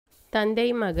தந்தை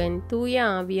மகன் தூய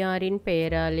ஆவியாரின்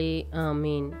பெயராலே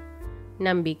ஆமீன்.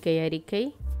 நம்பிக்கை அறிக்கை.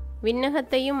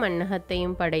 விண்ணகத்தையும்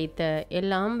மண்ணகத்தையும் படைத்த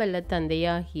எல்லாம் வல்ல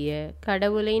தந்தையாகிய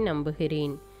கடவுளை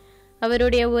நம்புகிறேன்.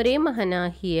 அவருடைய ஒரே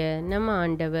மகனாகிய நம்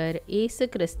ஆண்டவர் இயேசு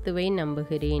கிறிஸ்துவை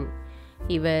நம்புகிறேன்.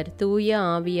 இவர் தூய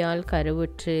ஆவியால்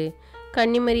கருவுற்று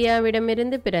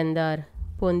கன்னிமரியாவிடமிருந்து பிறந்தார்.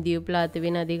 பொந்தியு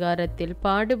பிலாத்துவின் அதிகாரத்தில்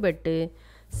பாடுபட்டு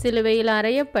சிலுவையில்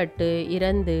அறையப்பட்டு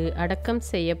இறந்து அடக்கம்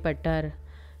செய்யப்பட்டார்.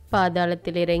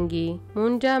 பாதாளத்தில் இறங்கி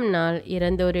 3ஆம் நாள்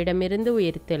இறந்தோரிடமிருந்து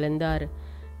உயிர்த்தெழுந்தார்.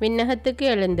 விண்ணகத்துக்கு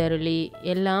எழுந்தருளி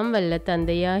எல்லாம் வல்ல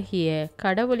தந்தையாகிய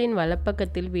கடவுளின்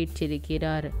வலப்பக்கத்தில்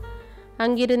வீற்றிருக்கிறார்.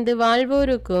 அங்கிருந்து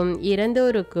வாழ்வோருக்கும்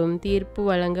இறந்தோருக்கும் தீர்ப்பு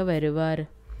வழங்க வருவார்.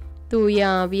 தூய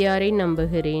ஆவியாரை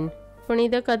நம்புகிறேன்.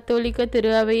 புனித கத்தோலிக்க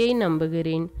திரு அவையை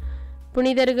நம்புகிறேன்.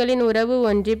 புனிதர்களின் உறவு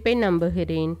ஒன்றிப்பை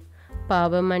நம்புகிறேன்.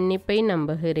 பாவ மன்னிப்பை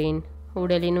நம்புகிறேன்.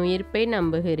 உடலின் உயிர்ப்பை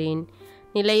நம்புகிறேன்.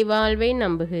 நிலை வாழ்வை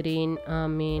நம்புகிறேன்.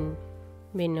 ஆமீன்.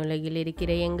 விண்ணுலகில்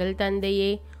இருக்கிற எங்கள்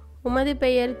தந்தையே, உமது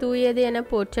பெயர் தூயது என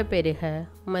போற்ற பெறுக.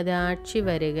 உமது ஆட்சி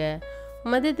வருக.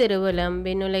 உமது திருவுளம்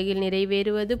விண்ணுலகில்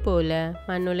நிறைவேறுவது போல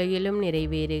மண்ணுலகிலும்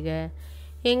நிறைவேறுக.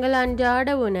 எங்கள்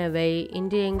அன்றாட உணவை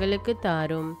இன்று எங்களுக்கு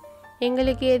தாரும்.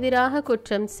 எங்களுக்கு எதிராக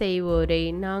குற்றம் செய்வோரை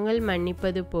நாங்கள்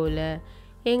மன்னிப்பது போல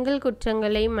எங்கள்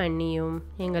குற்றங்களை மன்னியும்.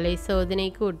 எங்களை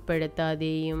சோதனைக்கு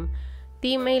உட்படுத்தாதேயும்,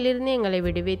 தீமையிலிருந்து எங்களை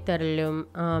விடுவித்தருளும்.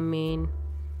 ஆமீன்.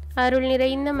 அருள்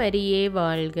நிறைந்த மரியே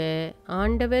வாழ்க.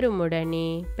 ஆண்டவர் உம்முடனே,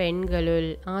 பெண்களுள்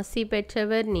ஆசி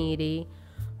பெற்றவர் நீரே.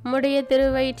 உம்முடைய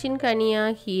திருவயிற்றின்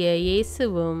கனியாகிய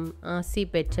இயேசுவும் ஆசி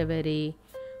பெற்றவரே.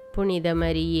 புனித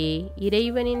மரியே,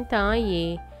 இறைவனின் தாயே,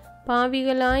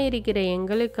 பாவிகளாயிருக்கிற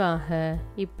எங்களுக்காக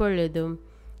இப்பொழுதும்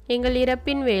எங்கள்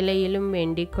இறப்பின் வேளையிலும்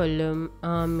வேண்டிக் கொள்ளும்.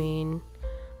 ஆமீன்.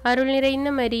 அருள் நிறைந்த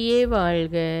மரியே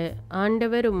வாழ்க.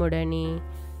 ஆண்டவர் உம்முடனே,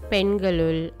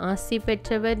 பெண்களுள் ஆசி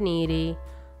பெற்றவர் நீரே.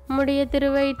 உம்முடைய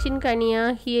திருவயிற்றின்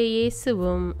கனியாகிய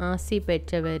இயேசுவும் ஆசி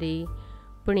பெற்றவரே.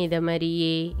 புனித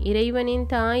மரியே, இறைவனின்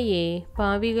தாயே,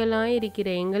 பாவிகளாயிருக்கிற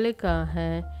எங்களுக்காக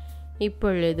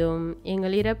இப்பொழுதும்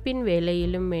எங்கள் இறப்பின்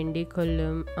வேளையிலும் வேண்டிக்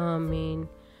கொள்ளும். ஆமீன்.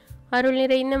 அருள்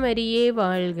நிறைந்த மரியே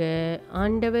வாழ்க.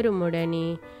 ஆண்டவர் உம்முடனே,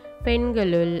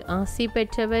 பெண்களுள் ஆசி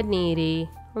பெற்றவர் நீரே.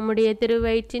 உம்முடைய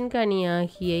திருவயிற்றின்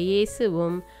கனியாகிய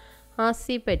இயேசுவும்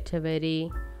ஆசி பெற்றவரே.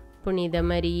 புனித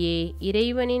மரியே,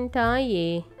 இறைவனின் தாயே,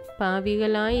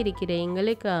 பாவிகளாயிருக்கிற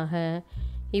எங்களுக்காக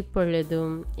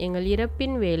இப்பொழுதும் எங்கள்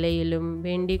இறப்பின் வேளையிலும்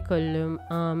வேண்டிக் கொள்ளும்.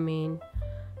 ஆமீன்.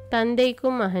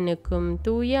 தந்தைக்கும் மகனுக்கும்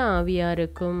தூய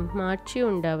ஆவியாருக்கும் மாட்சி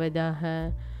உண்டாவதாக.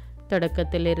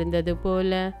 தொடக்கத்தில் இருந்தது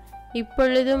போல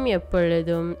இப்பொழுதும்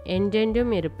எப்பொழுதும்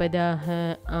என்றென்றும் இருப்பதாக.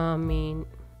 ஆமீன்.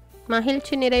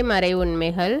 மகிழ்ச்சி நிறை மறை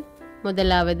உண்மைகள்.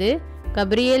 முதலாவது,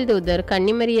 கபிரியேல் தூதர்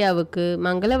கன்னிமரியாவுக்கு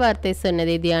மங்கள வார்த்தை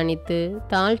சொன்னதை தியானித்து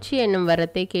தாழ்ச்சி என்னும்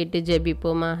வரத்தை கேட்டு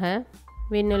ஜெபிப்போமாக.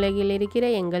 விண்ணுலகில் இருக்கிற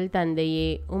எங்கள் தந்தையே,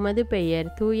 உமது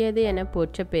பெயர் தூயது என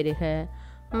போற்ற பெறுக.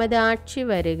 உமது ஆட்சி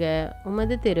வருக.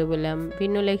 உமது திருவுளம்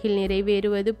விண்ணுலகில்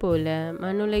நிறைவேறுவது போல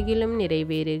மண்ணுலகிலும்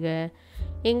நிறைவேறுக.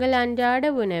 எங்கள் அன்றாட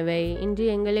உணவை இன்று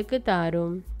எங்களுக்கு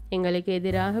தாரும். எங்களுக்கு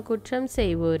எதிராக குற்றம்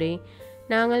செய்வோரை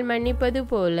நாங்கள் மன்னிப்பது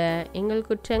போல எங்கள்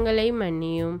குற்றங்களை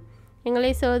மன்னியும்.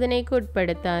 எங்களை சோதனைக்கு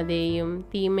உட்படுத்தாதேயும்,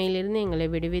 தீமையிலிருந்து எங்களை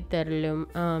விடுவித்தருளும்.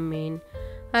 ஆமீன்.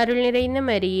 அருள் நிறைந்த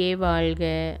மரியே வாழ்க.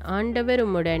 ஆண்டவர்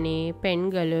உம்முடனே,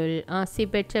 பெண்களுள் ஆசி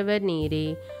பெற்றவர் நீரே.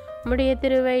 உம்முடைய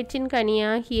திருவயிற்றின்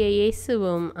கனியாகிய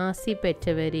இயேசுவும் ஆசி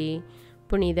பெற்றவரே.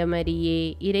 புனித மரியே,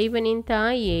 இறைவனின்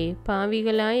தாயே,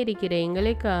 பாவிகளாயிருக்கிற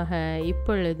எங்களுக்காக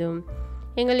இப்பொழுதும்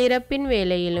எங்கள் இறப்பின்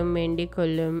வேளையிலும் வேண்டிக்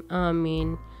கொள்ளும்.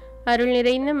 ஆமீன். அருள்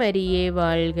நிறைந்த மரியே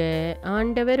வாழ்க.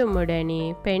 ஆண்டவர் உம்முடனே,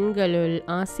 பெண்களுள்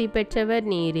ஆசி பெற்றவர்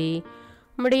நீரே.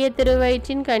 உம்முடைய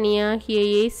திருவயிற்றின் கனியாகிய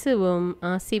இயேசுவும்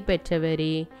ஆசி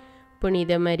பெற்றவரே.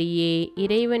 புனித மரியே,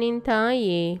 இறைவனின்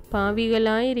தாயே,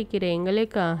 பாவிகளாயிருக்கிற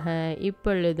எங்களுக்காக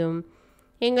இப்பொழுதும்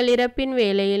எங்கள் இறப்பின்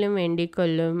வேளையிலும் வேண்டிக்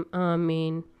கொள்ளும்.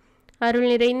 ஆமீன். அருள்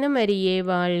நிறைந்த மரியே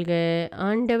வாழ்க.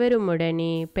 ஆண்டவர்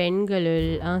உம்முடனே,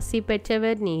 பெண்களுள் ஆசி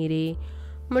பெற்றவர் நீரே.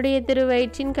 உம்முடைய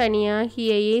திருவயிற்றின்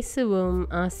கனியாகிய இயேசுவும்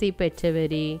ஆசி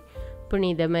பெற்றவரே.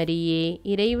 புனித மரியே,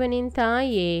 இறைவனின்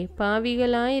தாயே,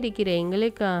 பாவிகளாயிருக்கிற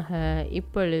எங்களுக்காக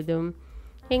இப்பொழுதும்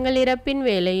எங்கள் இறப்பின்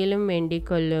வேளையிலும் வேண்டிக்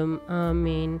கொள்ளும்.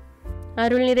 ஆமீன்.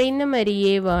 அருள் நிறைந்த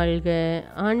மரியே வாழ்க.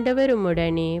 ஆண்டவர்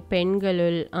உம்முடனே,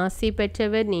 பெண்களுள் ஆசி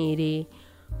பெற்றவர் நீரே.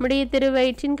 உம்முடைய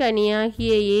திருவயிற்றின்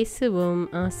கனியாகிய இயேசுவும்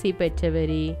ஆசி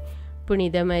பெற்றவரே.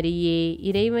 புனித மரியே,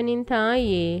 இறைவனின்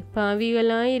தாயே,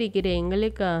 பாவிகளாயிருக்கிற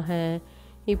எங்களுக்காக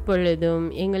இப்பொழுதும்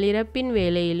எங்கள் இறப்பின்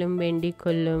வேளையிலும் வேண்டிக்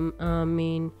கொள்ளும்.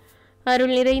 ஆமீன்.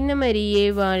 அருள் நிறைந்த மரியே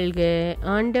வாழ்க.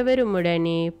 ஆண்டவர்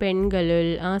உம்முடனே,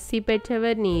 பெண்களுள் ஆசி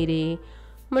பெற்றவர் நீரே.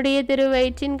 உம்முடைய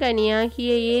திருவயிற்றின்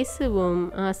கனியாகிய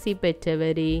இயேசுவும் ஆசி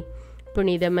பெற்றவரே.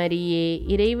 புனித மரியே,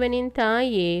 இறைவனின்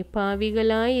தாயே,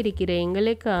 பாவிகளாயிருக்கிற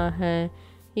எங்களுக்காக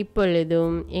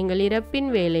இப்பொழுதும் எங்கள் இறப்பின்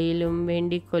வேளையிலும்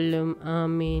வேண்டிக் கொள்ளும்.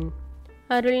 ஆமீன்.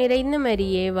 அருள் நிறைந்த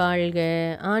மரியே வாழ்க,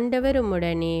 ஆண்டவர்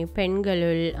உம்முடனே,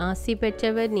 பெண்களுள் ஆசி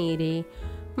பெற்றவர் நீரே.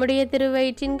 உம்முடைய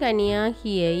திருவயிற்றின்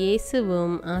கனியாகிய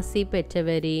இயேசுவும் ஆசி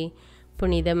பெற்றவரே.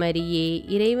 புனித மரியே,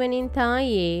 இறைவனின்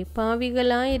தாயே,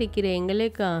 பாவிகளாயிருக்கிற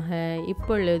எங்களுக்காக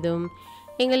இப்பொழுதும்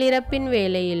எங்கள் இறப்பின்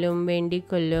வேளையிலும் வேண்டிக்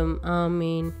கொள்ளும்.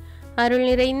 ஆமீன். அருள்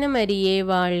நிறைந்த மரியே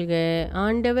வாழ்க,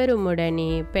 ஆண்டவர்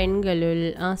உம்முடனே, பெண்களுள்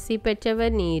ஆசி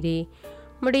பெற்றவர் நீரே.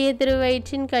 உம்முடைய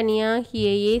திருவயிற்றின் கனியாகிய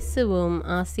இயேசுவும்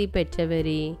ஆசி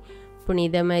பெற்றவரே.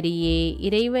 புனித மரியே,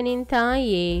 இறைவனின்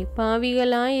தாயே,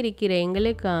 பாவிகளாயிருக்கிற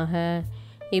எங்களுக்காக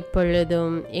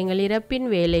இப்பொழுதும் எங்கள் இறப்பின்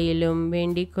வேளையிலும்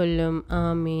வேண்டிக் கொள்ளும்.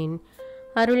 ஆமீன்.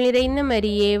 அருள் நிறைந்த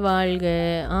மரியே வாழ்க,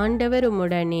 ஆண்டவர்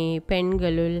உம்முடனே,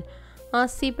 பெண்களுள்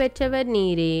ஆசி பெற்றவர்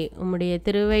நீரே. உம்முடைய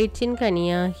திருவயிற்றின்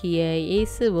கனியாகிய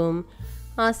இயேசுவும்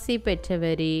ஆசி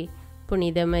பெற்றவரே.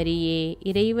 புனித மரியே,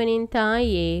 இறைவனின்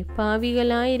தாயே,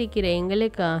 பாவிகளாயிருக்கிற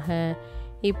எங்களுக்காக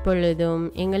இப்பொழுதும்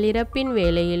எங்கள் இறப்பின்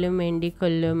வேளையிலும் வேண்டிக்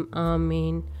கொள்ளும்.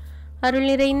 ஆமீன். அருள்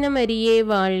நிறைந்த மரியே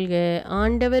வாழ்க,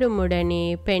 ஆண்டவர் உம்முடனே,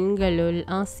 பெண்களுள்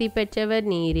ஆசி பெற்றவர்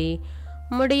நீரே.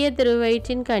 உம்முடைய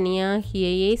திருவயிற்றின் கனியாகிய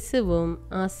இயேசுவும்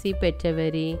ஆசி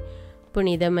பெற்றவரே.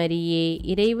 புனித மரியே,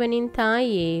 இறைவனின்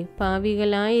தாயே,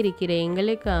 பாவிகளாயிருக்கிற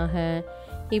எங்களுக்காக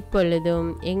இப்பொழுதும்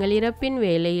எங்கள் இறப்பின்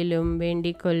வேளையிலும்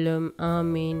வேண்டிக் கொள்ளும்.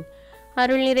 ஆமீன்.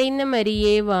 அருள் நிறைந்த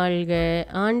மரியே வாழ்க,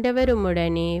 ஆண்டவர்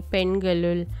உம்முடனே,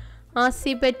 பெண்களுள்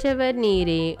ஆசி பெற்றவர்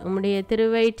நீரே. உம்முடைய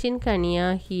திருவயிற்றின்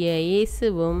கனியாகிய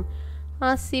இயேசுவும்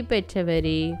ஆசி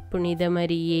பெற்றவரே. புனித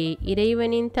மரியே,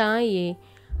 இறைவனின் தாயே,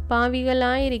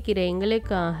 பாவிகளாயிருக்கிற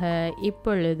எங்களுக்காக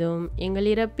இப்பொழுதும் எங்கள்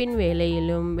இறப்பின்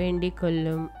வேளையிலும் வேண்டிக்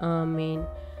கொள்ளும். ஆமீன்.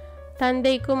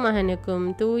 தந்தைக்கும் மகனுக்கும்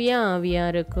தூய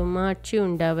ஆவியாருக்கும் ஆட்சி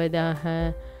உண்டாவதாக.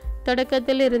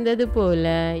 தொடக்கத்தில் இருந்தது போல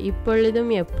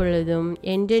இப்பொழுதும் எப்பொழுதும்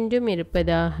என்றென்றும்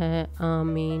இருப்பதாக.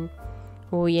 ஆமீன்.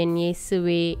 ஓ என்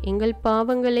இயேசுவே, எங்கள்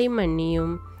பாவங்களை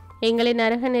மன்னியும், எங்களை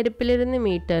நரக நெருப்பிலிருந்து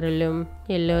மீட்டருளும்,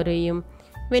 எல்லோரையும்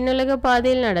விண்ணுலக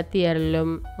பாதையில்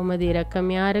நடத்தியருளும். உமது இரக்கம்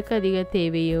யாருக்கு அதிக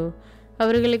தேவையோ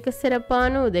அவர்களுக்கு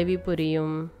சிறப்பான உதவி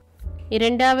புரியும்.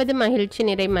 இரண்டாவது மகிழ்ச்சி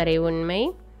நிறை மறை உண்மை.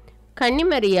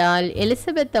 கன்னிமரியால்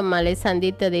எலிசபெத் அம்மாளை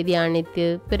சந்தித்ததை தியானித்து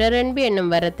பிறரன்பு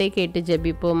என்னும் வரத்தை கேட்டு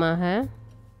ஜெபிப்போமாக.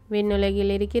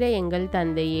 விண்ணுலகில் இருக்கிற எங்கள்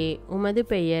தந்தையே, உமது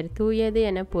பெயர் தூயது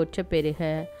என போற்ற பெறுக.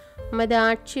 உமது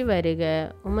ஆட்சி வருக.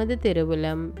 உமது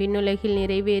திருவுளம் விண்ணுலகில்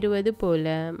நிறைவேறுவது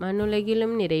போல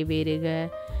மண்ணுலகிலும் நிறைவேறுக.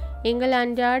 எங்கள்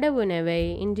அன்றாட உணவை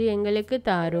இன்று எங்களுக்கு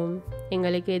தாரும்.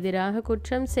 எங்களுக்கு எதிராக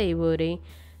குற்றம் செய்வோரை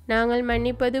நாங்கள்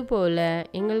மன்னிப்பது போல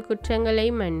எங்கள் குற்றங்களை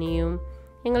மன்னியும்.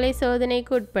 எங்களை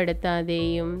சோதனைக்கு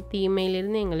உட்படுத்தாதேயும்,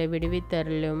 தீமையிலிருந்து எங்களை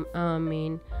விடுவித்தருளும்.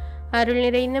 ஆமீன். அருள்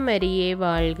நிறைந்த மரியே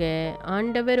வாழ்க,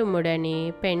 ஆண்டவர் உம்முடனே,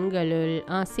 பெண்களுள்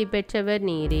ஆசி பெற்றவர்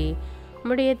நீரே.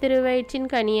 உம்முடைய திருவயிற்றின்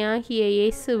கனியாகிய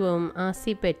இயேசுவும்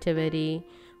ஆசி பெற்றவரே.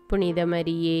 புனித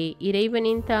மரியே,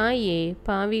 இறைவனின் தாயே,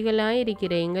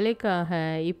 பாவிகளாயிருக்கிற எங்களுக்காக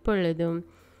இப்பொழுதும்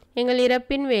எங்கள்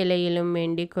இறப்பின் வேளையிலும்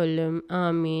வேண்டிக் கொள்ளும்.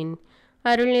 ஆமீன்.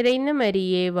 அருள் நிறைந்த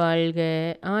மரியே வாழ்க,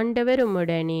 ஆண்டவர்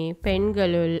உம்முடனே,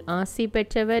 பெண்களுள் ஆசி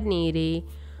பெற்றவர் நீரே.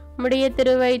 உம்முடைய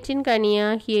திருவயிற்றின்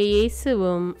கனியாகிய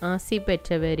இயேசுவும் ஆசி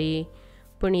பெற்றவரே.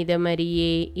 புனித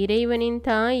மரியே, இறைவனின்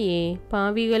தாயே,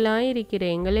 பாவிகளாயிருக்கிற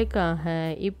எங்களுக்காக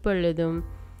இப்பொழுதும்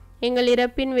எங்கள்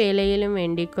இறப்பின் வேளையிலும்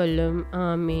வேண்டிக் கொள்ளும்.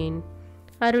 ஆமீன்.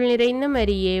 அருள் நிறைந்த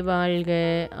மரியே வாழ்க,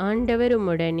 ஆண்டவர்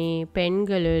உம்முடனே,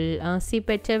 பெண்களுள் ஆசி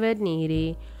பெற்றவர் நீரே.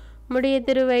 உம்முடைய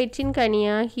திருவயிற்றின்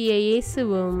கனியாகிய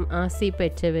இயேசுவும் ஆசி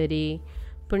பெற்றவரே.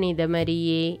 புனித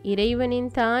மரியே, இறைவனின்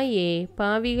தாயே,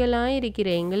 பாவிகளாயிருக்கிற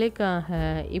எங்களுக்காக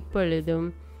இப்பொழுதும்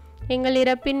எங்கள்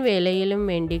இறப்பின் வேளையிலும்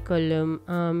வேண்டிக் கொள்ளும்.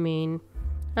 ஆமீன்.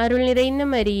 அருள் நிறைந்த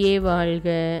மரியே வாழ்க,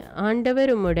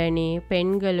 ஆண்டவர் உம்முடனே,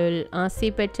 பெண்களுள் ஆசி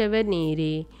பெற்றவர்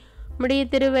நீரே. உம்முடைய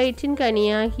திருவயிற்றின்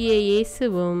கனியாகிய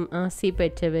இயேசுவும் ஆசி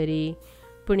பெற்றவரே.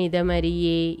 புனித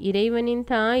மரியே, இறைவனின்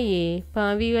தாயே,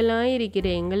 பாவிகளாயிருக்கிற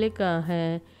எங்களுக்காக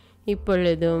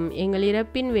இப்பொழுதும் எங்கள்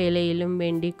இறப்பின் வேளையிலும்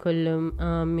வேண்டிக் கொள்ளும்.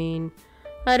 ஆமீன்.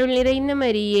 அருள் நிறைந்த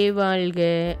மரியே வாழ்க,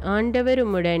 ஆண்டவர்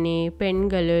உம்முடனே,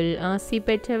 பெண்களுள் ஆசி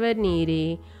பெற்றவர் நீரே.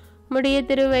 உம்முடைய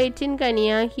திருவயிற்றின்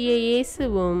கனியாகிய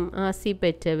இயேசுவும் ஆசி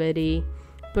பெற்றவரே.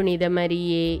 புனித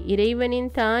மரியே,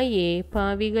 இறைவனின் தாயே,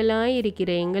 பாவிகளாயிருக்கிற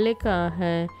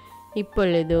எங்களுக்காக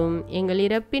இப்பொழுதும் எங்கள்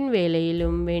இறப்பின்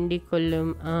வேளையிலும் வேண்டிக்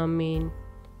கொள்ளும். ஆமீன்.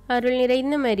 அருள்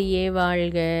நிறைந்த மரியே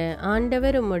வாழ்க,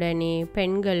 ஆண்டவர் உம்முடனே,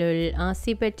 பெண்களுள்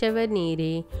ஆசி பெற்றவர்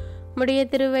நீரே. உம்முடைய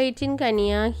திருவயிற்றின்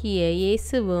கனியாகிய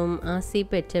இயேசுவும் ஆசி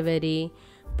பெற்றவரே.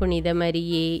 புனித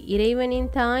மரியே, இறைவனின்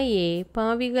தாயே,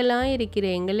 பாவிகளாயிருக்கிற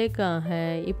எங்களுக்காக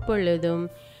இப்பொழுதும்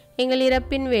எங்கள்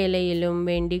இறப்பின் வேளையிலும்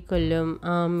வேண்டிக் கொள்ளும்.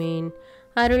 ஆமீன்.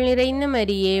 அருள் நிறைந்த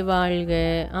மரியே வாழ்க,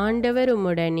 ஆண்டவர்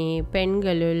உம்முடனே,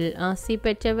 பெண்களுள் ஆசி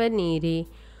பெற்றவர் நீரே.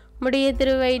 உம்முடைய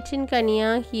திருவயிற்றின்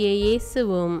கனியாகிய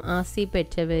இயேசுவும் ஆசி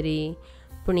பெற்றவரே.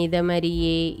 புனித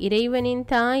மரியே, இறைவனின்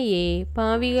தாயே,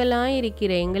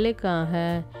 பாவிகளாயிருக்கிற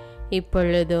எங்களுக்காக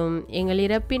இப்பொழுதும் எங்கள்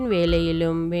இறப்பின்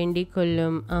வேளையிலும் வேண்டிக்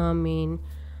கொள்ளும். ஆமீன்.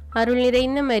 அருள்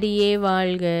நிறைந்த மரியே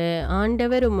வாழ்க,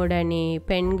 ஆண்டவர் உம்முடனே,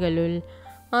 பெண்களுள்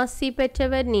ஆசி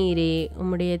பெற்றவர் நீரே.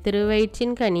 உம்முடைய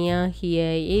திருவயிற்றின் கனியாகிய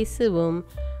இயேசுவும்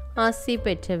ஆசி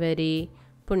பெற்றவரே.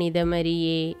 புனித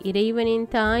மரியே, இறைவனின்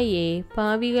தாயே,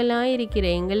 பாவிகளாயிருக்கிற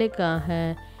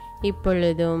எங்களுக்காக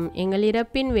இப்பொழுதும் எங்கள்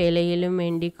இறப்பின் வேளையிலும்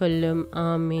வேண்டிக் கொள்ளும்.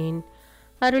 ஆமீன்.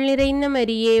 அருள் நிறைந்த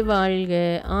மரியே வாழ்க,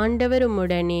 ஆண்டவர்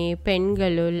உம்முடனே,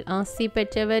 பெண்களுள் ஆசி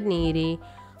பெற்றவர் நீரே.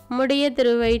 உம்முடைய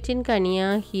திருவயிற்றின்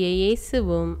கனியாகிய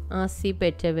இயேசுவும் ஆசி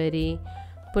பெற்றவரே.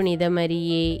 புனித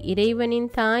மரியே, இறைவனின்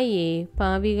தாயே,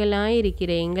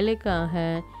 பாவிகளாயிருக்கிற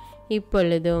எங்களுக்காக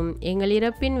இப்பொழுதும் எங்கள்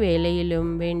இறப்பின்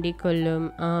வேளையிலும் வேண்டிக் கொள்ளும்.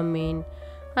 ஆமீன்.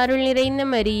 அருள் நிறைந்த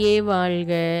மரியே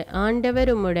வாழ்க, ஆண்டவர்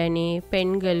உம்முடனே,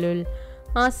 பெண்களுள்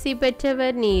ஆசி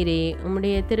பெற்றவர் நீரே.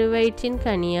 உம்முடைய திருவயிற்றின்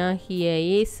கனியாகிய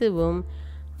இயேசுவும்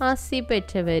ஆசி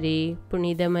பெற்றவரே.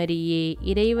 புனித மரியே,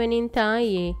 இறைவனின்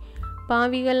தாயே,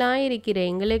 பாவிகளாயிருக்கிற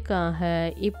எங்களுக்காக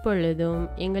இப்பொழுதும்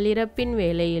எங்கள் இறப்பின்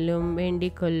வேளையிலும்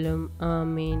வேண்டிக் கொள்ளும்.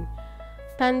 ஆமீன்.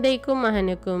 தந்தைக்கும்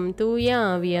மகனுக்கும் தூய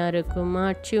ஆவியாருக்கும்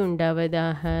ஆட்சி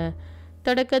உண்டாவதாக.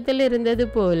 தொடக்கத்தில் இருந்தது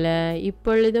போல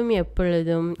இப்பொழுதும்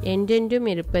எப்பொழுதும் என்றென்றும்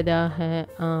இருப்பதாக.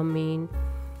 ஆமீன்.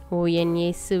 ஓ என்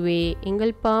இயேசுவே,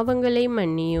 எங்கள் பாவங்களை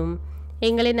மன்னியும்,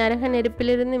 எங்களை நரக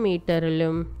நெருப்பிலிருந்து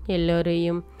மீட்டருளும்,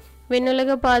 எல்லோரையும்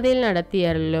விண்ணுலக பாதையில்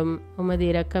நடத்தியருளும். உமது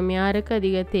இரக்கம் யாருக்கு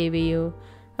அதிக தேவையோ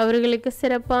அவர்களுக்கு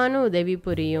சிறப்பான உதவி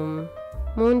புரியும்.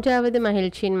 மூன்றாவது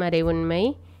மகிழ்ச்சியின் மறை உண்மை,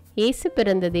 இயேசு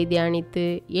பிறந்ததை தியானித்து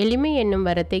எளிமை என்னும்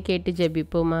வரத்தை கேட்டு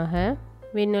ஜெபிப்போமாக.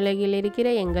 விண்ணுலகில் இருக்கிற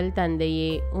எங்கள்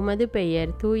தந்தையே, உமது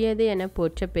பெயர் தூயது என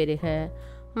போற்ற பெறுக.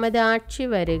 உமது ஆட்சி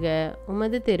வருக.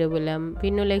 உமது திருவுளம்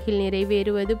விண்ணுலகில்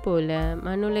நிறைவேறுவது போல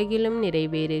மண்ணுலகிலும்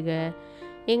நிறைவேறுக.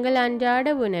 எங்கள்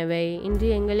அன்றாட உணவை இன்று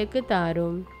எங்களுக்கு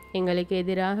தாரும். எங்களுக்கு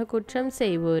எதிராக குற்றம்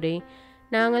செய்வோரை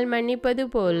நாங்கள் மன்னிப்பது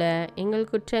போல எங்கள்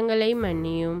குற்றங்களை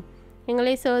மன்னியும்.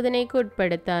 எங்களை சோதனைக்கு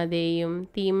உட்படுத்தாதேயும்,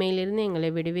 தீமையிலிருந்து எங்களை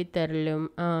விடுவித்தருளும்.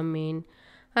 ஆமீன்.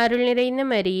 அருள் நிறைந்த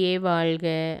மரியே வாழ்க,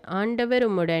 ஆண்டவர்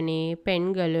உம்முடனே,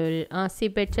 பெண்களுள் ஆசி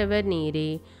பெற்றவர்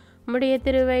நீரே. உம்முடைய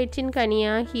திருவயிற்றின்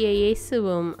கனியாகிய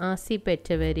இயேசுவும் ஆசி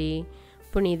பெற்றவரே.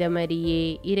 புனித மரியே,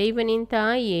 இறைவனின்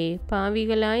தாயே,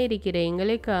 பாவிகளாயிருக்கிற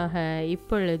எங்களுக்காக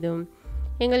இப்பொழுதும்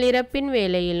எங்கள் இறப்பின்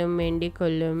வேளையிலும் வேண்டிக்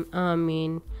கொள்ளும்.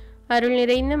 ஆமீன். அருள்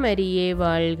நிறைந்த மரியே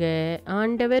வாழ்க,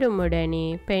 ஆண்டவர் உம்முடனே,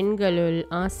 பெண்களுள்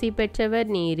ஆசி பெற்றவர்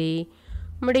நீரே.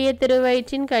 உம்முடைய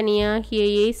திருவயிற்றின் கனியாகிய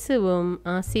இயேசுவும்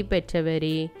ஆசி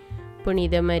பெற்றவரே.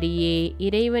 புனித மரியே,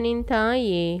 இறைவனின்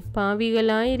தாயே,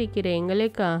 பாவிகளாயிருக்கிற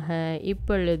எங்களுக்காக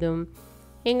இப்பொழுதும்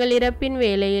எங்கள் இறப்பின்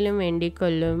வேளையிலும் வேண்டிக்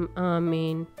கொள்ளும்.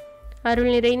 ஆமீன்.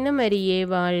 அருள் நிறைந்த மரியே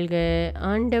வாழ்க,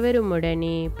 ஆண்டவர்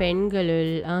உம்முடனே,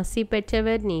 பெண்களுள் ஆசி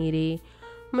பெற்றவர் நீரே.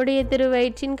 உம்முடைய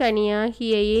திருவயிற்றின்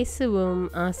கனியாகிய இயேசுவும்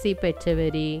ஆசி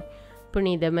பெற்றவரே.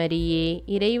 புனித மரியே,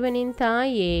 இறைவனின்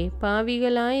தாயே,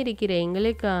 பாவிகளாயிருக்கிற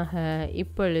எங்களுக்காக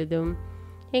இப்பொழுதும்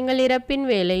எங்கள் இறப்பின்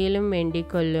வேளையிலும்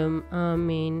வேண்டிக் கொள்ளும்.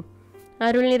 ஆமீன்.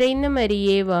 அருள் நிறைந்த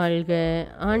மரியே வாழ்க,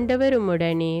 ஆண்டவர்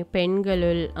உம்முடனே,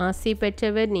 பெண்களுள் ஆசி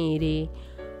பெற்றவர் நீரே.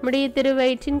 உம்முடைய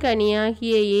திருவயிற்றின்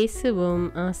கனியாகிய இயேசுவும்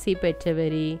ஆசி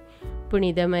பெற்றவரே.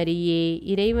 புனித மரியே,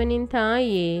 இறைவனின்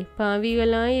தாயே,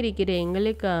 பாவிகளாயிருக்கிற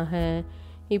எங்களுக்காக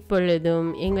இப்பொழுதும்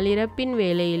எங்கள் இறப்பின்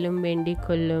வேளையிலும் வேண்டிக்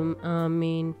கொள்ளும்.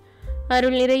 ஆமீன்.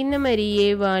 அருள் நிறைந்த மரியே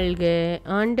வாழ்க,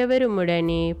 ஆண்டவர்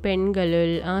உம்முடனே,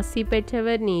 பெண்களுள் ஆசி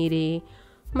பெற்றவர் நீரே.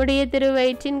 உம்முடைய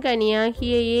திருவயிற்றின்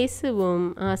கனியாகிய இயேசுவும்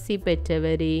ஆசி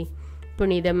பெற்றவரே.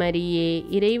 புனித மரியே,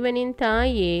 இறைவனின்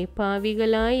தாயே,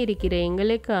 பாவிகளாயிருக்கிற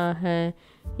எங்களுக்காக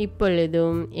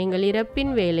இப்பொழுதும் எங்கள்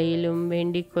இறப்பின் வேளையிலும்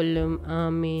வேண்டிக் கொள்ளும்.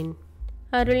 ஆமீன்.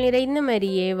 அருள் நிறைந்த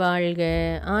மரியே வாழ்க,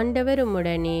 ஆண்டவர்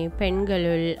உம்முடனே,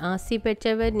 பெண்களுள் ஆசி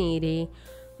பெற்றவர் நீரே.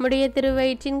 உம்முடைய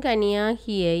திருவயிற்றின்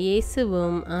கனியாகிய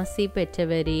இயேசுவும் ஆசி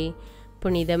பெற்றவரே.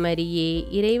 புனித மரியே,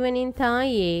 இறைவனின்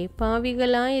தாயே,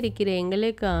 பாவிகளாயிருக்கிற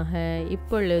எங்களுக்காக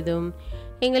இப்பொழுதும்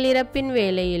எங்கள் இறப்பின்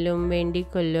வேளையிலும்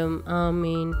வேண்டிக் கொள்ளும்.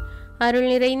 ஆமீன். அருள்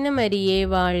நிறைந்த மரியே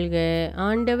வாழ்க,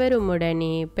 ஆண்டவர்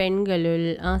உம்முடனே, பெண்களுள்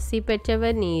ஆசி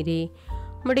பெற்றவர் நீரே.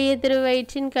 உம்முடைய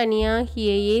திருவயிற்றின் கனியாகிய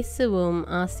இயேசுவும்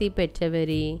ஆசி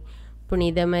பெற்றவரே.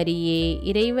 புனித மரியே,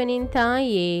 இறைவனின்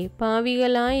தாயே,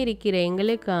 பாவிகளாயிருக்கிற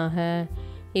எங்களுக்காக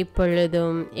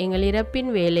இப்பொழுதும் எங்கள்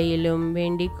இறப்பின் வேளையிலும்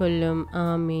வேண்டிக் கொள்ளும்.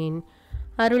 ஆமீன்.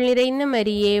 அருள் நிறைந்த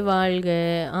மரியே வாழ்க,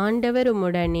 ஆண்டவர்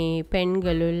உம்முடனே,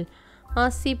 பெண்களுள்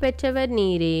ஆசி பெற்றவர்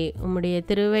நீரே. உம்முடைய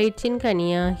திருவயிற்றின்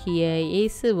கனியாகிய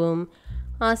இயேசுவும்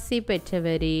ஆசி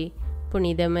பெற்றவரே.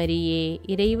 புனித மரியே,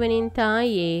 இறைவனின்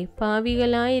தாயே,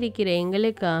 பாவிகளாயிருக்கிற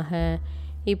எங்களுக்காக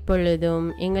இப்பொழுதும்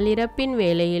எங்கள் இறப்பின்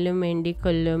வேளையிலும் வேண்டிக்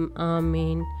கொள்ளும்.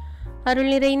 ஆமீன். அருள்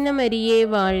நிறைந்த மரியே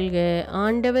வாழ்க,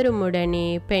 ஆண்டவர் உம்முடனே,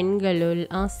 பெண்களுள்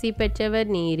ஆசி பெற்றவர்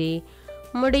நீரே.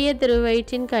 உம்முடைய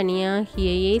திருவயிற்றின் கனியாகிய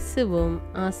இயேசுவும்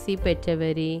ஆசி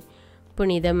பெற்றவரே.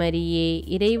 புனித மரியே,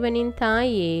 இறைவனின்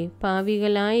தாயே,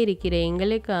 பாவிகளாயிருக்கிற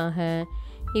எங்களுக்காக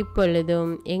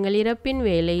இப்பொழுதும் எங்கள் இறப்பின்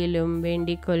வேளையிலும்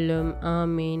வேண்டிக் கொள்ளும்.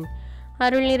 ஆமீன்.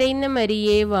 அருள் நிறைந்த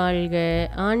மரியே வாழ்க,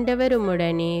 ஆண்டவர்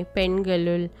உம்முடனே,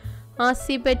 பெண்களுள்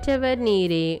ஆசி பெற்றவர்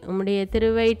நீரே. உம்முடைய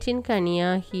திருவயிற்றின்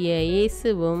கனியாகிய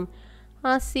இயேசுவும்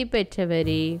ஆசி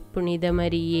பெற்றவரே. புனித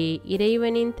மரியே,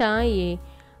 இறைவனின் தாயே,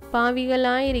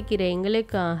 பாவிகளாயிருக்கிற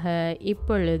எங்களுக்காக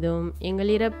இப்பொழுதும் எங்கள்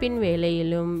இறப்பின்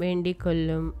வேளையிலும் வேண்டிக்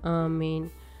கொள்ளும். ஆமீன்.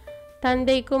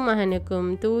 தந்தைக்கும் மகனுக்கும்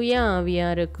தூய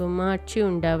ஆவியாருக்கும் ஆட்சி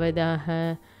உண்டாவதாக.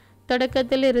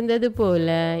 தொடக்கத்தில் இருந்தது போல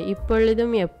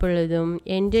இப்பொழுதும் எப்பொழுதும்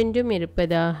என்றென்றும்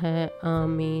இருப்பதாக.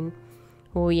 ஆமீன்.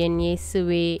 ஓ என்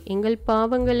இயேசுவே, எங்கள்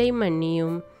பாவங்களை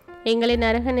மன்னியும், எங்களை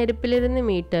நரக நெருப்பிலிருந்து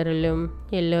மீட்டருளும்,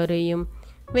 எல்லோரையும்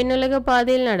விண்ணுலக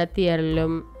பாதையில்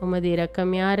நடத்தியருளும். உமது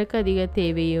இரக்கம் யாருக்கு அதிக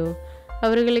தேவையோ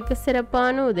அவர்களுக்கு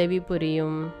சிறப்பான உதவி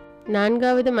புரியும்.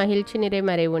 4வது மகிழ்ச்சி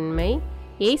நிறைமறை உண்மை,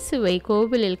 இயேசுவை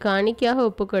கோவிலில் காணிக்கையாக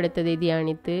ஒப்புக் கொடுத்ததை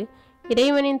தியானித்து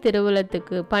இறைவனின்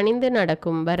திருவுளத்துக்கு பணிந்து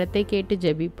நடக்கும் வரத்தை கேட்டு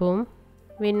ஜெபிப்போம்.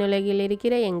 விண்ணுலகில்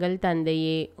இருக்கிற எங்கள்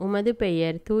தந்தையே, உமது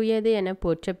பெயர் தூயது என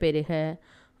போற்ற பெறுக.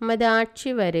 உமது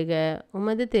ஆட்சி வருக.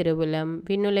 உமது திருவுளம்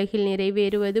விண்ணுலகில்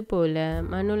நிறைவேறுவது போல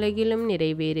மண்ணுலகிலும்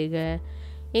நிறைவேறுக.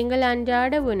 எங்கள்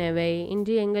அன்றாட உணவை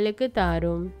இன்று எங்களுக்கு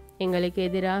தாரும். எங்களுக்கு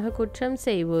எதிராக குற்றம்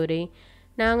செய்வோரை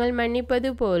நாங்கள் மன்னிப்பது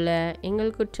போல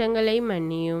எங்கள் குற்றங்களை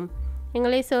மன்னியும்.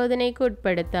 எங்களை சோதனைக்கு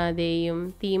உட்படுத்தாதேயும்,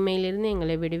 தீமையிலிருந்து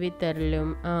எங்களை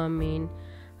விடுவித்தருளும். ஆமீன்.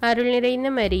 அருள் நிறைந்த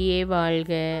மரியே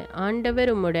வாழ்க, ஆண்டவர்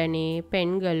உம்முடனே,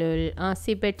 பெண்களுள்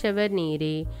ஆசி பெற்றவர்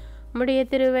நீரே. உம்முடைய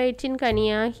திருவயிற்றின்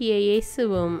கனியாகிய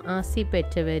இயேசுவும் ஆசி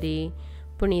பெற்றவரே.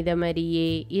 புனித மரியே,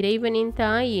 இறைவனின்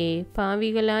தாயே,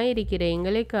 பாவிகளாயிருக்கிற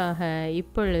எங்களுக்காக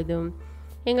இப்பொழுதும்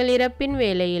எங்கள் இறப்பின்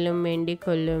வேளையிலும் வேண்டிக்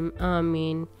கொள்ளும்.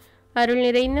 ஆமீன். அருள்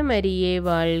நிறைந்த மரியே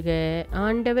வாழ்க,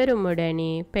 ஆண்டவர்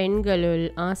உம்முடனே, பெண்களுள்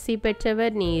ஆசி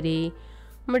பெற்றவர் நீரே.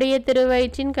 உம்முடைய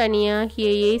திருவயிற்றின் கனியாகிய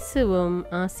இயேசுவும்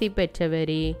ஆசி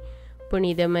பெற்றவரே.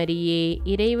 புனித மரியே,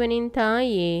 இறைவனின்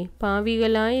தாயே,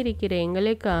 பாவிகளாயிருக்கிற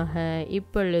எங்களுக்காக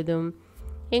இப்பொழுதும்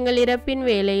எங்கள் இறப்பின்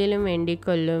வேளையிலும் வேண்டிக்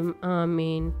கொள்ளும்.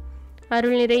 ஆமீன்.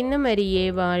 அருள் நிறைந்த மரியே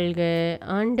வாழ்க,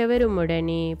 ஆண்டவர்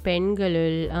உம்முடனே,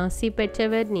 பெண்களுள் ஆசி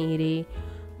பெற்றவர் நீரே.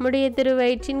 உம்முடைய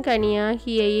திருவயிற்றின்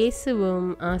கனியாகிய இயேசுவும்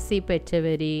ஆசி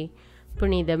பெற்றவரே.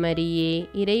 புனித மரியே,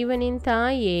 இறைவனின்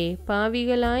தாயே,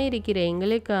 பாவிகளாயிருக்கிற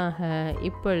எங்களுக்காக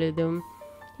இப்பொழுதும்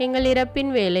எங்கள்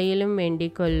இறப்பின் வேளையிலும்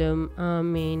வேண்டிக் கொள்ளும்.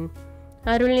 ஆமீன்.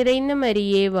 அருள் நிறைந்த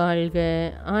மரியே வாழ்க,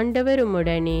 ஆண்டவர்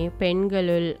உம்முடனே,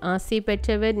 பெண்களுள் ஆசி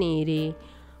பெற்றவர் நீரே.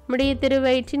 உம்முடைய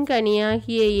திருவயிற்றின்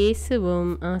கனியாகிய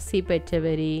இயேசுவும் ஆசி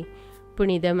பெற்றவரே.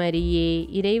 புனித மரியே,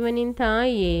 இறைவனின்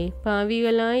தாயே,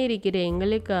 பாவிகளாயிருக்கிற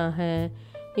எங்களுக்காக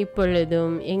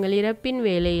இப்பொழுதும் எங்கள் இறப்பின்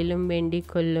வேளையிலும் வேண்டிக்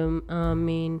கொள்ளும்.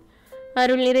 ஆமீன்.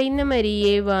 அருள் நிறைந்த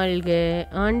மரியே வாழ்க,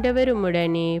 ஆண்டவர்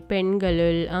உம்முடனே,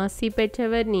 பெண்களுள் ஆசி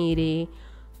பெற்றவர் நீரே.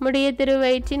 உம்முடைய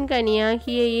திருவயிற்றின்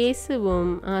கனியாகிய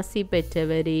இயேசுவும் ஆசி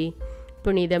பெற்றவரே.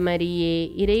 புனித மரியே,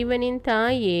 இறைவனின்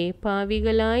தாயே,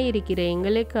 பாவிகளாயிருக்கிற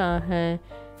எங்களுக்காக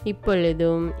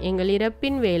இப்பொழுதும் எங்கள்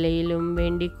இறப்பின் வேளையிலும்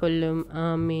வேண்டிக் கொள்ளும்.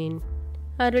 ஆமீன்.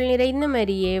 அருள் நிறைந்த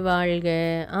மரியே வாழ்க,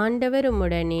 ஆண்டவர்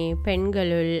உம்முடனே,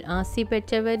 பெண்களுள் ஆசி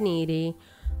பெற்றவர் நீரே.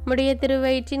 உம்முடைய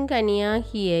திருவயிற்றின்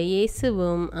கனியாகிய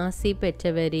இயேசுவும் ஆசி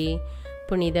பெற்றவரே.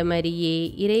 புனித மரியே,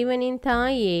 இறைவனின்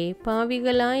தாயே,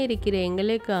 பாவிகளாயிருக்கிற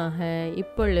எங்களுக்காக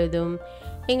இப்பொழுதும்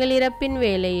எங்கள் இறப்பின்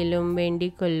வேளையிலும்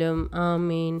வேண்டிக் கொள்ளும்.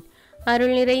 ஆமீன்.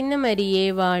 அருள் நிறைந்த மரியே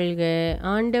வாழ்க,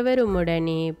 ஆண்டவர்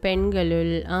உம்முடனே,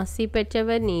 பெண்களுள் ஆசி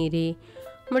பெற்றவர் நீரே.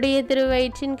 உம்முடைய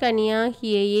திருவயிற்றின்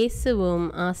கனியாகிய இயேசுவும்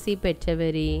ஆசி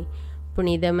பெற்றவரே.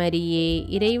 புனித மரியே,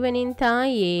 இறைவனின்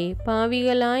தாயே,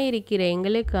 பாவிகளாயிருக்கிற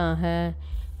எங்களுக்காக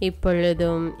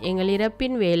இப்பொழுதும் எங்கள்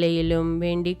இறப்பின் வேளையிலும்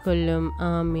வேண்டிக் கொள்ளும்.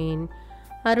 ஆமீன்.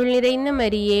 அருள் நிறைந்த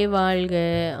மரியே வாழ்க,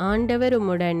 ஆண்டவர்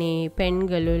உம்முடனே,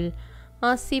 பெண்களுள்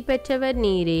ஆசி பெற்றவர்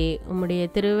நீரே. உம்முடைய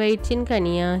திருவயிற்றின்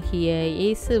கனியாகிய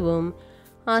இயேசுவும்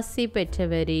ஆசி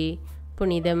பெற்றவரே.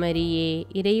 புனித மரியே,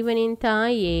 இறைவனின்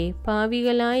தாயே,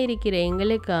 பாவிகளாயிருக்கிற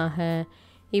எங்களுக்காக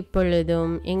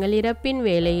இப்பொழுதும் எங்கள் இறப்பின்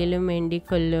வேளையிலும் வேண்டிக்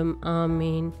கொள்ளும்.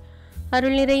 ஆமீன்.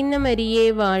 அருள் நிறைந்த மரியே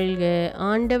வாழ்க,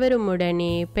 ஆண்டவர்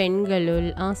உம்முடனே, பெண்களுள்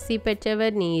ஆசி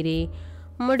பெற்றவர் நீரே.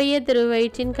 உம்முடைய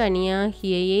திருவயிற்றின்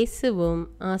கனியாகிய இயேசுவும்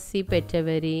ஆசி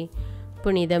பெற்றவரே.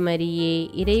 புனித மரியே,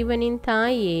 இறைவனின்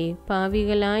தாயே,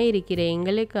 பாவிகளாயிருக்கிற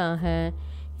எங்களுக்காக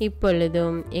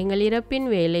இப்பொழுதும் எங்கள் இறப்பின்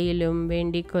வேளையிலும்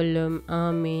வேண்டிக் கொள்ளும்.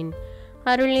 ஆமீன்.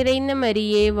 அருள் நிறைந்த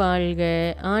மரியே வாழ்க,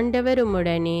 ஆண்டவர்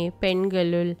உம்முடனே,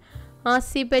 பெண்களுள்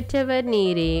ஆசி பெற்றவர்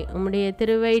நீரே. உம்முடைய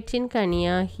திருவயிற்றின்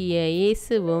கனியாகிய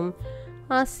இயேசுவும்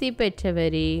ஆசி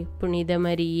பெற்றவரே. புனித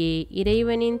மரியே,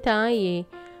 இறைவனின் தாயே,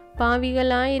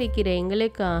 பாவிகளாயிருக்கிற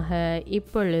எங்களுக்காக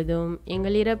இப்பொழுதும்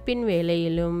எங்கள் இறப்பின்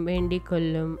வேளையிலும் வேண்டிக்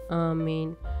கொள்ளும்.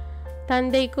 ஆமீன்.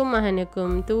 தந்தைக்கும்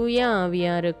மகனுக்கும் தூய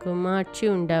ஆவியாருக்கும் ஆட்சி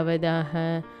உண்டாவதாக.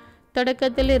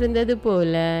 தொடக்கத்தில் இருந்தது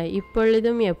போல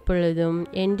இப்பொழுதும் எப்பொழுதும்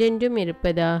என்றென்றும்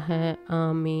இருப்பதாக.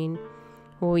 ஆமீன்.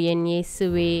 ஓ என்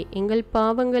இயேசுவே, எங்கள்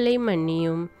பாவங்களை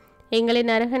மன்னியும், எங்களை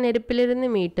நரக நெருப்பிலிருந்து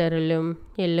மீட்டருளும்,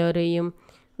 எல்லோரையும்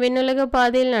விண்ணுலக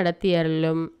பாதையில்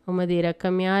நடத்தியருளும். உமது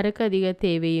இரக்கம் யாருக்கு அதிக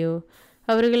தேவையோ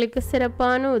அவர்களுக்கு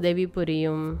சிறப்பான உதவி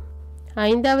புரியும்.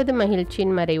 5வது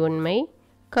மகிழ்ச்சியின் மறை உண்மை.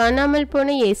 காணாமல் போன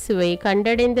இயேசுவை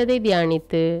கண்டடைந்ததை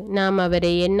தியானித்து நாம்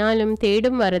அவரை எந்நாளும்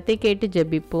தேடும் வரத்தை கேட்டு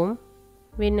ஜெபிப்போம்.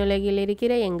 விண்ணுலகில்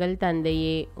இருக்கிற எங்கள்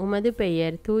தந்தையே, உமது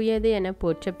பெயர் தூயது என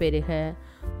போற்ற பெறுக.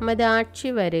 உமது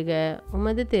ஆட்சி வருக.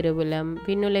 உமது திருவுளம்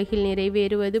விண்ணுலகில்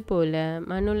நிறைவேறுவது போல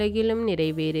மண்ணுலகிலும்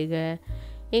நிறைவேறுக.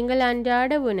 எங்கள்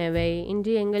அன்றாட உணவை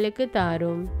இன்று எங்களுக்கு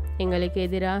தாரும். எங்களுக்கு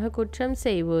எதிராக குற்றம்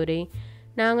செய்வோரை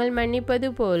நாங்கள் மன்னிப்பது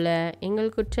போல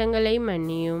எங்கள் குற்றங்களை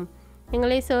மன்னியும்.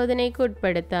 எங்களை சோதனைக்கு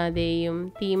உட்படுத்தாதேயும்,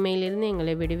 தீமையிலிருந்து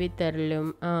எங்களை விடுவித்தருளும்.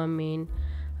 ஆமீன்.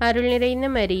 அருள் நிறைந்த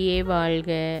மரியே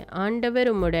வாழ்க, ஆண்டவர்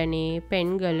உம்முடனே,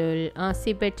 பெண்களுள்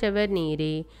ஆசி பெற்றவர்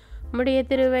நீரே. உம்முடைய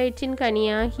திருவயிற்றின்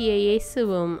கனியாகிய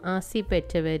இயேசுவும் ஆசி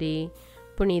பெற்றவரே.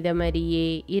 புனித மரியே,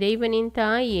 இறைவனின்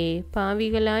தாயே,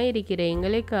 பாவிகளாயிருக்கிற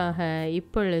எங்களுக்காக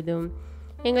இப்பொழுதும்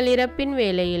எங்கள் இறப்பின்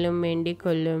வேளையிலும் வேண்டிக்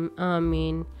கொள்ளும்.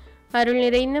 ஆமீன். அருள்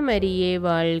நிறைந்த மரியே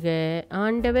வாழ்க,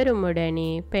 ஆண்டவர்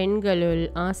உம்முடனே, பெண்களுள்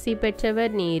ஆசி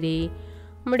பெற்றவர் நீரே.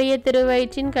 உம்முடைய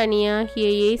திருவயிற்றின் கனியாகிய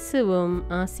இயேசுவும்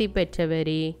ஆசி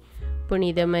பெற்றவரே.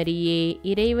 புனித மரியே,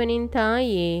 இறைவனின்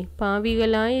தாயே,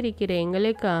 பாவிகளாயிருக்கிற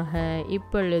எங்களுக்காக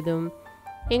இப்பொழுதும்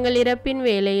எங்கள் இறப்பின்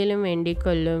வேளையிலும் வேண்டிக்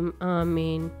கொள்ளும்.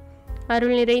 ஆமீன்.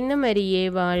 அருள் நிறைந்த மரியே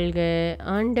வாழ்க,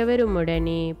 ஆண்டவர்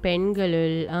உம்முடனே,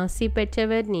 பெண்களுள் ஆசி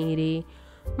பெற்றவர் நீரே.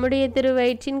 உம்முடைய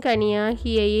திருவயிற்றின்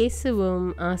கனியாகிய இயேசுவும்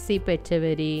ஆசி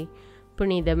பெற்றவரே.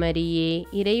 புனித மரியே,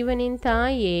 இறைவனின்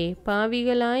தாயே,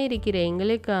 பாவிகளாயிருக்கிற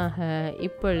எங்களுக்காக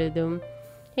இப்பொழுதும்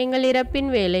எங்கள் இறப்பின்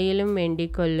வேளையிலும்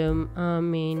வேண்டிக் கொள்ளும்.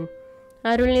 ஆமீன்.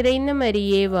 அருள் நிறைந்த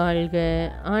மரியே வாழ்க,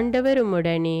 ஆண்டவர்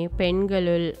உம்முடனே,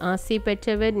 பெண்களுள் ஆசி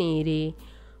பெற்றவர் நீரே.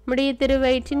 உம்முடைய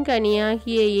திருவயிற்றின்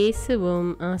கனியாகிய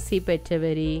இயேசுவும் ஆசி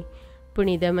பெற்றவரே.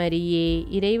 புனித மரியே,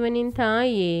 இறைவனின்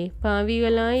தாயே,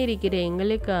 பாவிகளாயிருக்கிற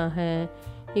எங்களுக்காக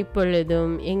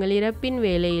இப்பொழுதும் எங்கள் இறப்பின்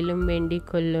வேளையிலும் வேண்டிக்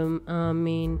கொள்ளும்.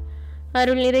 ஆமீன்.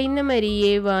 அருள் நிறைந்த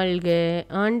மரியே வாழ்க,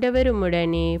 ஆண்டவர்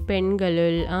உம்முடனே,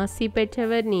 பெண்களுள் ஆசி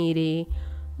பெற்றவர் நீரே.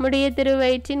 உம்முடைய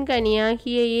திருவயிற்றின்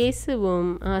கனியாகிய இயேசுவும்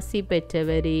ஆசி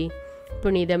பெற்றவரே.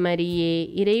 புனித மரியே,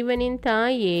 இறைவனின்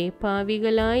தாயே,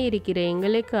 பாவிகளாயிருக்கிற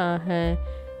எங்களுக்காக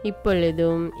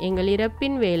இப்பொழுதும் எங்கள்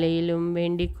இறப்பின் வேளையிலும்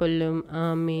வேண்டிக் கொள்ளும்.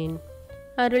 ஆமீன்.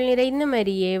 அருள் நிறைந்த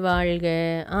மரியே வாழ்க,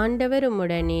 ஆண்டவர்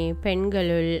உம்முடனே,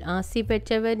 பெண்களுள் ஆசி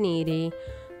பெற்றவர் நீரே.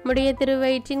 உம்முடைய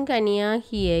திருவயிற்றின்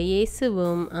கனியாகிய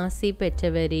இயேசுவும் ஆசி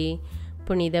பெற்றவரே.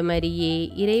 புனித மரியே,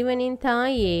 இறைவனின்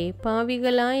தாயே,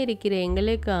 பாவிகளாயிருக்கிற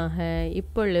எங்களுக்காக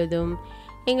இப்பொழுதும்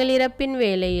எங்கள் இறப்பின்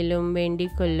வேளையிலும்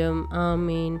வேண்டிக் கொள்ளும்.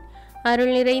 ஆமீன்.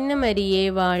 அருள் நிறைந்த மரியே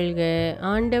வாழ்க,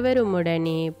 ஆண்டவர்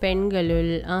உம்முடனே,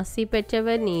 பெண்களுள் ஆசி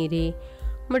பெற்றவர் நீரே.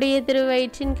 உம்முடைய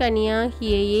திருவயிற்றின்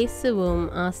கனியாகிய இயேசுவும்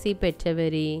ஆசி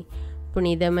பெற்றவரே.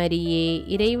 புனித மரியே,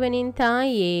 இறைவனின்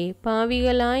தாயே,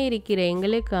 பாவிகளாயிருக்கிற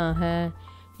எங்களுக்காக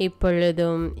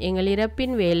இப்பொழுதும் எங்கள்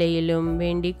இறப்பின் வேளையிலும்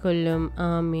வேண்டிக் கொள்ளும்.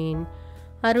 ஆமீன்.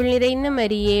 அருள் நிறைந்த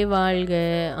மரியே வாழ்க,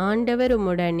 ஆண்டவர்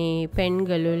உம்முடனே,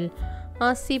 பெண்களுள்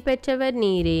ஆசி பெற்றவர்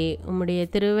நீரே. உம்முடைய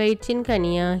திருவயிற்றின்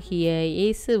கனியாகிய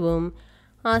இயேசுவும்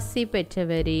ஆசி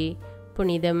பெற்றவரே.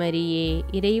 புனித மரியே,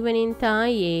 இறைவனின்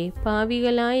தாயே,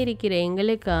 பாவிகளாயிருக்கிற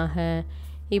எங்களுக்காக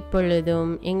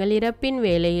இப்பொழுதும் எங்கள் இறப்பின்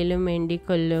வேளையிலும் வேண்டிக்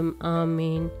கொள்ளும்.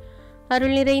 ஆமீன்.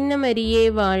 அருள் நிறைந்த மரியே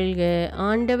வாழ்க,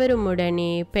 ஆண்டவர்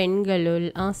உம்முடனே, பெண்களுள்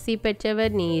ஆசி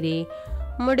பெற்றவர் நீரே.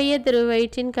 உம்முடைய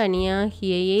திருவயிற்றின்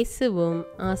கனியாகிய இயேசுவும்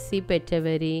ஆசி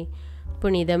பெற்றவரே.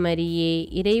 புனித மரியே,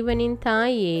 இறைவனின்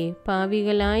தாயே,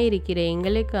 பாவிகளாயிருக்கிற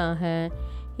எங்களுக்காக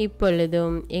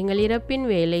இப்பொழுதும் எங்கள் இறப்பின்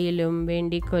வேளையிலும்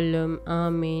வேண்டிக் கொள்ளும்.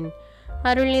 ஆமீன்.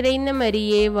 அருள் நிறைந்த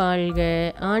மரியே வாழ்க,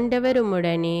 ஆண்டவர்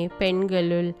உம்முடனே,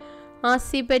 பெண்களுள்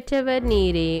ஆசி பெற்றவர்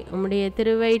நீரே. உம்முடைய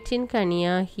திருவயிற்றின்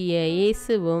கனியாகிய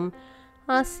இயேசுவும்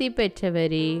ஆசி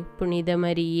பெற்றவரே. புனித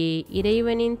மரியே,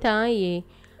 இறைவனின் தாயே,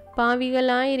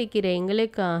 பாவிகளாயிருக்கிற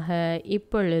எங்களுக்காக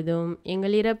இப்பொழுதும்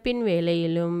எங்கள் இறப்பின்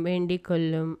வேளையிலும் வேண்டிக்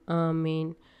கொள்ளும். ஆமீன்.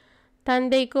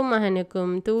 தந்தைக்கும்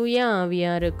மகனுக்கும் தூய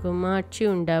ஆவியாருக்கும் ஆட்சி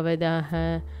உண்டாவதாக.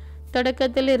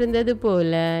 தொடக்கத்தில் இருந்தது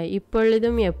போல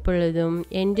இப்பொழுதும் எப்பொழுதும்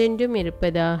என்றென்றும்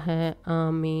இருப்பதாக.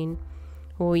 ஆமீன்.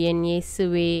 ஓ என்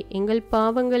இயேசுவே, எங்கள்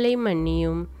பாவங்களை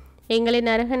மன்னியும், எங்களை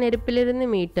நரக நெருப்பிலிருந்து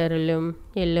மீட்டருளும்,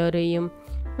 எல்லோரையும்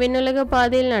விண்ணுலக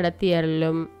பாதையில் நடத்தி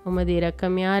அருளும். உமது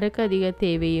இரக்கம் யாருக்கு அதிக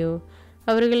தேவையோ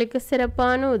அவர்களுக்கு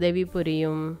சிறப்பான உதவி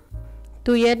புரியும்.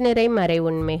 துயர் நிறை மறை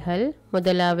உண்மைகள்.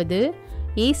 முதலாவது,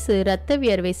 இயேசு இரத்த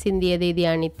வியர்வை சிந்தியதை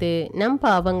தியானித்து நம்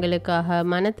பாவங்களுக்காக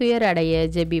மனத்துயர் அடைய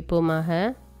ஜெபிப்போமாக.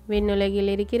 விண்ணுலகில்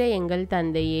இருக்கிற எங்கள்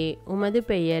தந்தையே, உமது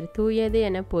பெயர் தூயது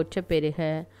என போற்ற பெறுக.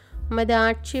 உமது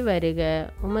ஆட்சி வருக.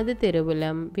 உமது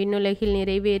திருவுளம் விண்ணுலகில்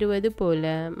நிறைவேறுவது போல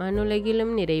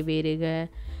மண்ணுலகிலும் நிறைவேறுக.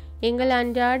 எங்கள்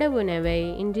அன்றாட உணவை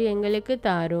இன்று எங்களுக்கு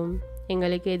தாரும்.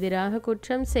 எங்களுக்கு எதிராக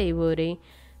குற்றம் செய்வோரை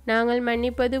நாங்கள்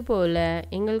மன்னிப்பது போல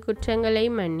எங்கள் குற்றங்களை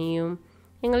மன்னியும்.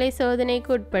 எங்களை சோதனைக்கு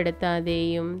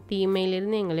உட்படுத்தாதேயும்,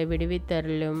 தீமையிலிருந்து எங்களை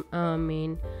விடுவித்தருளும்.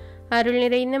 ஆமீன். அருள்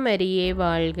நிறைந்த மரியே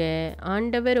வாழ்க,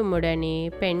 ஆண்டவர் உம்முடனே,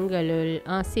 பெண்களுள்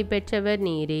ஆசி பெற்றவர்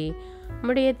நீரே.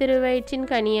 உம்முடைய திருவயிற்றின்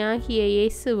கனியாகிய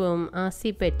இயேசுவும்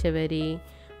ஆசி பெற்றவரே.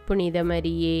 புனித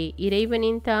மரியே,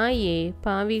 இறைவனின் தாயே,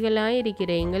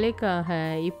 பாவிகளாயிருக்கிற எங்களுக்காக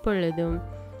இப்பொழுதும்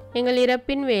எங்கள்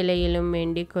இறப்பின் வேளையிலும்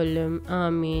வேண்டிக் கொள்ளும்.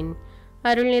 ஆமீன்.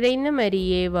 அருள் நிறைந்த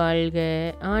மரியே வாழ்க,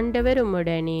 ஆண்டவர்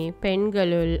உம்முடனே,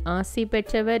 பெண்களுள் ஆசி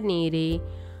பெற்றவர் நீரே.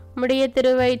 உம்முடைய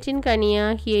திருவயிற்றின்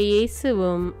கனியாகிய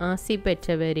இயேசுவும் ஆசி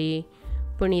பெற்றவரே.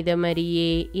 புனித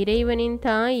மரியே, இறைவனின்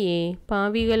தாயே,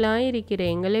 பாவிகளாயிருக்கிற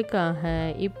எங்களுக்காக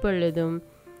இப்பொழுதும்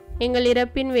எங்கள்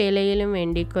இறப்பின் வேளையிலும்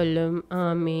வேண்டிக் கொள்ளும்.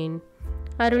 ஆமீன்.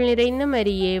 அருள் நிறைந்த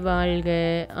மரியே வாழ்க,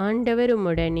 ஆண்டவர்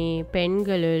உம்முடனே,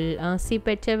 பெண்களுள் ஆசி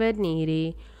பெற்றவர் நீரே.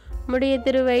 உம்முடைய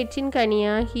திருவயிற்றின்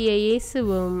கனியாகிய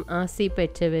இயேசுவும் ஆசி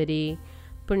பெற்றவரே.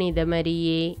 புனித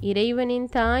மரியே, இறைவனின்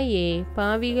தாயே,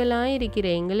 பாவிகளாயிருக்கிற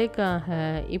எங்களுக்காக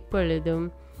இப்பொழுதும்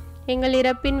எங்கள்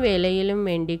இறப்பின் வேளையிலும்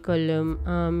வேண்டிக் கொள்ளும்.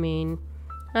 ஆமீன்.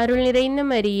 அருள் நிறைந்த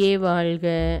மரியே வாழ்க,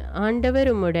 ஆண்டவர்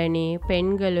உம்முடனே,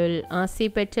 பெண்களுள் ஆசி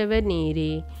பெற்றவர்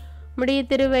நீரே. உம்முடைய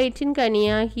திருவயிற்றின்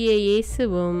கனியாகிய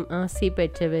இயேசுவும் ஆசி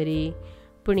பெற்றவரே.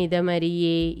 புனித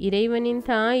மரியே, இறைவனின்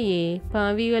தாயே,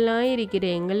 பாவிகளாயிருக்கிற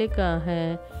எங்களுக்காக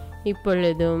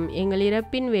இப்பொழுதும் எங்கள்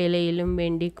இறப்பின் வேளையிலும்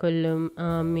வேண்டிக் கொள்ளும்.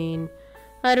 ஆமீன்.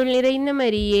 அருள் நிறைந்த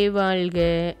மரியே வாழ்க,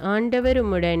 ஆண்டவர்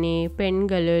உம்முடனே,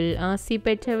 பெண்களுள் ஆசி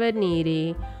பெற்றவர் நீரே.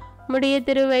 உம்முடைய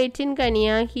திருவயிற்றின்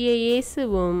கனியாகிய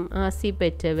இயேசுவும் ஆசி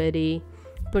பெற்றவரே.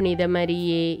 புனித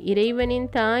மரியே, இறைவனின்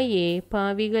தாயே,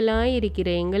 பாவிகளாயிருக்கிற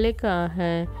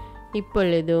எங்களுக்காக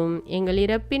இப்பொழுதும் எங்கள்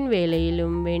இறப்பின்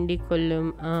வேளையிலும் வேண்டிக்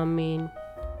கொள்ளும். ஆமீன்.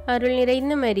 அருள்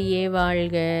நிறைந்த மரியே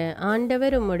வாழ்க,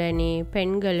 ஆண்டவர் உம்முடனே,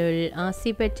 பெண்களுள்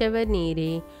ஆசி பெற்றவர்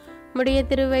நீரே. உம்முடைய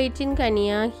திருவயிற்றின்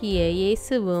கனியாகிய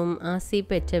இயேசுவும் ஆசி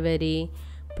பெற்றவரே.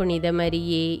 புனித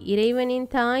மரியே, இறைவனின்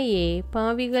தாயே,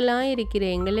 பாவிகளாயிருக்கிற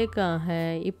எங்களுக்காக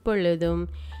இப்பொழுதும்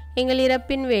எங்கள்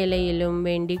இறப்பின் வேளையிலும்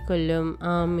வேண்டிக் கொள்ளும்.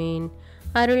 ஆமீன்.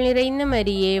 அருள் நிறைந்த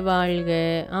மரியே வாழ்க,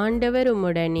 ஆண்டவர்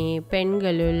உம்முடனே,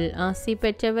 பெண்களுள் ஆசி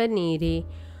பெற்றவர் நீரே.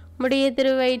 உம்முடைய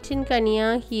திருவயிற்றின்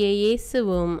கனியாகிய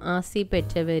இயேசுவும் ஆசி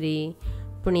பெற்றவரே.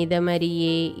 புனித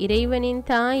மரியே, இறைவனின்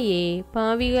தாயே,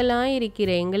 பாவிகளாயிருக்கிற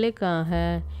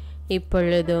எங்களுக்காக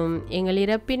இப்பொழுதும் எங்கள்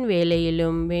இறப்பின்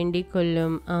வேளையிலும் வேண்டிக்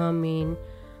கொள்ளும். ஆமீன்.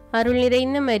 அருள்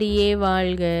நிறைந்த மரியே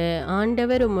வாழ்க,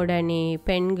 ஆண்டவர் உம்முடனே,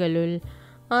 பெண்களுள்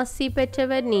ஆசி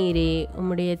பெற்றவர் நீரே.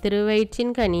 உம்முடைய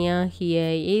திருவயிற்றின் கனியாகிய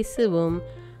இயேசுவும்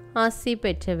ஆசி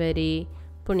பெற்றவரே.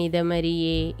 புனித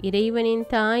மரியே, இறைவனின்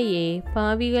தாயே,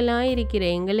 பாவிகளாயிருக்கிற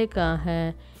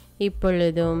எங்களுக்காக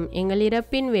இப்பொழுதும் எங்கள்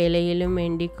இறப்பின் வேளையிலும்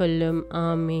வேண்டிக் கொள்ளும்.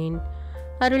 ஆமீன்.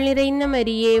 அருள் நிறைந்த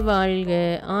மரியே வாழ்க,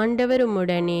 ஆண்டவர்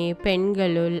உம்முடனே,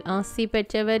 பெண்களுள் ஆசி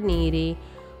பெற்றவர் நீரே.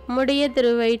 உம்முடைய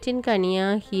திருவயிற்றின்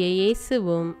கனியாகிய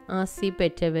இயேசுவும் ஆசி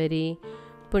பெற்றவரே.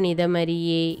 புனித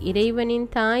மரியே, இறைவனின்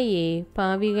தாயே,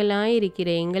 பாவிகளாயிருக்கிற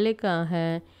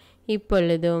எங்களுக்காக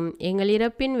இப்பொழுதும் எங்கள்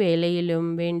இறப்பின் வேளையிலும்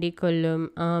வேண்டிக் கொள்ளும்.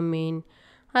 ஆமீன்.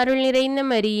 அருள் நிறைந்த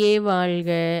மரியே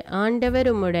வாழ்க, ஆண்டவர்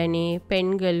உம்முடனே,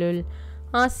 பெண்களுள்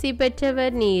ஆசி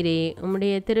பெற்றவர் நீரே.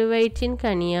 உம்முடைய திருவயிற்றின்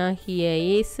கனியாகிய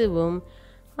இயேசுவும்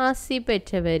ஆசி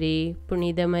பெற்றவரே.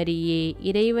 புனித மரியே,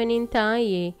 இறைவனின்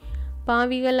தாயே,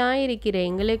 பாவிகளாயிருக்கிற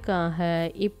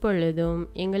எங்களுக்காக இப்பொழுதும்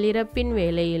எங்கள் இறப்பின்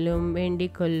வேளையிலும்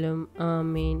வேண்டிக் கொள்ளும்.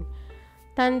 ஆமீன்.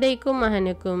 தந்தைக்கும்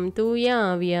மகனுக்கும் தூய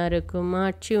ஆவியாருக்கும்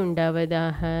ஆட்சி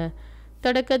உண்டாவதாக.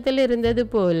 தொடக்கத்தில் இருந்தது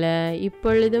போல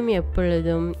இப்பொழுதும்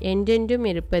எப்பொழுதும் என்றென்றும்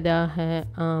இருப்பதாக.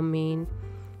 ஆமீன்.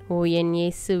 ஓ என்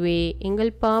இயேசுவே,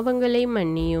 எங்கள் பாவங்களை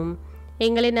மன்னியும்,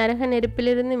 எங்களை நரக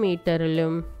நெருப்பிலிருந்து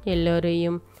மீட்டருளும்,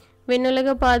 எல்லோரையும்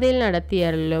விண்ணுலக பாதையில்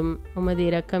நடத்தியருளும். உமது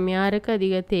இரக்கம் யாருக்கு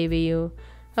அதிக தேவையோ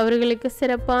அவர்களுக்கு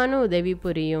சிறப்பான உதவி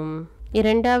புரியும்.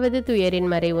 இரண்டாவது துயரின்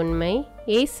மறை உண்மை.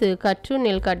 இயேசு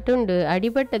கற்றுணில் கட்டுண்டு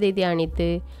அடிபட்டதை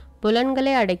தியானித்து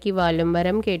புலன்களை அடக்கி வாழும்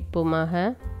வரம்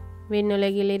கேட்போமாக.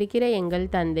 விண்ணுலகில் இருக்கிற எங்கள்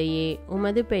தந்தையே,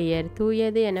 உமது பெயர்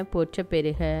தூயது என போற்ற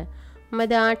பெறுக.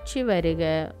 உமது ஆட்சி வருக.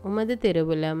 உமது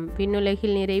திருவுளம்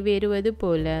விண்ணுலகில் நிறைவேறுவது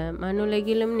போல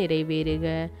மண்ணுலகிலும் நிறைவேறுக.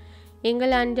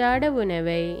 எங்கள் அன்றாட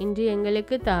உணவை இன்று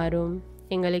எங்களுக்கு தாரும்.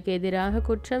 எங்களுக்கு எதிராக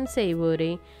குற்றம்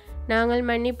செய்வோரை நாங்கள்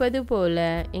மன்னிப்பது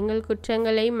போல எங்கள்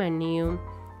குற்றங்களை மன்னியும்.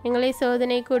 எங்களை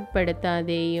சோதனைக்கு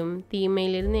உட்படுத்தாதேயும்,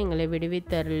 தீமையிலிருந்து எங்களை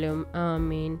விடுவித்தருளும்.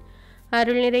 ஆமீன்.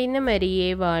 அருள் நிறைந்த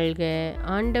மரியே வாழ்க.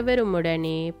 ஆண்டவர்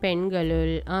உம்முடனே,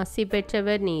 பெண்களுள் ஆசி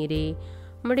பெற்றவர் நீரே.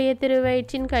 உம்முடைய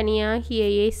திருவயிற்றின் கனியாகிய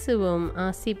இயேசுவும்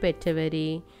ஆசி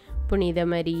பெற்றவரே. புனித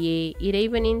மரியே,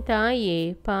 இறைவனின்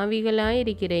தாயே,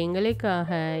 பாவிகளாயிருக்கிற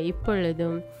எங்களுக்காக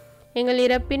இப்பொழுதும் எங்கள்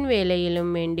இறப்பின்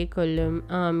வேளையிலும் வேண்டிக் கொள்ளும்.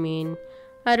 ஆமீன்.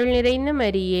 அருள் நிறைந்த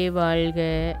மரியே வாழ்க.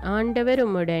 ஆண்டவர்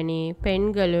உம்முடனே,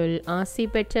 பெண்களுள் ஆசி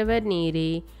பெற்றவர்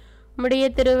நீரே. உம்முடைய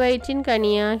திருவயிற்றின்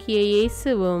கனியாகிய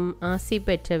இயேசுவும் ஆசி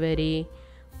பெற்றவரே.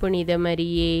 புனித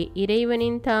மரியே,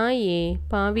 இறைவனின் தாயே,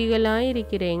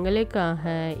 பாவிகளாயிருக்கிற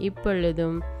எங்களுக்காக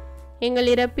இப்பொழுதும் எங்கள்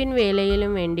இறப்பின்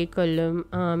வேளையிலும் வேண்டிக் கொள்ளும்.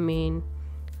 ஆமீன்.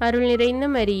 அருள் நிறைந்த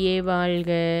மரியே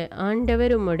வாழ்க.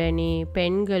 ஆண்டவர் உம்முடனே,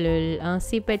 பெண்களுள்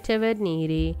ஆசி பெற்றவர்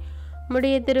நீரே.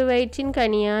 உம்முடைய திருவயிற்றின்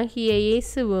கனியாகிய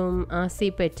இயேசுவும் ஆசி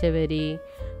பெற்றவரே.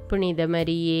 புனித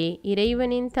மரியே,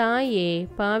 இறைவனின் தாயே,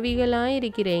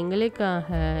 பாவிகளாயிருக்கிற எங்களுக்காக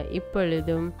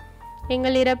இப்பொழுதும்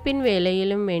எங்கள் இறப்பின்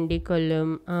வேளையிலும் வேண்டிக்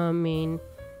கொள்ளும். ஆமீன்.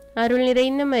 அருள்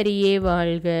நிறைந்த மரியே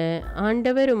வாழ்க.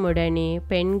 ஆண்டவர் உம்முடனே,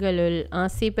 பெண்களுள்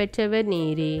ஆசி பெற்றவர்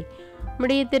நீரே.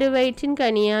 உம்முடைய திருவயிற்றின்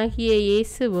கனியாகிய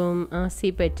இயேசுவும்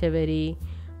ஆசி பெற்றவரே.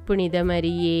 புனித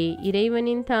மரியே,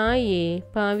 இறைவனின் தாயே,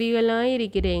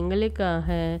 பாவிகளாயிருக்கிற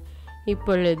எங்களுக்காக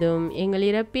இப்பொழுதும் எங்கள்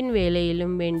இறப்பின்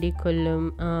வேளையிலும் வேண்டிக் கொள்ளும்.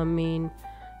 ஆமீன்.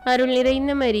 அருள்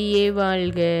நிறைந்த மரியே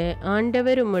வாழ்க.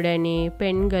 ஆண்டவர் உம்முடனே,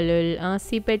 பெண்களுள்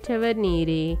ஆசி பெற்றவர்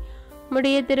நீரே.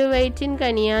 உம்முடைய திருவயிற்றின்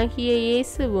கனியாகிய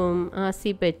இயேசுவும்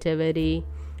ஆசி பெற்றவரே.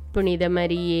 புனித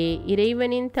மரியே,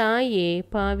 இறைவனின் தாயே,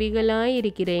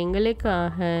 பாவிகளாயிருக்கிற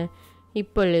எங்களுக்காக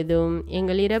இப்பொழுதும்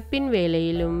எங்கள் இறப்பின்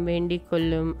வேளையிலும் வேண்டிக்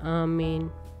கொள்ளும். ஆமீன்.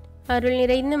 அருள்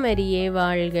நிறைந்த மரியே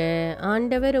வாழ்க.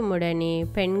 ஆண்டவர் உம்முடனே,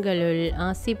 பெண்களுள்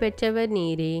ஆசி பெற்றவர்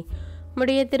நீரே.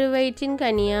 உம்முடைய திருவயிற்றின்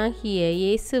கனியாகிய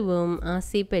இயேசுவும்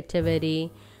ஆசி பெற்றவரே.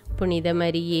 புனித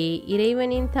மரியே,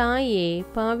 இறைவனின் தாயே,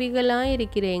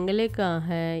 பாவிகளாயிருக்கிற எங்களுக்காக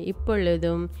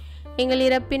இப்பொழுதும் எங்கள்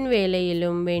இறப்பின்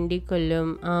வேளையிலும் வேண்டிக்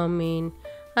கொள்ளும். ஆமீன்.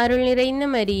 அருள் நிறைந்த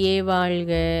மரியே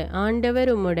வாழ்க. ஆண்டவர்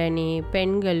உம்முடனே,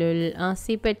 பெண்களுள்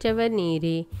ஆசி பெற்றவர்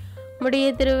நீரே. உம்முடைய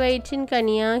திருவயிற்றின்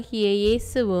கனியாகிய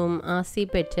இயேசுவும் ஆசி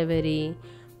பெற்றவரே.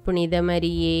 புனித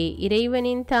மரியே,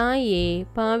 இறைவனின் தாயே,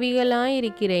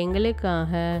 பாவிகளாயிருக்கிற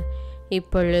எங்களுக்காக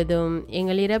இப்பொழுதும்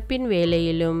எங்கள் இறப்பின்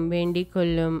வேளையிலும் வேண்டிக்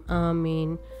கொள்ளும்.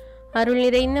 ஆமீன். அருள்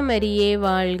நிறைந்த மரியே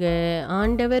வாழ்க.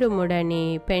 ஆண்டவர் உம்முடனே,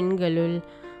 பெண்களுள்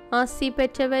ஆசி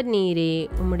பெற்றவர் நீரே.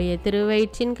 உம்முடைய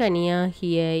திருவயிற்றின்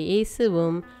கனியாகிய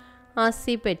இயேசுவும்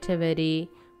ஆசி பெற்றவரே.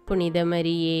 புனித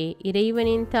மரியே,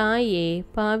 இறைவனின் தாயே,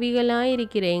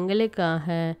 பாவிகளாயிருக்கிற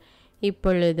எங்களுக்காக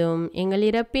இப்பொழுதும் எங்கள்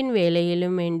இறப்பின்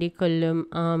வேளையிலும் வேண்டிக் கொள்ளும்.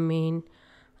 ஆமீன்.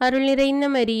 அருள் நிறைந்த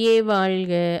மரியே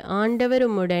வாழ்க. ஆண்டவர்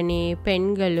உம்முடனே,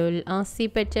 பெண்களுள் ஆசி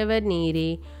பெற்றவர்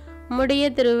நீரே. உம்முடைய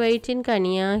திருவயிற்றின்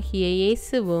கனியாகிய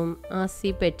இயேசுவும்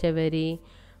ஆசி பெற்றவரே.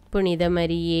 புனித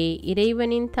மரியே,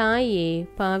 இறைவனின் தாயே,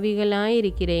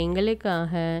 பாவிகளாயிருக்கிற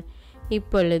எங்களுக்காக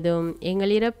இப்பொழுதும் எங்கள்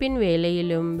இறப்பின்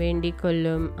வேளையிலும் வேண்டிக்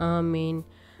கொள்ளும். ஆமீன்.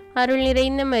 அருள்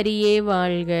நிறைந்த மரியே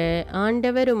வாழ்க.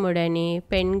 ஆண்டவர் உம்முடனே,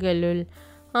 பெண்களுள்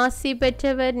ஆசி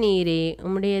பெற்றவர் நீரே.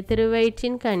 உம்முடைய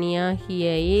திருவயிற்றின் கனியாகிய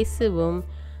இயேசுவும்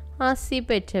ஆசி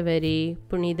பெற்றவரே.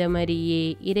 புனித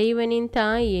மரியே, இறைவனின்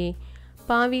தாயே,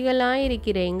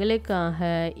 பாவிகளாயிருக்கிற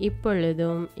எங்களுக்காக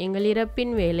இப்பொழுதும் எங்கள்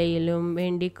இறப்பின் வேளையிலும்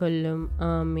வேண்டிக் கொள்ளும்.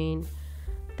 ஆமீன்.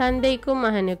 தந்தைக்கும்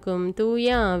மகனுக்கும்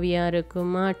தூய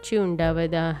ஆவியாருக்கும் ஆட்சி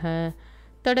உண்டாவதாக.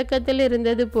 தொடக்கத்தில்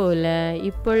இருந்தது போல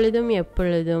இப்பொழுதும்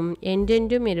எப்பொழுதும்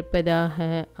என்றென்றும்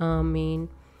இருப்பதாக. ஆமீன்.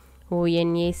 ஓ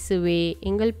என் இயேசுவே,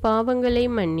 எங்கள் பாவங்களை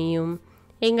மன்னியும்,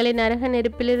 எங்களை நரக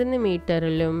நெருப்பிலிருந்து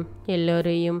மீட்டருளும்,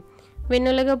 எல்லோரையும்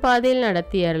விண்ணுலக பாதையில்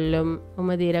நடத்தியருளும்.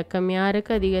 உமது இரக்கம்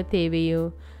யாருக்கு அதிக தேவையோ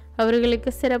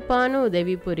அவர்களுக்கு சிறப்பான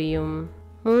உதவி புரியும்.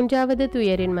 மூன்றாவது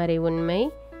துயரின் மறை உண்மை.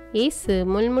 இயேசு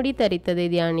முள்முடி தரித்ததை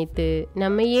தியானித்து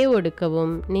நம்மையே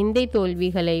ஒடுக்கவும் நிந்தை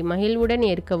தோல்விகளை மகிழ்வுடன்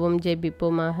ஏற்கவும்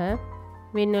ஜெபிப்போமாக.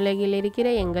 விண்ணுலகில்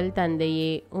இருக்கிற எங்கள்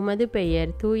தந்தையே, உமது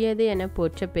பெயர் தூயது என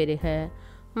போற்றப் பெறுக.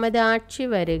 உமது ஆட்சி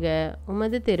வருக.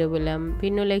 உமது திருவுளம்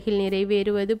விண்ணுலகில்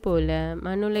நிறைவேறுவது போல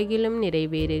மண்ணுலகிலும்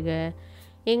நிறைவேறுக.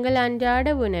 எங்கள்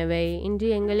அன்றாட உணவை இன்று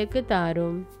எங்களுக்கு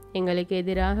தாரும். எங்களுக்கு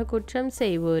எதிராக குற்றம்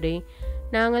செய்வோரை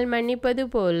நாங்கள் மன்னிப்பது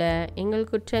போல எங்கள்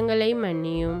குற்றங்களை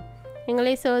மன்னியும்.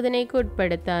 எங்களை சோதனைக்கு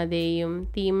உட்படுத்தாதேயும்,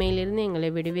 தீமையிலிருந்து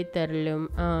எங்களை விடுவித்தருளும்.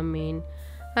 ஆமீன்.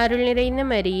 அருள் நிறைந்த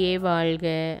மரியே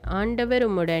வாழ்க. ஆண்டவர்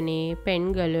உம்முடனே,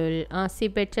 பெண்களுள் ஆசி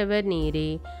பெற்றவர்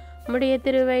நீரே. உம்முடைய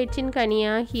திருவயிற்றின்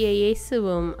கனியாகிய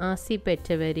இயேசுவும் ஆசி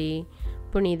பெற்றவரே.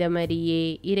 புனித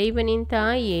மரியே, இறைவனின்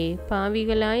தாயே,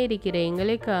 பாவிகளாயிருக்கிற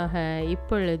எங்களுக்காக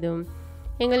இப்பொழுதும்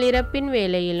எங்கள் இறப்பின்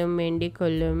வேளையிலும் வேண்டிக்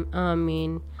கொள்ளும்.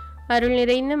 ஆமீன். அருள்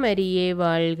நிறைந்த மரியே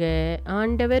வாழ்க.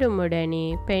 ஆண்டவர்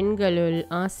உம்முடனே, பெண்களுள்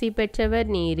ஆசி பெற்றவர்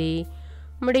நீரே.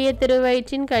 உம்முடைய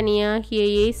திருவயிற்றின் கனியாகிய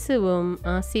இயேசுவும்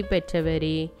ஆசி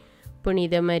பெற்றவரே.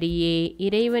 புனித மரியே,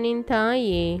 இறைவனின்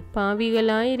தாயே,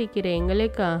 பாவிகளாயிருக்கிற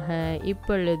எங்களுக்காக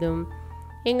இப்பொழுதும்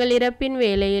எங்கள் இறப்பின்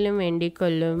வேளையிலும் வேண்டிக்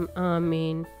கொள்ளும்.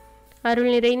 ஆமீன். அருள்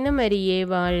நிறைந்த மரியே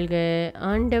வாழ்க.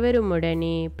 ஆண்டவர்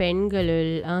உம்முடனே,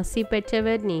 பெண்களுள் ஆசி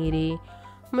பெற்றவர் நீரே.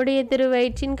 உம்முடைய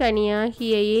திருவயிற்றின்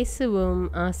கனியாகிய இயேசுவும்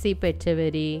ஆசி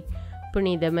பெற்றவரே.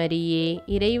 புனித மரியே,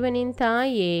 இறைவனின்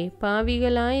தாயே,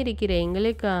 பாவிகளாயிருக்கிற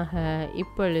எங்களுக்காக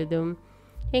இப்பொழுதும்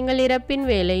எங்கள் இறப்பின்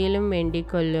வேளையிலும் வேண்டிக்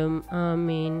கொள்ளும்.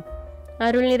 ஆமீன்.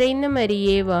 அருள் நிறைந்த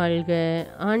மரியே வாழ்க.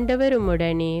 ஆண்டவர்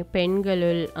உம்முடனே,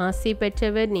 பெண்களுள் ஆசி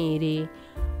பெற்றவர் நீரே.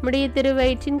 உம்முடைய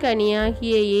திருவயிற்றின்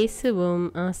கனியாகிய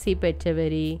இயேசுவும் ஆசி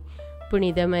பெற்றவரே.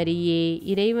 புனித மரியே,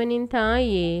 இறைவனின்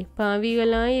தாயே,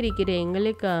 பாவிகளாயிருக்கிற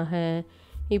எங்களுக்காக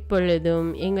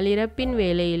இப்பொழுதும் எங்கள் இறப்பின்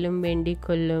வேளையிலும் வேண்டிக்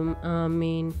கொள்ளும்.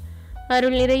 ஆமீன்.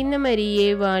 அருள் நிறைந்த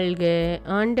மரியே வாழ்க.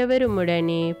 ஆண்டவர்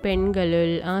உம்முடனே,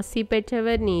 பெண்களுள் ஆசி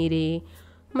பெற்றவர் நீரே.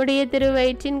 உம்முடைய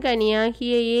திருவயிற்றின்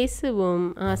கனியாகிய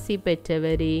இயேசுவும் ஆசி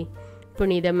பெற்றவரே.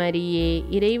 புனித மரியே,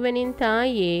 இறைவனின்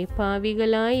தாயே,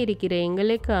 பாவிகளாயிருக்கிற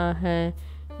எங்களுக்காக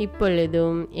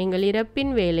இப்பொழுதும் எங்கள்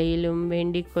இறப்பின் வேளையிலும்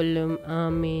வேண்டிக் கொள்ளும்.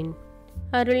 ஆமீன்.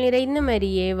 அருள் நிறைந்த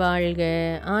மரியே வாழ்க.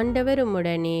 ஆண்டவர்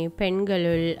உம்முடனே,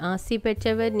 பெண்களுள் ஆசி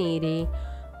பெற்றவர் நீரே.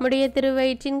 உம்முடைய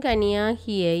திருவயிற்றின்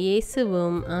கனியாகிய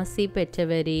இயேசுவும் ஆசி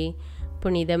பெற்றவரே.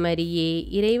 புனித மரியே,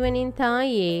 இறைவனின்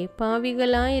தாயே,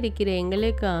 பாவிகளாயிருக்கிற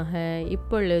எங்களுக்காக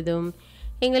இப்பொழுதும்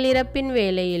எங்கள் இறப்பின்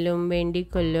வேளையிலும்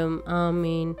வேண்டிக் கொள்ளும்.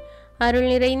 ஆமீன். அருள்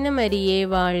நிறைந்த மரியே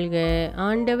வாழ்க.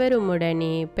 ஆண்டவர்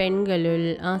உம்முடனே,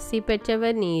 பெண்களுள் ஆசி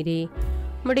பெற்றவர் நீரே.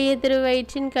 உம்முடைய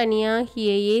திருவயிற்றின் கனியாகிய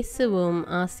இயேசுவும்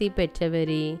ஆசி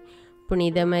பெற்றவரே.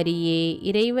 புனித மரியே,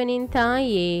 இறைவனின்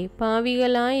தாயே,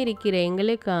 பாவிகளாயிருக்கிற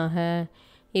எங்களுக்காக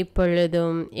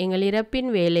இப்பொழுதும் எங்கள் இறப்பின்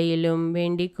வேளையிலும்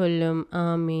வேண்டிக் கொள்ளும்.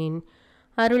 ஆமீன்.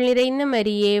 அருள் நிறைந்த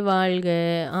மரியே வாழ்க.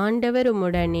 ஆண்டவர்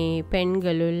உம்முடனே,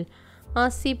 பெண்களுள்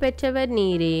ஆசி பெற்றவர்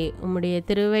நீரே. உம்முடைய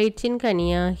திருவயிற்றின்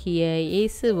கனியாகிய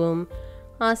இயேசுவும்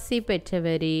ஆசி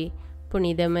பெற்றவரே.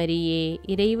 புனித மரியே,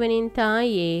 இறைவனின்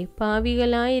தாயே,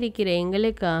 பாவிகளாயிருக்கிற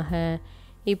எங்களுக்காக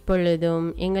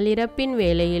இப்பொழுதும் எங்கள் இறப்பின்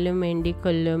வேளையிலும் வேண்டிக்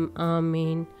கொள்ளும்.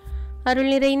 ஆமீன். அருள்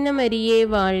நிறைந்த மரியே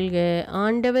வாழ்க.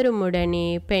 ஆண்டவர்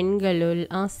உம்முடனே, பெண்களுள்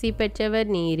ஆசி பெற்றவர்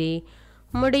நீரே.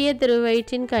 உம்முடைய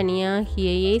திருவயிற்றின் கனியாகிய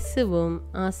இயேசுவும்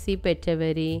ஆசி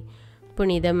பெற்றவரே.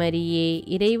 புனித மரியே,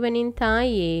 இறைவனின்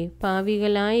தாயே,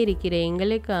 பாவிகளாயிருக்கிற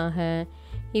எங்களுக்காக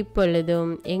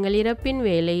இப்பொழுதும் எங்கள் இறப்பின்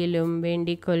வேளையிலும்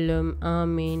வேண்டிக் கொள்ளும்.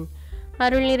 ஆமீன்.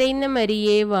 அருள் நிறைந்த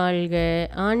மரியே வாழ்க.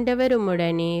 ஆண்டவர்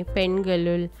உம்முடனே,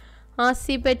 பெண்களுள்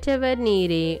ஆசி பெற்றவர்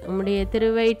நீரே. உம்முடைய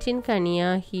திருவயிற்றின்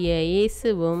கனியாகிய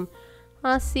இயேசுவும்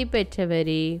ஆசி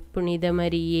பெற்றவரே. புனித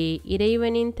மரியே,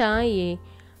 இறைவனின் தாயே,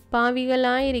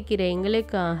 பாவிகளாயிருக்கிற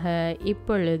எங்களுக்காக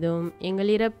இப்பொழுதும் எங்கள்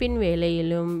இறப்பின்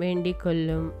வேளையிலும் வேண்டிக்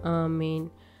கொள்ளும். ஆமீன்.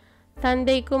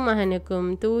 தந்தைக்கும்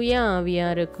மகனுக்கும் தூய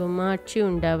ஆவியாருக்கும் ஆட்சி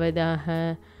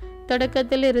உண்டாவதாக.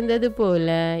 தொடக்கத்தில் இருந்தது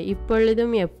போல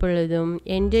இப்பொழுதும் எப்பொழுதும்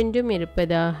என்றென்றும்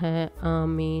இருப்பதாக.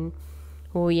 ஆமீன்.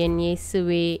 ஓ என்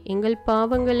இயேசுவே, எங்கள்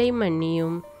பாவங்களை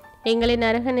மன்னியும், எங்களை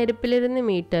நரக நெருப்பிலிருந்து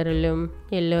மீட்டருளும்,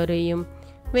 எல்லோரையும்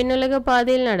விண்ணுலக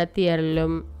பாதையில்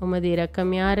நடத்தியருளும். உமது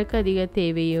இரக்கம் யாருக்கு அதிக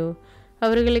தேவையோ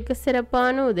அவர்களுக்கு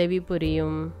சிறப்பான உதவி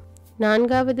புரியும்.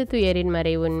 நான்காவது துயரின்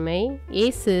மறை உண்மை.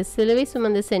 இயேசு சிலுவை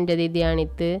சுமந்து சென்றதை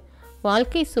தியானித்து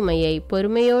வாழ்க்கை சுமையை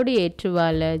பொறுமையோடு ஏற்று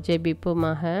வாழ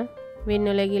ஜெபிப்போமாக.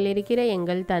 விண்ணுலகில் இருக்கிற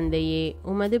எங்கள் தந்தையே,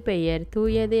 உமது பெயர்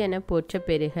தூயது என போற்றப்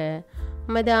பெறுக.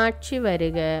 உமது ஆட்சி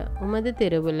வருக. உமது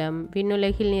திருவுளம்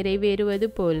விண்ணுலகில் நிறைவேறுவது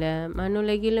போல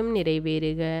மண்ணுலகிலும்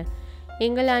நிறைவேறுக.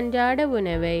 எங்கள் அன்றாட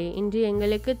உணவை இன்று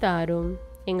எங்களுக்கு தாரும்.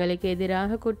 எங்களுக்கு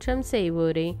எதிராக குற்றம்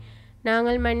செய்வோரை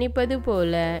நாங்கள் மன்னிப்பது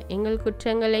போல எங்கள்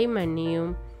குற்றங்களை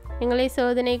மன்னியும். எங்களை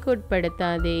சோதனைக்கு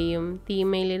உட்படுத்தாதேயும்,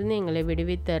 தீமையிலிருந்து எங்களை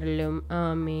விடுவித்தருளும்.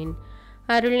 ஆமீன்.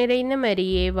 அருள் நிறைந்த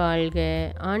மரியே வாழ்க,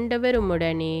 ஆண்டவர்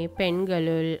உம்முடனே,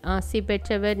 பெண்களுள் ஆசி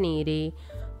பெற்றவர் நீரே.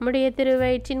 உம்முடைய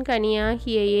திருவயிற்றின்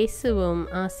கனியாகிய இயேசுவும்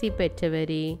ஆசி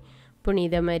பெற்றவரே.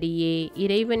 புனித மரியே,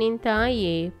 இறைவனின்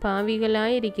தாயே,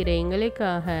 பாவிகளாயிருக்கிற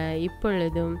எங்களுக்காக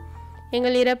இப்பொழுதும்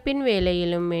எங்கள் இறப்பின்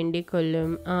வேளையிலும் வேண்டிக்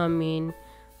கொள்ளும். ஆமீன்.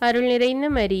 அருள் நிறைந்த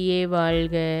மரியே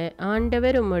வாழ்க,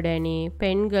 ஆண்டவர் உம்முடனே,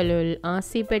 பெண்களுள்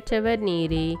ஆசி பெற்றவர்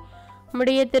நீரே.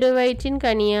 உம்முடைய திருவயிற்றின்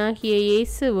கனியாகிய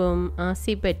இயேசுவும்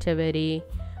ஆசி பெற்றவரே.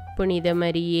 புனித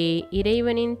மரியே,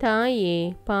 இறைவனின் தாயே,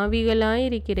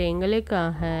 பாவிகளாயிருக்கிற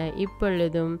எங்களுக்காக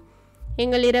இப்பொழுதும்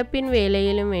எங்கள் இறப்பின்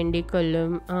வேளையிலும் வேண்டிக்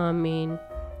கொள்ளும். ஆமீன்.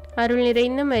 அருள்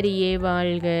நிறைந்த மரியே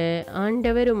வாழ்க,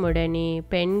 ஆண்டவர் உம்முடனே,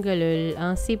 பெண்களுள்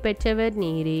ஆசி பெற்றவர்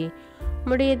நீரே.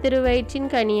 உம்முடைய திருவயிற்றின்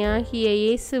கனியாகிய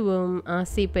இயேசுவும்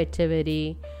ஆசி பெற்றவரே.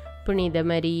 புனித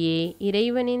மரியே,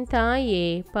 இறைவனின் தாயே,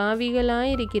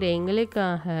 பாவிகளாயிருக்கிற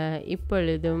எங்களுக்காக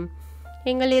இப்பொழுதும்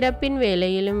எங்கள் இறப்பின்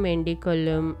வேளையிலும் வேண்டிக்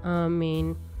கொள்ளும். ஆமீன்.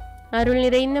 அருள்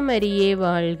நிறைந்த மரியே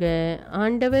வாழ்க,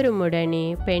 ஆண்டவர் உம்முடனே,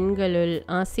 பெண்களுள்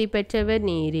ஆசி பெற்றவர்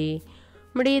நீரே.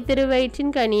 உம்முடைய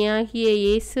திருவயிற்றின் கனியாகிய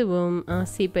இயேசுவும்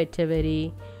ஆசி பெற்றவரே.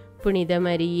 புனித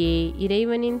மரியே,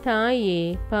 இறைவனின் தாயே,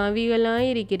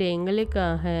 பாவிகளாயிருக்கிற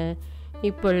எங்களுக்காக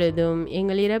இப்பொழுதும்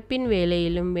எங்கள் இறப்பின்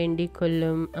வேளையிலும் வேண்டிக்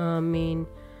கொள்ளும். ஆமீன்.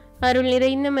 அருள்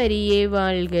நிறைந்த மரியே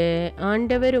வாழ்க,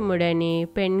 ஆண்டவர் உம்முடனே,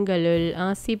 பெண்களுள்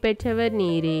ஆசி பெற்றவர்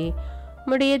நீரே.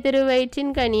 உம்முடைய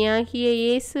திருவயிற்றின் கனியாகிய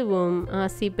இயேசுவும்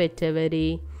ஆசி பெற்றவரே.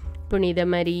 புனித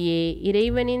மரியே,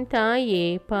 இறைவனின் தாயே,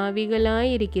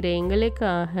 பாவிகளாயிருக்கிற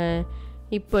எங்களுக்காக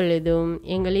இப்பொழுதும்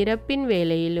எங்கள் இறப்பின்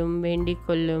வேளையிலும் வேண்டிக்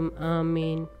கொள்ளும்.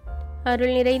 ஆமீன்.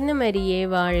 அருள் நிறைந்த மரியே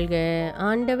வாழ்க,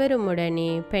 ஆண்டவர்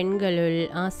உம்முடனே, பெண்களுள்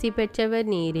ஆசி பெற்றவர்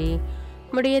நீரே.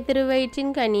 உம்முடைய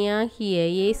திருவயிற்றின் கனியாகிய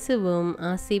இயேசுவும்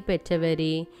ஆசி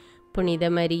பெற்றவரே. புனித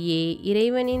மரியே,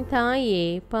 இறைவனின் தாயே,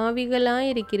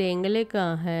 பாவிகளாயிருக்கிற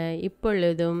எங்களுக்காக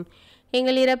இப்பொழுதும்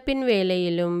எங்கள் இறப்பின்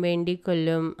வேளையிலும் வேண்டிக்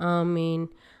கொள்ளும். ஆமீன்.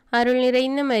 அருள்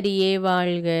நிறைந்த மரியே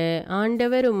வாழ்க,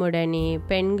 ஆண்டவர் உம்முடனே,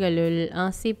 பெண்களுள்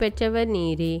ஆசி பெற்றவர்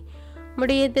நீரே.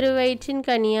 உம்முடைய திருவயிற்றின்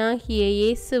கனியாகிய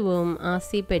இயேசுவும்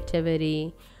ஆசி பெற்றவரே.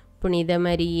 புனித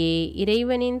மரியே,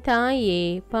 இறைவனின் தாயே,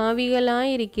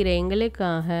 பாவிகளாயிருக்கிற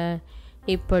எங்களுக்காக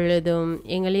இப்பொழுதும்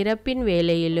எங்கள் இறப்பின்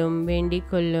வேளையிலும் வேண்டிக்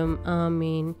கொள்ளும்.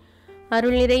 ஆமீன்.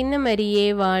 அருள் நிறைந்த மரியே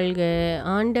வாழ்க,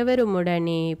 ஆண்டவர்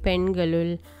உம்முடனே,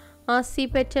 பெண்களுள் ஆசி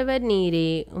பெற்றவர் நீரே.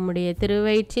 உம்முடைய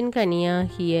திருவயிற்றின்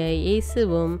கனியாகிய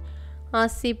இயேசுவும்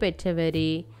ஆசி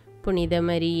பெற்றவரே. புனித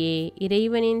மரியே,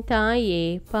 இறைவனின் தாயே,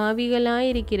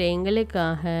 பாவிகளாயிருக்கிற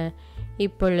எங்களுக்காக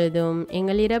இப்பொழுதும்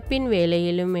எங்கள் இறப்பின்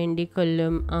வேளையிலும் வேண்டிக்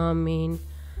கொள்ளும். ஆமீன்.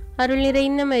 அருள்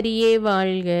நிறைந்த மரியே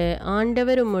வாழ்க,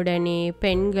 ஆண்டவர் உம்முடனே,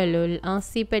 பெண்களுள்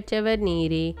ஆசி பெற்றவர்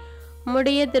நீரே.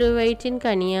 உம்முடைய திருவயிற்றின்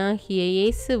கனியாகிய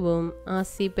இயேசுவும்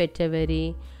ஆசி பெற்றவரே.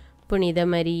 புனித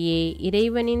மரியே,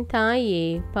 இறைவனின் தாயே,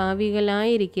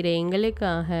 பாவிகளாயிருக்கிற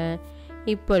எங்களுக்காக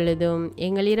இப்பொழுதும்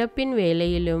எங்கள் இறப்பின்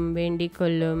வேளையிலும் வேண்டிக்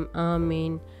கொள்ளும்.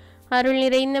 ஆமீன். அருள்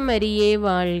நிறைந்த மரியே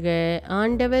வாழ்க,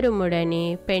 ஆண்டவர் உம்முடனே,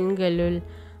 பெண்களுள்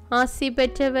ஆசி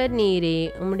பெற்றவர் நீரே.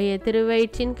 உம்முடைய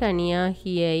திருவயிற்றின்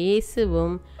கனியாகிய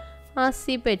இயேசுவும்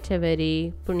ஆசி பெற்றவரே.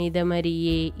 புனித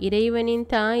மரியே, இறைவனின்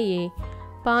தாயே,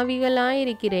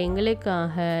 பாவிகளாயிருக்கிற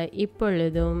எங்களுக்காக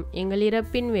இப்பொழுதும் எங்கள்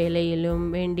இறப்பின் வேளையிலும்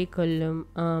வேண்டிக் கொள்ளும்.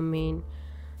 ஆமீன்.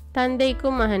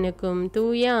 தந்தைக்கும் மகனுக்கும்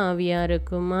தூய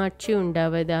ஆவியாருக்கும் ஆட்சி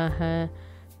உண்டாவதாக.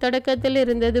 தொடக்கத்தில்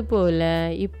இருந்தது போல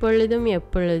இப்பொழுதும்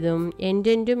எப்பொழுதும்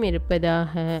என்றென்றும்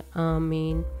இருப்பதாக.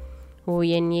 ஆமீன். ஓ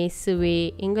என் இயேசுவே,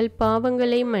 எங்கள்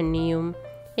பாவங்களை மன்னியும்,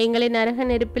 எங்களை நரக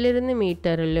நெருப்பிலிருந்து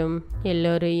மீட்டருளும்,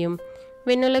 எல்லோரையும்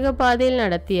விண்ணுலக பாதையில்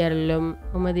நடத்தியருளும்.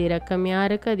 உமது இரக்கம்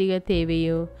யாருக்கு அதிக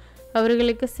தேவையோ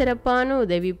அவர்களுக்கு சிறப்பான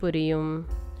உதவி புரியும்.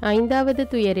 5வது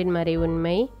துயரின் மறை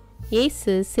உண்மை.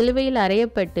 இயேசு சிலுவையில்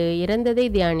அறையப்பட்டு இறந்ததை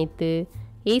தியானித்து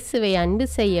இயேசுவை அன்பு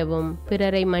செய்யவும்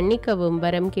பிறரை மன்னிக்கவும்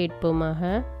வரம் கேட்போமாக.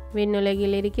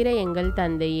 விண்ணுலகில் இருக்கிற எங்கள்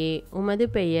தந்தையே, உமது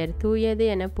பெயர் தூயது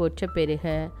என போற்ற பெறுக.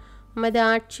 உமது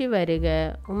ஆட்சி வருக.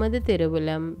 உமது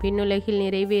திருவுளம் விண்ணுலகில்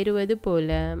நிறைவேறுவது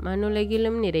போல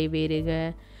மண்ணுலகிலும் நிறைவேறுக.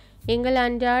 எங்கள்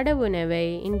அன்றாட உணவை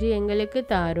இன்று எங்களுக்கு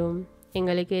தாரும்.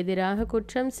 எங்களுக்கு எதிராக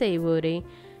குற்றம் செய்வோரை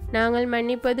நாங்கள்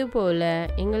மன்னிப்பது போல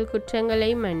எங்கள் குற்றங்களை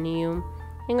மன்னியும்.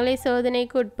 எங்களை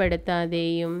சோதனைக்கு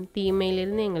உட்படுத்தாதேயும்,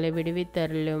 தீமையிலிருந்து எங்களை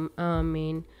விடுவித்தருளும்.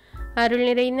 ஆமீன். அருள்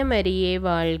நிறைந்த மரியே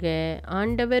வாழ்க,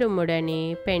 ஆண்டவர் உம்முடனே,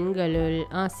 பெண்களுள்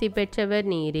ஆசி பெற்றவர்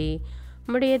நீரே.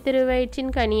 உம்முடைய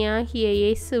திருவயிற்றின் கனியாகிய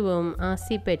இயேசுவும்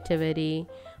ஆசி பெற்றவரே.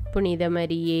 புனித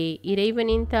மரியே,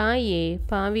 இறைவனின் தாயே,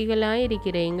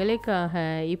 பாவிகளாயிருக்கிற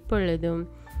எங்களுக்காக இப்பொழுதும்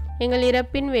எங்கள்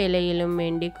இறப்பின் வேளையிலும்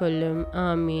வேண்டிக் கொள்ளும்.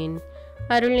 ஆமீன்.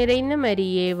 அருள் நிறைந்த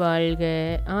மரியே வாழ்க,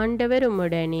 ஆண்டவர்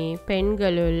உம்முடனே,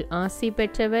 பெண்களுள் ஆசி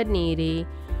பெற்றவர் நீரே.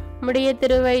 உம்முடைய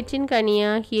திருவயிற்றின்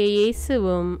கனியாகிய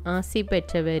இயேசுவும் ஆசி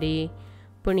பெற்றவரே.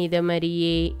 புனித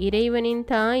மரியே, இறைவனின்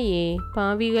தாயே,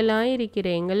 பாவிகளாயிருக்கிற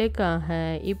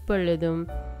எங்களுக்காக இப்பொழுதும்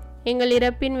எங்கள்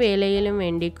இறப்பின் வேளையிலும்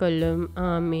வேண்டிக் கொள்ளும்.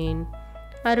 ஆமீன்.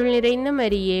 அருள் நிறைந்த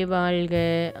மரியே வாழ்க,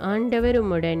 ஆண்டவர்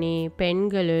உம்முடனே,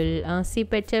 பெண்களுள் ஆசி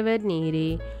பெற்றவர் நீரே.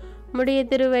 உம்முடைய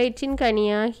திருவயிற்றின்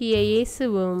கனியாகிய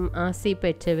இயேசுவும் ஆசி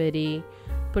பெற்றவரே.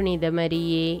 புனித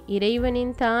மரியே,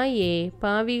 இறைவனின் தாயே,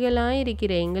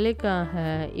 பாவிகளாயிருக்கிற எங்களுக்காக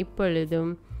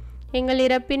இப்பொழுதும் எங்கள்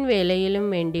இறப்பின் வேளையிலும்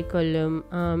வேண்டிக் கொள்ளும்.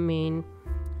 ஆமீன்.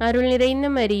 அருள் நிறைந்த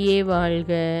மரியே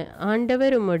வாழ்க,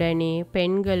 ஆண்டவர் உம்முடனே,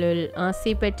 பெண்களுள்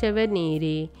ஆசி பெற்றவர்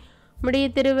நீரே. உம்முடைய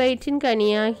திருவயிற்றின்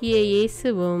கனியாகிய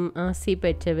இயேசுவும் ஆசி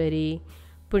பெற்றவரே.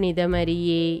 புனித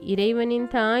மரியே, இறைவனின்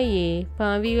தாயே,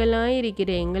 பாவிகளாயிருக்கிற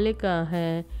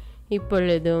எங்களுக்காக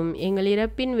இப்பொழுதும் எங்கள்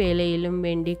இறப்பின் வேளையிலும்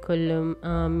வேண்டிக் கொள்ளும்.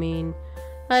 ஆமீன்.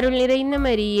 அருள் நிறைந்த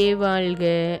மரியே வாழ்க,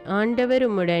 ஆண்டவர்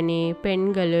உம்முடனே,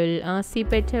 பெண்களுள் ஆசி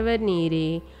பெற்றவர் நீரே.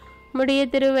 உம்முடைய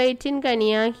திருவயிற்றின்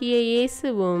கனியாகிய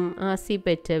இயேசுவும் ஆசி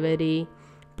பெற்றவரே.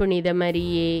 புனித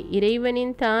மரியே,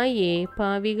 இறைவனின் தாயே,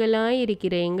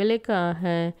 பாவிகளாயிருக்கிற எங்களுக்காக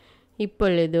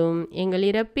இப்பொழுதும் எங்கள்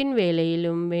இறப்பின்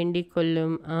வேளையிலும் வேண்டிக்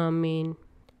கொள்ளும். ஆமீன்.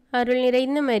 அருள்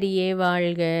நிறைந்த மரியே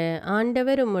வாழ்க,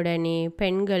 ஆண்டவர் உம்முடனே,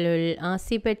 பெண்களுள்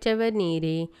ஆசி பெற்றவர்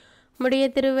நீரே. உம்முடைய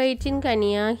திருவயிற்றின்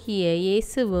கனியாகிய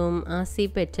இயேசுவும் ஆசி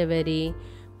பெற்றவரே.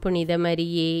 புனித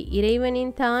மரியே,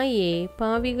 இறைவனின் தாயே,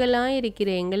 பாவிகளாயிருக்கிற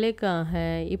எங்களுக்காக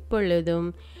இப்பொழுதும்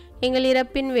எங்கள்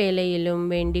இறப்பின் வேளையிலும்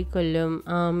வேண்டிக் கொள்ளும்.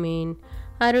 ஆமீன்.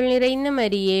 அருள் நிறைந்த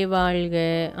மரியே வாழ்க,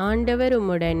 ஆண்டவர்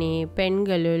உம்முடனே,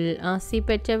 பெண்களுள் ஆசி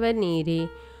பெற்றவர் நீரே.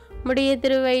 உம்முடைய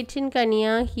திருவயிற்றின்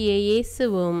கனியாகிய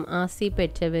இயேசுவும் ஆசி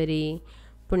பெற்றவரே.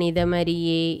 புனித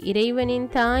மரியே, இறைவனின்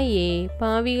தாயே,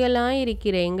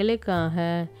 பாவிகளாயிருக்கிற எங்களுக்காக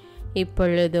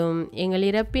இப்பொழுதும் எங்கள்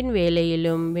இறப்பின்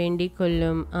வேளையிலும் வேண்டிக்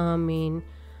கொள்ளும். ஆமீன்.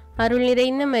 அருள்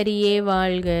நிறைந்த மரியே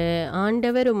வாழ்க,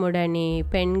 ஆண்டவர் உம்முடனே,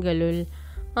 பெண்களுள்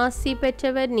ஆசி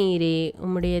பெற்றவர் நீரே.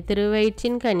 உம்முடைய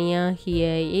திருவயிற்றின் கனியாகிய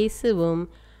இயேசுவும்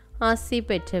ஆசி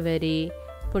பெற்றவரே.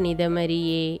 புனித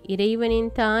மரியே,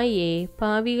 இறைவனின் தாயே,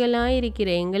 பாவிகளாயிருக்கிற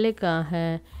எங்களுக்காக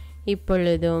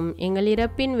இப்பொழுதும் எங்கள்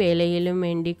இறப்பின் வேளையிலும்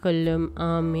வேண்டிக் கொள்ளும்.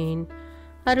 ஆமீன்.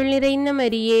 அருள் நிறைந்த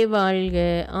மரியே வாழ்க,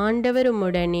 ஆண்டவர்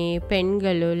உம்முடனே,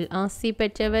 பெண்களுள் ஆசி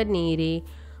பெற்றவர் நீரே.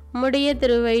 உம்முடைய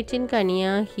திருவயிற்றின்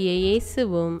கனியாகிய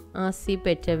இயேசுவும் ஆசி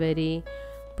பெற்றவரே.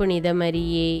 புனித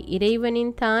மரியே,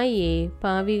 இறைவனின் தாயே,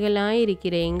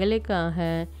 பாவிகளாயிருக்கிற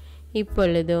எங்களுக்காக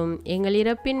இப்பொழுதும் எங்கள்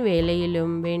இறப்பின்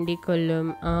வேளையிலும் வேண்டிக்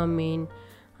கொள்ளும். ஆமீன்.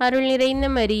 அருள் நிறைந்த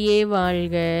மரியே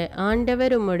வாழ்க,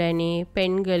 ஆண்டவர் உம்முடனே,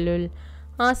 பெண்களுள்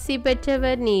ஆசி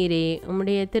பெற்றவர் நீரே.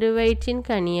 உம்முடைய திருவயிற்றின்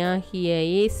கனியாகிய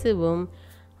இயேசுவும்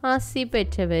ஆசி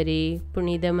பெற்றவரே.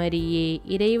 புனித மரியே,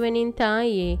 இறைவனின்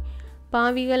தாயே,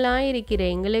 பாவிகளாயிருக்கிற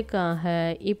எங்களுக்காக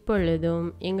இப்பொழுதும்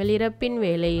எங்கள் இறப்பின்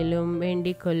வேளையிலும்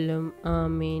வேண்டிக் கொள்ளும்.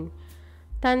 ஆமீன்.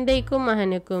 தந்தைக்கும்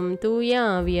மகனுக்கும் தூய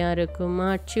ஆவியாருக்கும்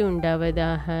ஆட்சி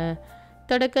உண்டாவதாக.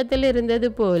 தொடக்கத்தில் இருந்தது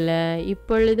போல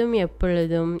இப்பொழுதும்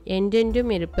எப்பொழுதும் என்றென்றும்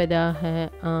இருப்பதாக.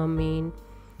 ஆமீன்.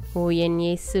 ஓ என்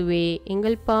இயேசுவே,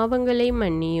 எங்கள் பாவங்களை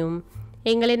மன்னியும்,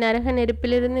 எங்களை நரக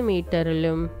நெருப்பிலிருந்து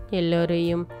மீட்டருளும்,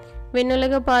 எல்லோரையும்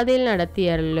விண்ணுலக பாதையில்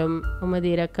நடத்தியருளும். உமது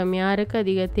இரக்கம் யாருக்கு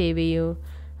அதிக தேவையோ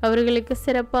அவர்களுக்கு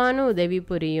சிறப்பான உதவி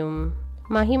புரியும்.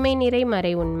 மகிமை நிறை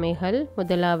மறை உண்மைகள்.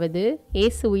 முதலாவது,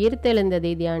 இயேசு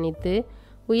உயிர்த்தெழுந்ததை தியானித்து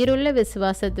உயிருள்ள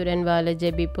விசுவாசத்துடன் வாழ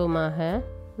ஜெபிப்போமாக.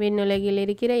 விண்ணுலகில்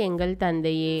இருக்கிற எங்கள்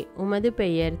தந்தையே, உமது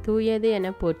பெயர் தூயது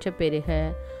என போற்ற பெறுக.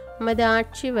 உமது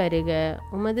ஆட்சி வருக.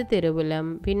 உமது திருவுளம்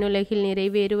விண்ணுலகில்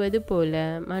நிறைவேறுவது போல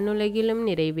மண்ணுலகிலும்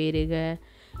நிறைவேறுக.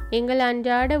 எங்கள்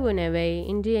அன்றாட உணவை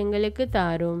இன்று எங்களுக்கு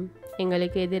தாரும்.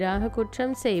 எங்களுக்கு எதிராக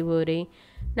குற்றம் செய்வோரை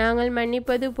நாங்கள்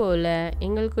மன்னிப்பது போல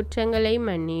எங்கள் குற்றங்களை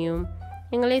மன்னியும்.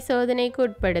 எங்களை சோதனைக்கு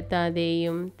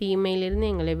உட்படுத்தாதேயும், தீமையிலிருந்து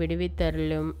எங்களை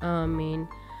விடுவித்தருளும். ஆமீன்.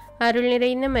 அருள்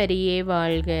நிறைந்த மரியே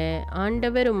வாழ்க,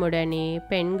 ஆண்டவர் உம்முடனே,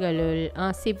 பெண்களுள்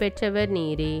ஆசி பெற்றவர்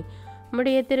நீரே.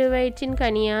 உம்முடைய திருவயிற்றின்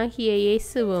கனியாகிய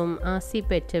இயேசுவும் ஆசி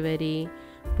பெற்றவரே.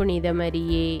 புனித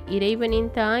மரியே,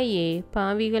 இறைவனின் தாயே,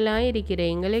 பாவிகளாயிருக்கிற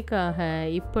எங்களுக்காக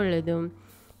இப்பொழுதும்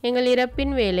எங்கள்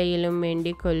இறப்பின் வேளையிலும்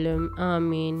வேண்டிக் கொள்ளும்.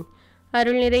 ஆமீன்.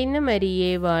 அருள் நிறைந்த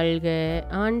மரியே வாழ்க,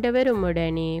 ஆண்டவர்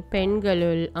உம்முடனே,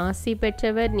 பெண்களுள் ஆசி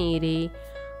பெற்றவர் நீரே.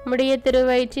 உம்முடைய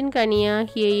திருவயிற்றின்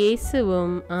கனியாகிய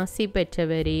இயேசுவும் ஆசி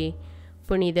பெற்றவரே.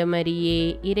 புனித மரியே,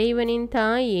 இறைவனின்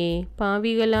தாயே,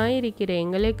 பாவிகளாயிருக்கிற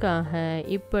எங்களுக்காக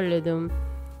இப்பொழுதும்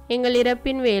எங்கள்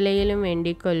இறப்பின் வேளையிலும்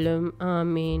வேண்டிக் கொள்ளும்.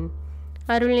 ஆமீன்.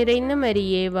 அருள் நிறைந்த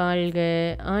மரியே வாழ்க,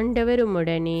 ஆண்டவர்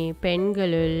உம்முடனே,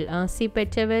 பெண்களுள் ஆசி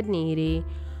பெற்றவர் நீரே.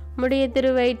 உம்முடைய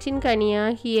திருவயிற்றின்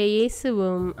கனியாகிய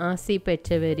இயேசுவும் ஆசி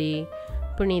பெற்றவரே.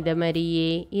 புனித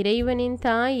மரியே, இறைவனின்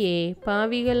தாயே,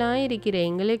 பாவிகளாயிருக்கிற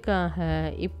எங்களுக்காக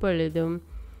இப்பொழுதும்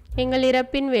எங்கள்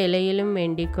இறப்பின் வேளையிலும்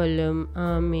வேண்டிக் கொள்ளும்.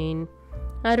 ஆமீன்.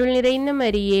 அருள் நிறைந்த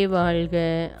மரியே வாழ்க,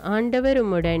 ஆண்டவர்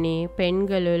உம்முடனே,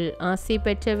 பெண்களுள் ஆசி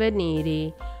பெற்றவர் நீரே.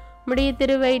 உம்முடைய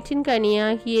திருவயிற்றின்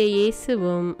கனியாகிய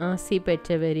இயேசுவும் ஆசி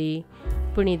பெற்றவரே.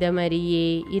 புனித மரியே,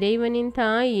 இறைவனின்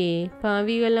தாயே,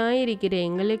 பாவிகளாயிருக்கிற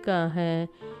எங்களுக்காக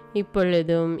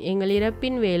இப்பொழுதும் எங்கள்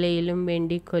இறப்பின் வேளையிலும்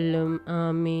வேண்டிக் கொள்ளும்.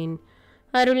 ஆமீன்.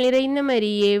 அருள் நிறைந்த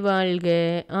மரியே வாழ்க,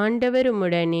 ஆண்டவர்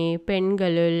உம்முடனே,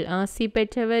 பெண்களுள் ஆசி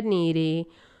பெற்றவர் நீரே.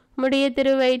 உம்முடைய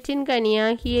திருவயிற்றின்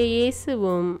கனியாகிய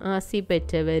இயேசுவும் ஆசி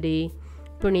பெற்றவரே.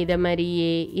 புனித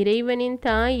மரியே, இறைவனின்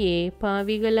தாயே,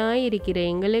 பாவிகளாயிருக்கிற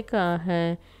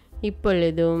எங்களுக்காக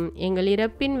இப்பொழுதும் எங்கள்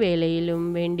இறப்பின் வேளையிலும்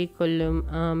வேண்டிக் கொள்ளும்.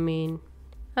 ஆமீன்.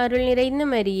 அருள் நிறைந்த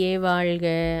மரியே வாழ்க,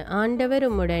 ஆண்டவர்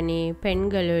உம்முடனே,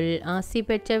 பெண்களுள் ஆசி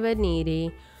பெற்றவர் நீரே.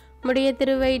 உம்முடைய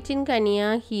திருவயிற்றின்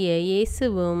கனியாகிய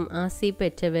இயேசுவும் ஆசி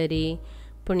பெற்றவரே.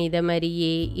 புனித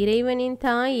மரியே, இறைவனின்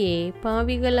தாயே,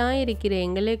 பாவிகளாயிருக்கிற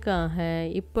எங்களுக்காக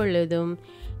இப்பொழுதும்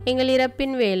எங்கள்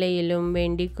இறப்பின் வேளையிலும்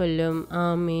வேண்டிக் கொள்ளும்.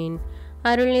 ஆமீன்.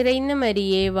 அருள் நிறைந்த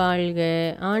மரியே வாழ்க,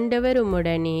 ஆண்டவர்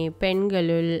உம்முடனே,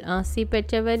 பெண்களுள் ஆசி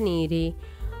பெற்றவர் நீரே.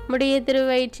 உம்முடைய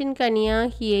திருவயிற்றின்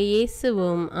கனியாகிய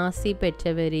இயேசுவும் ஆசி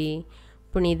பெற்றவரே.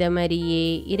 புனித மரியே,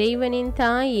 இறைவனின்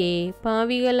தாயே,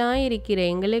 பாவிகளாயிருக்கிற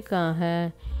எங்களுக்காக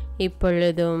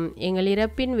இப்பொழுதும் எங்கள்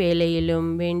இறப்பின் வேளையிலும்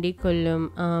வேண்டிக் கொள்ளும்.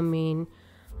 ஆமீன்.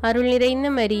 அருள் நிறைந்த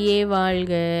மரியே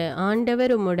வாழ்க,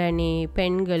 ஆண்டவர் உம்முடனே,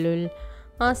 பெண்களுள்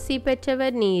ஆசி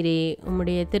பெற்றவர் நீரே.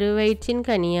 உம்முடைய திருவயிற்றின்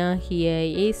கனியாகிய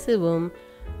இயேசுவும்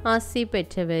ஆசி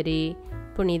பெற்றவரே.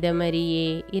 புனித மரியே,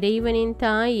 இறைவனின்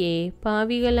தாயே,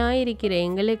 பாவிகளாயிருக்கிற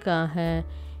எங்களுக்காக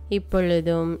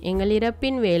இப்பொழுதும் எங்கள்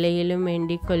இறப்பின் வேளையிலும்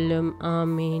வேண்டிக் கொள்ளும்.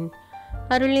 ஆமீன்.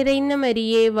 அருள் நிறைந்த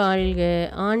மரியே வாழ்க,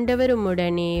 ஆண்டவர்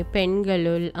உம்முடனே,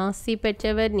 பெண்களுள் ஆசி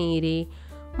பெற்றவர் நீரே.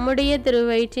 உம்முடைய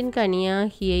திருவயிற்றின்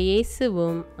கனியாகிய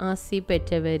இயேசுவும் ஆசி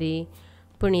பெற்றவரே.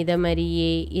 புனித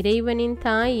மரியே, இறைவனின்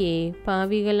தாயே,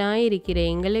 பாவிகளாயிருக்கிற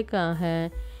எங்களுக்காக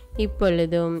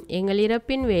இப்பொழுதும் எங்கள்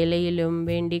இறப்பின் வேளையிலும்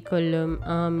வேண்டிக் கொள்ளும்.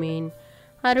 ஆமீன்.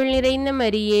 அருள் நிறைந்த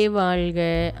மரியே வாழ்க,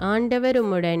 ஆண்டவர்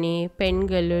உம்முடனே,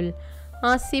 பெண்களுள்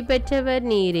ஆசி பெற்றவர்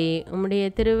நீரே. உம்முடைய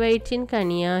திருவயிற்றின்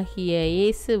கனியாகிய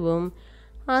இயேசுவும்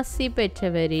ஆசி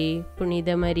பெற்றவரே.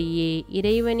 புனித மரியே,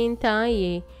 இறைவனின்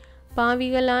தாயே,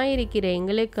 பாவிகளாயிருக்கிற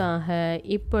எங்களுக்காக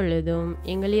இப்பொழுதும்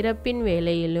எங்கள் இறப்பின்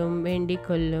வேளையிலும் வேண்டிக்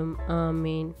கொள்ளும்.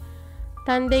 ஆமீன்.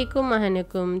 தந்தைக்கும்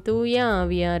மகனுக்கும் தூய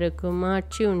ஆவியாருக்கும்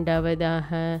ஆட்சி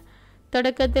உண்டாவதாக.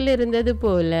 தொடக்கத்தில் இருந்தது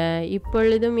போல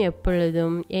இப்பொழுதும்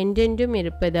எப்பொழுதும் என்றென்றும்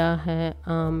இருப்பதாக.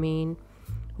 ஆமீன்.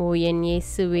 ஓ என்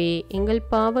இயேசுவே, எங்கள்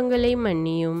பாவங்களை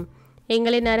மன்னியும்,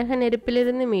 எங்களை நரக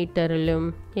நெருப்பிலிருந்து மீட்டருளும்,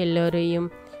 எல்லோரையும்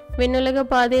விண்ணுலக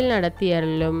பாதையில் நடத்தி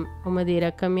அருளும். உமது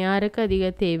இரக்கம் யாருக்கு அதிக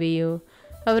தேவையோ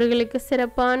அவர்களுக்கு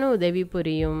சிறப்பான உதவி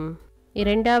புரியும்.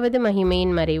 இரண்டாவது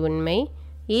மகிமையின் மறை உண்மை.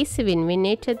 இயேசுவின்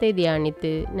விண்ணேற்றத்தை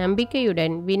தியானித்து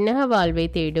நம்பிக்கையுடன் விண்ணக வாழ்வை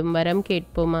தேடும் வரம்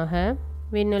கேட்போமாக.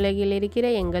 விண்ணுலகில் இருக்கிற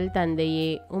எங்கள் தந்தையே,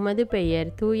 உமது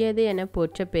பெயர் தூயது என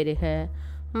போற்ற பெறுக.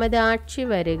 உமது ஆட்சி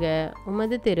வருக.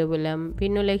 உமது திருவுளம்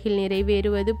விண்ணுலகில்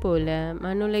நிறைவேறுவது போல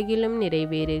மண்ணுலகிலும்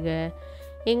நிறைவேறுக.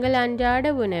 எங்கள்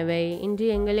அன்றாட உணவை இன்று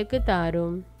எங்களுக்கு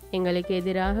தாரும். எங்களுக்கு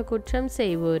எதிராக குற்றம்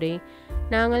செய்வோரை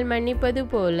நாங்கள் மன்னிப்பது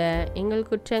போல எங்கள்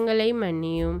குற்றங்களை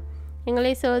மன்னியும்.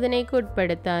 எங்களை சோதனைக்கு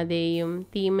உட்படுத்தாதேயும்,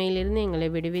 தீமையிலிருந்து எங்களை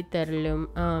விடுவித்தருளும்.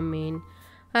 ஆமீன்.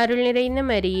 அருள் நிறைந்த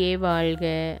மரியே வாழ்க,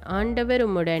 ஆண்டவர்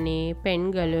உம்முடனே,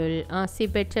 பெண்களுள் ஆசி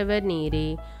பெற்றவர் நீரே.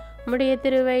 உம்முடைய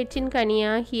திருவயிற்றின்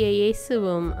கனியாகிய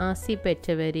இயேசுவும் ஆசி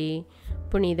பெற்றவரே.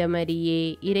 புனித மரியே,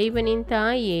 இறைவனின்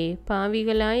தாயே,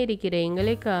 பாவிகளாயிருக்கிற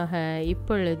எங்களுக்காக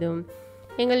இப்பொழுதும்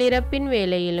எங்கள் இறப்பின்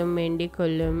வேளையிலும் வேண்டிக்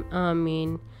கொள்ளும்.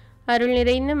 ஆமீன். அருள்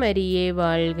நிறைந்த மரியே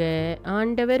வாழ்க,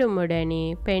 ஆண்டவர் உம்முடனே,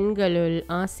 பெண்களுள்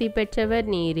ஆசி பெற்றவர்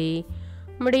நீரே.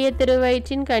 உம்முடைய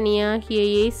திருவயிற்றின் கனியாகிய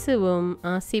இயேசுவும்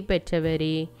ஆசி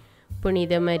பெற்றவரே.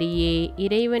 புனித மரியே,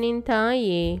 இறைவனின்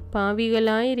தாயே,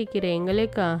 பாவிகளாயிருக்கிற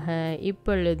எங்களுக்காக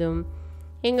இப்பொழுதும்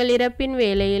எங்கள் இறப்பின்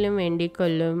வேளையிலும் வேண்டிக்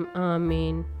கொள்ளும்.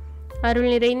 ஆமீன். அருள்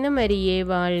நிறைந்த மரியே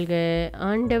வாழ்க,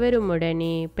 ஆண்டவர்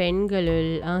உம்முடனே,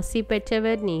 பெண்களுள் ஆசி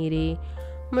பெற்றவர் நீரே.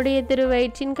 உம்முடைய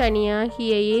திருவயிற்றின்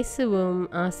கனியாகிய இயேசுவும்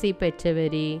ஆசி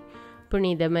பெற்றவரே.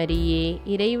 புனித மரியே,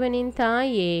 இறைவனின்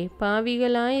தாயே,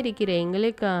 பாவிகளாயிருக்கிற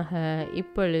எங்களுக்காக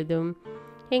இப்பொழுதும்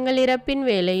எங்கள் இறப்பின்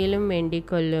வேளையிலும் வேண்டிக்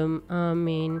கொள்ளும்.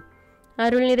 ஆமீன்.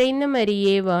 அருள் நிறைந்த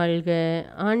மரியே வாழ்க,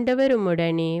 ஆண்டவர்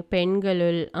உம்முடனே,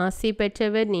 பெண்களுள் ஆசி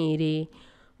பெற்றவர் நீரே.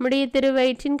 உம்முடைய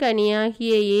திருவயிற்றின்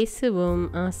கனியாகிய இயேசுவும்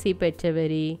ஆசி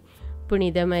பெற்றவரே.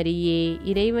 புனித மரியே,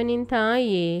 இறைவனின்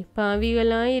தாயே,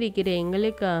 பாவிகளாயிருக்கிற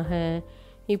எங்களுக்காக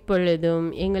இப்பொழுதும்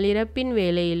எங்கள் இறப்பின்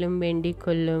வேளையிலும் வேண்டிக்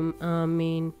கொள்ளும்.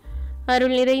 ஆமீன்.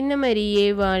 அருள் நிறைந்த மரியே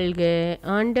வாழ்க,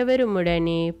 ஆண்டவர்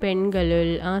உம்முடனே,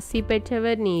 பெண்களுள் ஆசி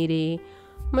பெற்றவர் நீரே.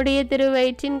 உம்முடைய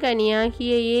திருவயிற்றின்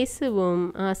கனியாகிய இயேசுவும்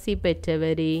ஆசி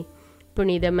பெற்றவரே.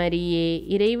 புனித மரியே,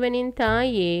 இறைவனின்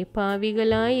தாயே,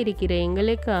 பாவிகளாயிருக்கிற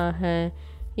எங்களுக்காக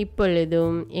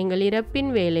இப்பொழுதும் எங்கள்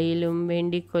இறப்பின் வேளையிலும்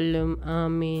வேண்டிக் கொள்ளும்.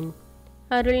 ஆமீன்.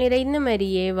 அருள் நிறைந்த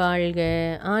மரியே வாழ்க,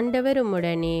 ஆண்டவர்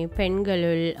உம்முடனே,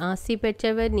 பெண்களுள் ஆசி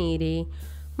பெற்றவர் நீரே.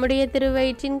 உம்முடைய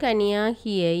திருவயிற்றின்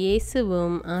கனியாகிய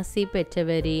இயேசுவும் ஆசி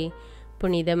பெற்றவரே.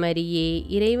 புனித மரியே,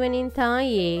 இறைவனின்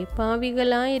தாயே,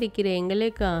 பாவிகளாயிருக்கிற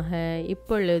எங்களுக்காக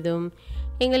இப்பொழுதும்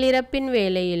எங்கள் இறப்பின்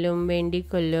வேளையிலும் வேண்டிக்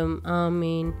கொள்ளும்.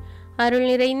 ஆமீன். அருள்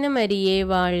நிறைந்த மரியே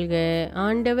வாழ்க,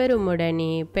 ஆண்டவர்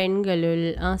உம்முடனே, பெண்களுள்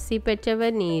ஆசி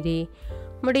பெற்றவர் நீரே.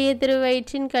 உம்முடைய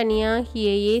திருவயிற்றின் கனியாகிய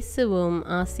இயேசுவும்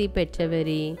ஆசி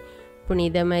பெற்றவரே.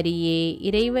 புனித மரியே,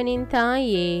 இறைவனின்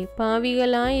தாயே,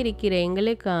 பாவிகளாயிருக்கிற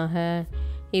எங்களுக்காக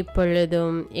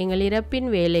இப்பொழுதும் எங்கள் இறப்பின்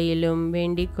வேளையிலும்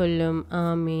வேண்டிக் கொள்ளும்.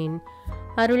 ஆமீன்.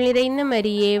 அருள் நிறைந்த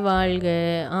மரியே வாழ்க,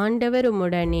 ஆண்டவர்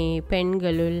உம்முடனே,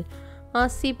 பெண்களுள்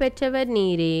ஆசி பெற்றவர்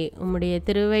நீரே. உம்முடைய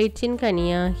திருவயிற்றின்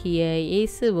கனியாகிய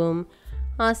இயேசுவும்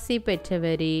ஆசி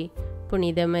பெற்றவரே.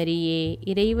 புனித மரியே,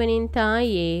 இறைவனின்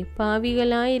தாயே,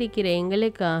 பாவிகளாயிருக்கிற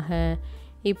எங்களுக்காக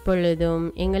இப்பொழுதும்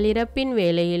எங்கள் இறப்பின்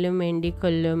வேளையிலும் வேண்டிக்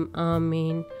கொள்ளும்.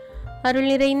 ஆமீன். அருள்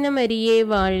நிறைந்த மரியே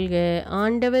வாழ்க,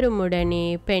 ஆண்டவர் உம்முடனே,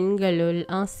 பெண்களுள்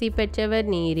ஆசி பெற்றவர்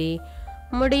நீரே.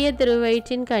 உம்முடைய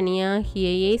திருவயிற்றின் கனியாகிய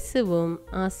இயேசுவும்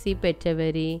ஆசி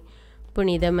பெற்றவரே.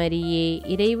 புனித மரியே,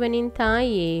 இறைவனின்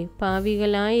தாயே,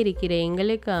 பாவிகளாயிருக்கிற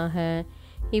எங்களுக்காக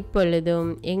இப்பொழுதும்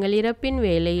எங்கள் இறப்பின்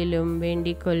வேளையிலும்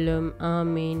வேண்டிக் கொள்ளும்.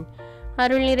 ஆமீன்.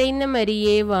 அருள் நிறைந்த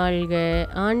மரியே வாழ்க,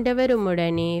 ஆண்டவர்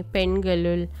உம்முடனே,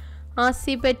 பெண்களுள்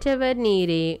ஆசி பெற்றவர்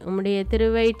நீரே. உம்முடைய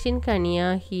திருவயிற்றின்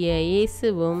கனியாகிய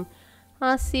இயேசுவும்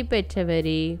ஆசி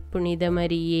பெற்றவரே. புனித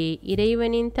மரியே,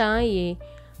 இறைவனின் தாயே,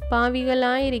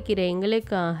 பாவிகளாயிருக்கிற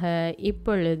எங்களுக்காக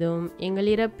இப்பொழுதும் எங்கள்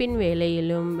இறப்பின்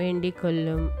வேளையிலும் வேண்டிக்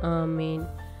கொள்ளும். ஆமீன்.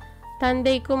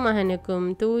 தந்தைக்கும் மகனுக்கும்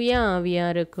தூய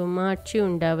ஆவியாருக்கும் ஆட்சி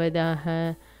உண்டாவதாக.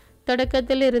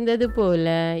 தொடக்கத்தில் இருந்தது போல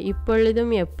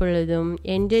இப்பொழுதும் எப்பொழுதும்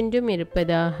என்றென்றும்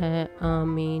இருப்பதாக.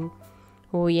 ஆமீன்.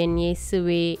 ஓ என்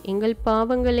இயேசுவே, எங்கள்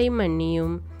பாவங்களை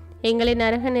மன்னியும், எங்களை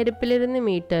நரக நெருப்பிலிருந்து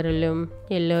மீட்டருளும்,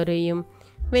 எல்லோரையும்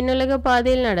விண்ணுலக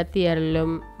பாதையில் நடத்தி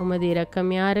அருளும். உமது இரக்கம்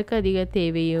யாருக்கு அதிக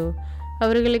தேவையோ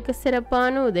அவர்களுக்கு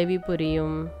சிறப்பான உதவி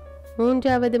புரியும்.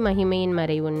 மூன்றாவது மகிமையின்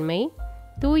மறை உண்மை.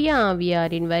 தூய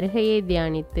ஆவியாரின் வருகையை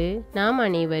தியானித்து நாம்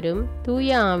அனைவரும் தூய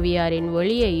ஆவியாரின்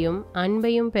ஒளியையும்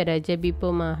அன்பையும் பெற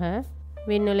ஜெபிப்போமாக.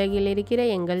 விண்ணுலகில் இருக்கிற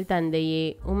எங்கள் தந்தையே,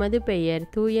 உமது பெயர்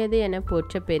தூயது என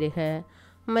போற்ற பெறுக.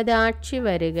 உமது ஆட்சி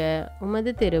வருக.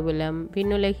 உமது திருவுளம்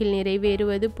விண்ணுலகில்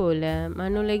நிறைவேறுவது போல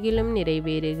மண்ணுலகிலும்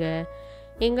நிறைவேறுக.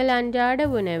 எங்கள் அன்றாட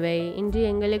உணவை இன்று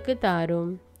எங்களுக்கு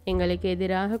தாரும். எங்களுக்கு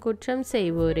எதிராக குற்றம்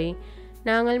செய்வோரை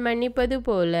நாங்கள் மன்னிப்பது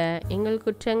போல எங்கள்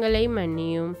குற்றங்களை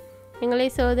மன்னியும். எங்களை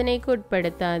சோதனைக்கு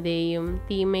உட்படுத்தாதேயும்,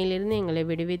 தீமையிலிருந்து எங்களை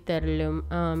விடுவித்தருளும்.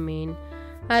 ஆமீன்.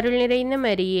 அருள் நிறைந்த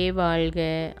மரியே வாழ்க,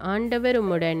 ஆண்டவர்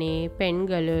உம்முடனே,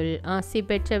 பெண்களுள் ஆசி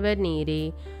பெற்றவர் நீரே.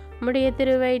 உம்முடைய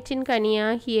திருவயிற்றின்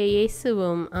கனியாகிய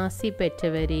இயேசுவும் ஆசி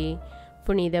பெற்றவரே.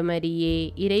 புனித மரியே,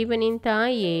 இறைவனின்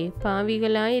தாயே,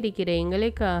 பாவிகளாயிருக்கிற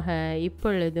எங்களுக்காக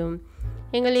இப்பொழுதும்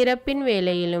எங்கள் இறப்பின்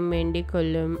வேளையிலும் வேண்டிக்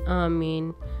கொள்ளும். ஆமீன்.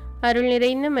 அருள்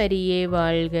நிறைந்த மரியே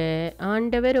வாழ்க,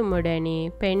 ஆண்டவர் உம்முடனே,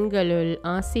 பெண்களுள்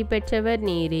ஆசி பெற்றவர்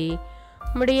நீரே.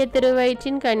 உம்முடைய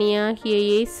திருவயிற்றின் கனியாகிய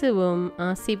இயேசுவும்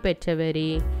ஆசி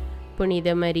பெற்றவரே.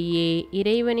 புனித மரியே,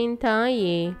 இறைவனின்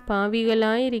தாயே,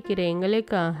 பாவிகளாயிருக்கிற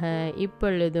எங்களுக்காக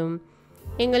இப்பொழுதும்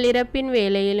எங்கள் இறப்பின்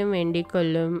வேளையிலும் வேண்டிக்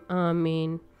கொள்ளும்.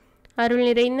 ஆமீன். அருள்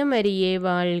நிறைந்த மரியே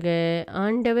வாழ்க,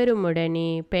 ஆண்டவர் உம்முடனே,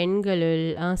 பெண்களுள்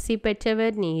ஆசி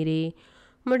பெற்றவர் நீரே.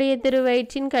 உம்முடைய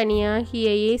திருவயிற்றின் கனியாகிய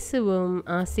இயேசுவும்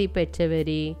ஆசி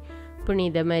பெற்றவரே.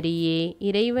 புனித மரியே,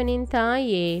 இறைவனின்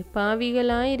தாயே,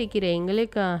 பாவிகளாயிருக்கிற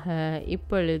எங்களுக்காக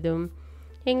இப்பொழுதும்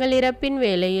எங்கள் இறப்பின்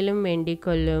வேளையிலும் வேண்டிக்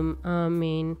கொள்ளும்.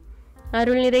 ஆமீன்.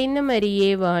 அருள் நிறைந்த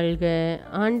மரியே வாழ்க,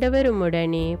 ஆண்டவர்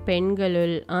உம்முடனே,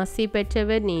 பெண்களுள் ஆசி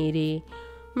பெற்றவர் நீரே.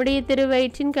 உம்முடைய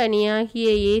திருவயிற்றின் கனியாகிய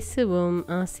இயேசுவும்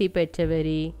ஆசி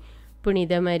பெற்றவரே.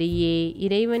 புனித மரியே,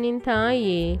 இறைவனின்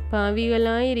தாயே,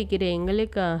 பாவிகளாயிருக்கிற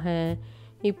எங்களுக்காக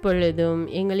இப்பொழுதும்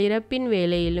எங்கள் இறப்பின்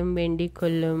வேளையிலும் வேண்டிக்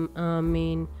கொள்ளும்.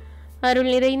 ஆமீன். அருள்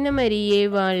நிறைந்த மரியே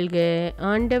வாழ்க,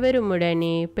 ஆண்டவர்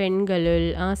உம்முடனே, பெண்களுள்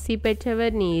ஆசி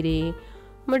பெற்றவர் நீரே.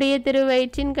 உம்முடைய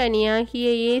திருவயிற்றின் கனியாகிய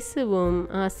இயேசுவும்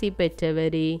ஆசி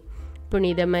பெற்றவரே.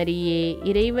 புனித மரியே,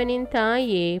 இறைவனின்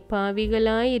தாயே,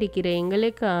 பாவிகளாயிருக்கிற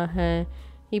எங்களுக்காக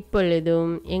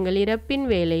இப்பொழுதும் எங்கள் இறப்பின்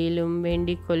வேளையிலும்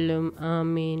வேண்டிக் கொள்ளும்.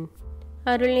 ஆமீன்.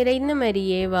 அருள் நிறைந்த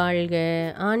மரியே வாழ்க,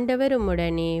 ஆண்டவர்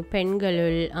உம்முடனே,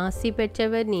 பெண்களுள் ஆசி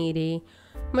பெற்றவர் நீரே.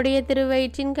 உம்முடைய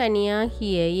திருவயிற்றின்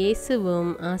கனியாகிய இயேசுவும்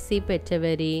ஆசி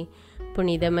பெற்றவரே.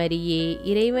 புனித மரியே,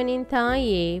 இறைவனின்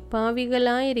தாயே,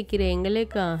 பாவிகளாயிருக்கிற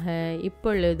எங்களுக்காக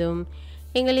இப்பொழுதும்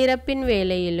எங்கள் இறப்பின்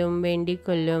வேளையிலும் வேண்டிக்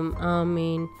கொள்ளும்.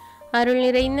 ஆமீன். அருள்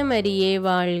நிறைந்த மரியே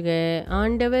வாழ்க,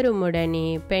 ஆண்டவர் உம்முடனே,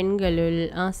 பெண்களுள்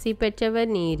ஆசி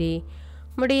பெற்றவர் நீரே.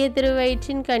 உம்முடைய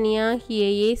திருவயிற்றின் கனியாகிய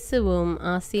இயேசுவும்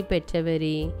ஆசி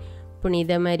பெற்றவரே.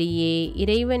 புனித மரியே,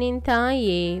 இறைவனின்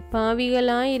தாயே,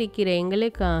 பாவிகளாயிருக்கிற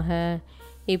எங்களுக்காக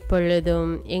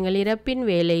இப்பொழுதும் எங்கள் இறப்பின்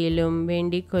வேளையிலும்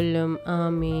வேண்டிக் கொள்ளும்.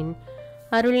 ஆமீன்.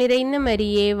 அருள் நிறைந்த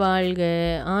மரியே வாழ்க,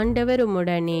 ஆண்டவர்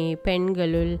உம்முடனே,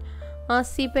 பெண்களுள்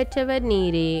ஆசி பெற்றவர்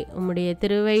நீரே. உம்முடைய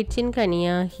திருவயிற்றின்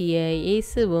கனியாகிய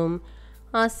இயேசுவும்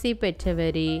ஆசி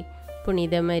பெற்றவரே.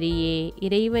 புனித மரியே,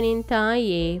 இறைவனின்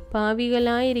தாயே,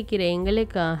 பாவிகளாயிருக்கிற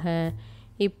எங்களுக்காக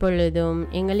இப்பொழுதும்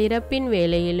எங்கள் இறப்பின்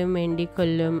வேளையிலும் வேண்டிக்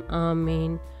கொள்ளும்.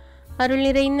 ஆமீன். அருள்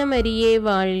நிறைந்த மரியே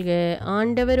வாழ்க,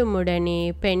 ஆண்டவர் உம்முடனே,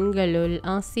 பெண்களுள்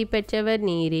ஆசி பெற்றவர்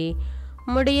நீரே.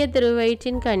 உம்முடைய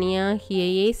திருவயிற்றின் கனியாகிய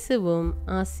இயேசுவும்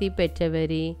ஆசி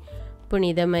பெற்றவரே.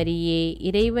 புனித மரியே,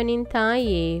 இறைவனின்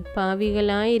தாயே,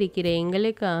 பாவிகளாயிருக்கிற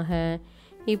எங்களுக்காக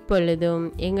இப்பொழுதும்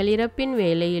எங்கள் இறப்பின்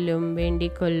வேளையிலும்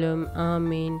வேண்டிக் கொள்ளும்.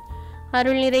 ஆமீன்.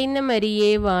 அருள் நிறைந்த மரியே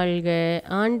வாழ்க,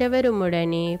 ஆண்டவர்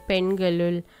உம்முடனே,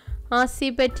 பெண்களுள் ஆசி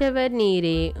பெற்றவர்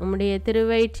நீரே. உம்முடைய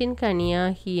திருவயிற்றின்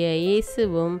கனியாகிய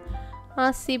இயேசுவும்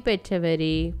ஆசி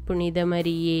பெற்றவரே. புனித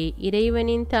மரியே,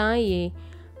 இறைவனின் தாயே,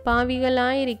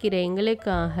 பாவிகளாயிருக்கிற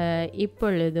எங்களுக்காக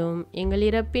இப்பொழுதும் எங்கள்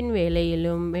இறப்பின்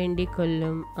வேளையிலும் வேண்டிக்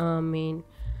கொள்ளும். ஆமீன்.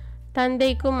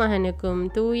 தந்தைக்கும் மகனுக்கும்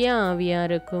தூய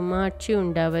ஆவியாருக்கும் ஆட்சி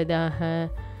உண்டாவதாக.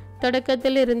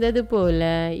 தொடக்கத்தில் இருந்தது போல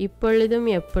இப்பொழுதும்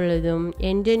எப்பொழுதும்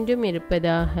என்றென்றும்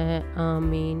இருப்பதாக.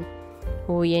 ஆமீன்.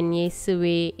 ஓ என்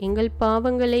இயேசுவே, எங்கள்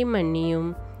பாவங்களை மன்னியும்,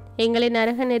 எங்களை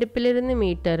நரக நெருப்பிலிருந்து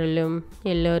மீட்டருளும்,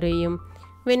 எல்லோரையும்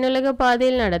விண்ணுலக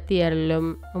பாதையில் நடத்தியருளும்.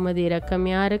 உமது இரக்கம்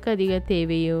யாருக்கு அதிக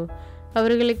தேவையோ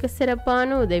அவர்களுக்கு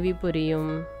சிறப்பான உதவி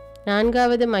புரியும்.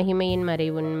 4வது மகிமையின்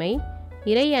மறைவுண்மை.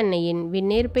 இறை அன்னையின்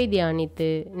விண்ணேற்பை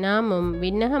தியானித்து நாமும்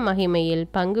விண்ணக மகிமையில்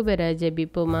பங்கு பெற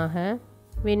ஜெபிப்போமாக.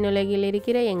 விண்ணுலகில்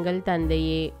இருக்கிற எங்கள்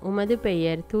தந்தையே, உமது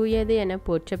பெயர் தூயது என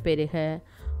போற்ற பெறுக.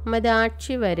 உமது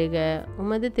ஆட்சி வருக.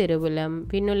 உமது திருவுளம்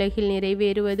விண்ணுலகில்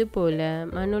நிறைவேறுவது போல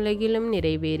மண்ணுலகிலும்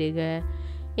நிறைவேறுக.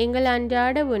 எங்கள்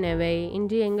அன்றாட உணவை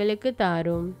இன்று எங்களுக்கு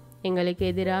தாரும். எங்களுக்கு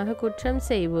எதிராக குற்றம்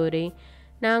செய்வோரை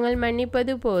நாங்கள்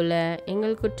மன்னிப்பது போல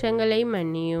எங்கள் குற்றங்களை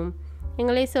மன்னியும்.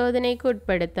 எங்களை சோதனைக்கு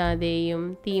உட்படுத்தாதேயும்,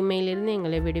 தீமையிலிருந்து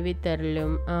எங்களை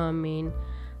விடுவித்தருளும். ஆமீன்.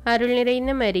 அருள்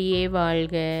நிறைந்த மரியே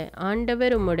வாழ்க,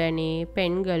 ஆண்டவர் உம்முடனே,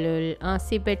 பெண்களுள்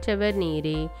ஆசி பெற்றவர்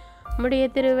நீரே. உம்முடைய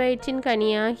திருவயிற்றின்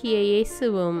கனியாகிய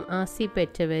இயேசுவும் ஆசி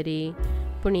பெற்றவரே.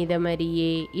 புனித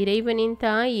மரியே, இறைவனின்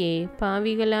தாயே,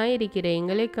 பாவிகளாயிருக்கிற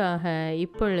எங்களுக்காக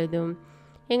இப்பொழுதும்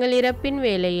எங்கள் இறப்பின்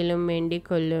வேளையிலும் வேண்டிக்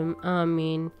கொள்ளும்.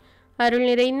 ஆமீன். அருள்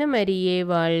நிறைந்த மரியே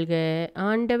வாழ்க,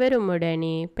 ஆண்டவர்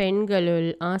உம்முடனே, பெண்களுள்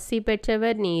ஆசி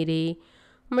பெற்றவர் நீரே.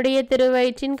 உம்முடைய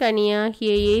திருவயிற்றின்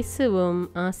கனியாகிய இயேசுவும்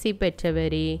ஆசி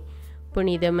பெற்றவரே.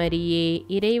 புனித மரியே,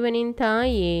 இறைவனின்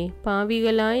தாயே,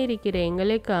 பாவிகளாயிருக்கிற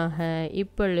எங்களுக்காக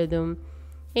இப்பொழுதும்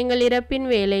எங்கள் இறப்பின்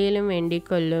வேளையிலும் வேண்டிக்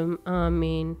கொள்ளும்.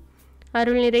 ஆமீன்.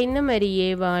 அருள் நிறைந்த மரியே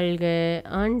வாழ்க,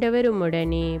 ஆண்டவர்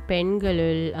உம்முடனே,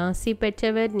 பெண்களுள் ஆசி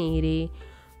பெற்றவர் நீரே.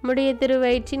 உம்முடைய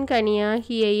திருவயிற்றின்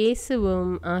கனியாகிய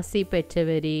இயேசுவும் ஆசி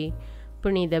பெற்றவரே.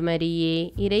 புனித மரியே,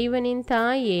 இறைவனின்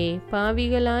தாயே,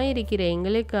 பாவிகளாயிருக்கிற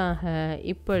எங்களுக்காக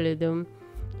இப்பொழுதும்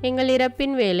எங்கள்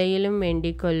இறப்பின் வேளையிலும்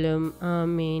வேண்டிக் கொள்ளும்.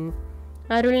 ஆமீன்.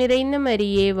 அருள் நிறைந்த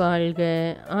மரியே வாழ்க,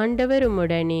 ஆண்டவர்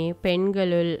உம்முடனே,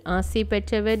 பெண்களுள் ஆசி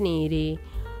பெற்றவர் நீரே.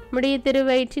 உம்முடைய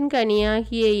திருவயிற்றின்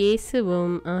கனியாகிய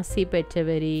இயேசுவும் ஆசி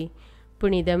பெற்றவரே.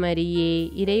 புனித மரியே,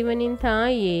 இறைவனின்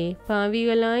தாயே,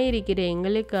 பாவிகளாயிருக்கிற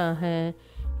எங்களுக்காக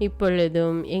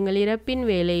இப்பொழுதும் எங்கள் இறப்பின்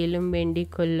வேளையிலும்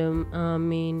வேண்டிக் கொள்ளும்.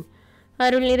 ஆமீன்.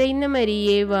 அருள் நிறைந்த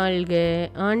மரியே வாழ்க,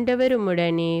 ஆண்டவர்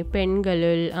உம்முடனே,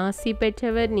 பெண்களுள் ஆசி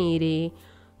பெற்றவர் நீரே.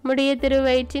 உம்முடைய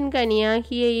திருவயிற்றின்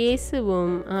கனியாகிய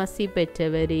இயேசுவும் ஆசி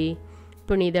பெற்றவரே.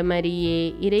 புனித மரியே,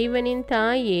 இறைவனின்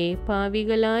தாயே,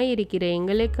 பாவிகளாயிருக்கிற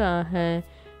எங்களுக்காக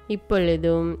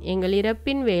இப்பொழுதும் எங்கள்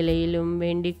இறப்பின் வேளையிலும்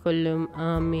வேண்டிக் கொள்ளும்.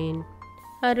 ஆமீன்.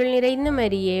 அருள் நிறைந்த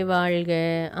மரியே வாழ்க,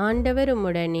 ஆண்டவர்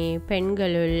உம்முடனே,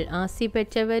 பெண்களுள் ஆசி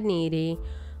பெற்றவர் நீரே.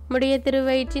 உம்முடைய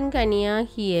திருவயிற்றின்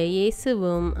கனியாகிய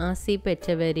இயேசுவும் ஆசி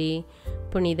பெற்றவரே.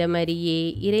 புனித மரியே,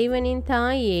 இறைவனின்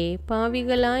தாயே,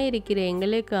 பாவிகளாயிருக்கிற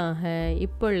எங்களுக்காக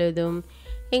இப்பொழுதும்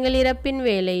எங்கள் இறப்பின்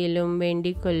வேளையிலும்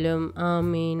வேண்டிக் கொள்ளும்.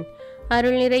 ஆமீன்.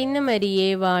 அருள் நிறைந்த மரியே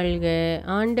வாழ்க,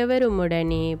 ஆண்டவர்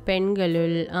உம்முடனே,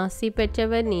 பெண்களுள் ஆசி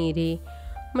பெற்றவர் நீரே.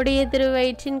 உம்முடைய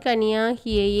திருவயிற்றின்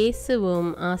கனியாகிய இயேசுவும்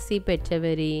ஆசி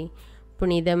பெற்றவரே.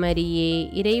 புனித மரியே,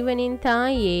 இறைவனின்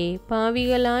தாயே,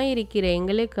 பாவிகளாயிருக்கிற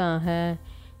எங்களுக்காக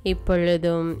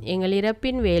இப்பொழுதும் எங்கள்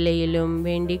இறப்பின் வேளையிலும்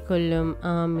வேண்டிக் கொள்ளும்.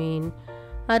 ஆமீன்.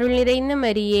 அருள் நிறைந்த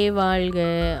மரியே வாழ்க,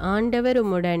 ஆண்டவர்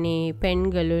உம்முடனே,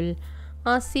 பெண்களுள்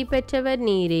ஆசி பெற்றவர்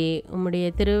நீரே. உம்முடைய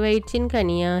திருவயிற்றின்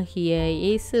கனியாகிய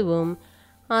இயேசுவும்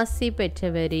ஆசி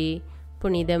பெற்றவரே.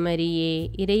 புனித மரியே,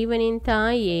 இறைவனின்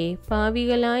தாயே,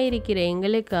 பாவிகளாயிருக்கிற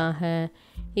எங்களுக்காக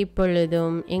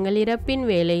இப்பொழுதும் எங்கள் இறப்பின்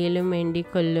வேளையிலும் வேண்டிக்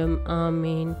கொள்ளும்.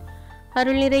 ஆமீன்.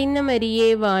 அருள் நிறைந்த மரியே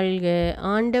வாழ்க,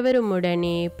 ஆண்டவர்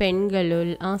உம்முடனே,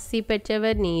 பெண்களுள் ஆசி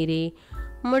பெற்றவர் நீரே.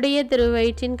 உம்முடைய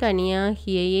திருவயிற்றின்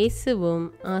கனியாகிய இயேசுவும்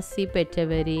ஆசி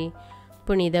பெற்றவரே.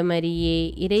 புனித மரியே,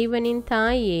 இறைவனின்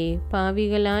தாயே,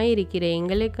 பாவிகளாயிருக்கிற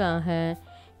எங்களுக்காக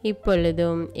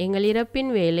இப்பொழுதும் எங்கள் இறப்பின்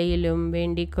வேளையிலும்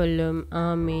வேண்டிக் கொள்ளும்.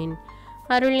 ஆமீன்.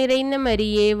 அருள் நிறைந்த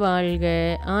மரியே வாழ்க,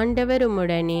 ஆண்டவர்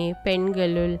உம்முடனே,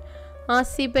 பெண்களுள்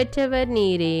ஆசி பெற்றவர்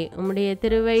நீரே. உம்முடைய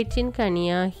திருவயிற்றின்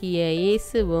கனியாகிய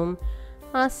இயேசுவும்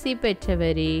ஆசி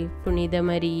பெற்றவரே. புனித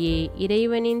மரியே,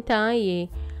 இறைவனின் தாயே,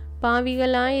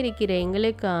 பாவிகளாயிருக்கிற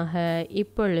எங்களுக்காக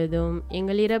இப்பொழுதும்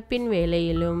எங்கள் இறப்பின்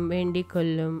வேளையிலும் வேண்டிக்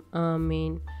கொள்ளும்.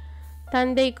 ஆமீன்.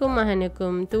 தந்தைக்கும்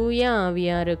மகனுக்கும் தூய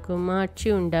ஆவியாருக்கும் ஆட்சி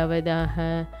உண்டாவதாக.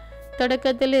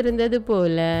 தொடக்கத்தில் இருந்தது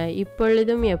போல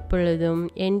இப்பொழுதும் எப்பொழுதும்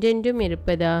என்றென்றும்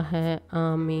இருப்பதாக.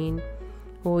 ஆமீன்.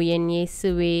 ஓ என்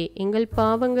இயேசுவே, எங்கள்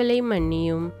பாவங்களை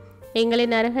மன்னியும், எங்களை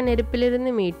நரக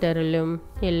நெருப்பிலிருந்து மீட்டருளும்,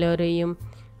 எல்லோரையும்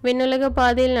விண்ணுலக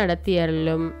பாதையில்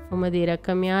நடத்தியருளும். உமது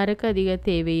இரக்கம் யாருக்கு அதிக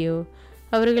தேவையோ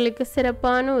அவர்களுக்கு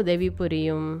சிறப்பான உதவி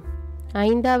புரியும்.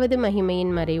 5வது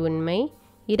மகிமையின் மறை உண்மை.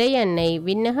 இறை அன்னை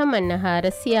விண்ணக மன்னக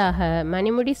அரசியாக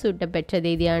மணிமுடி சூட்ட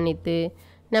பெற்றதை தியானித்து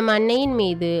நம் அன்னையின்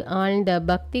மீது ஆழ்ந்த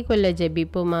பக்தி கொள்ள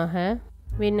ஜெபிப்போமாக.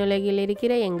 விண்ணுலகில்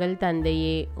இருக்கிற எங்கள்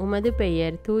தந்தையே, உமது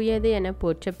பெயர் தூயது என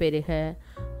போற்ற பெறுக.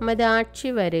 உமது ஆட்சி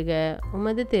வருக.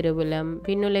 உமது திருவுளம்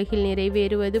விண்ணுலகில்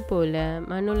நிறைவேறுவது போல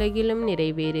மண்ணுலகிலும்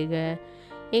நிறைவேறுக.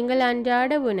 எங்கள்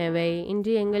அன்றாட உணவை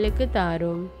இன்று எங்களுக்கு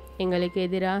தாரும். எங்களுக்கு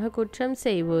எதிராக குற்றம்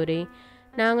செய்வோரே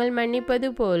நாங்கள் மன்னிப்பது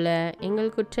போல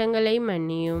எங்கள் குற்றங்களை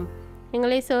மன்னியும்.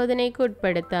 எங்களை சோதனைக்கு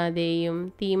உட்படுத்தாதேயும்,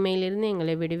 தீமையிலிருந்து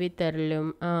எங்களை விடுவித்தருளும்.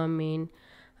 ஆமீன்.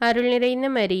 அருள் நிறைந்த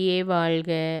மரியே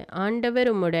வாழ்க, ஆண்டவர்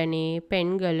உம்முடனே,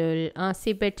 பெண்களுள்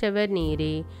ஆசி பெற்றவர்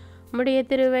நீரே. உம்முடைய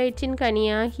திருவயிற்றின்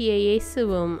கனியாகிய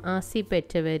இயேசுவும் ஆசி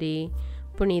பெற்றவரே.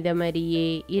 புனித மரியே,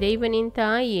 இறைவனின்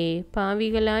தாயே,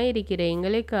 பாவிகளாயிருக்கிற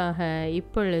எங்களுக்காக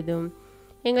இப்பொழுதும்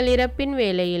எங்கள் இறப்பின்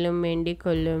வேளையிலும் வேண்டிக்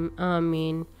கொள்ளும்.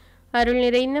 ஆமீன். அருள்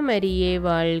நிறைந்த மரியே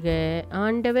வாழ்க,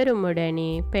 ஆண்டவர்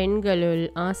உம்முடனே, பெண்களுள்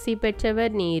ஆசி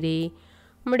பெற்றவர் நீரே.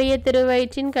 உம்முடைய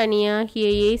திருவயிற்றின் கனியாகிய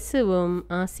இயேசுவும்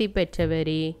ஆசி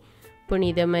பெற்றவரே.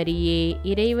 புனித மரியே,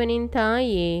 இறைவனின்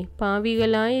தாயே,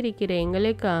 பாவிகளாயிருக்கிற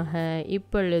எங்களுக்காக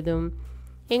இப்பொழுதும்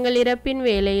எங்கள் இறப்பின்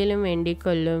வேளையிலும் வேண்டிக்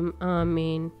கொள்ளும்.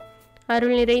 ஆமீன்.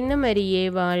 அருள் நிறைந்த மரியே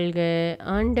வாழ்க,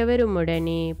 ஆண்டவர்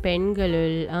உம்முடனே,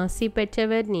 பெண்களுள் ஆசி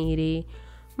பெற்றவர் நீரே.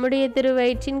 உம்முடைய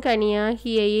திருவயிற்றின்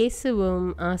கனியாகிய இயேசுவும்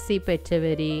ஆசி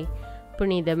பெற்றவரே.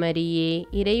 புனித மரியே,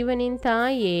 இறைவனின்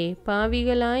தாயே,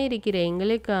 பாவிகளாயிருக்கிற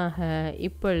எங்களுக்காக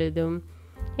இப்பொழுதும்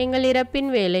எங்கள் இறப்பின்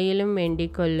வேளையிலும்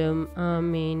வேண்டிக் கொள்ளும்.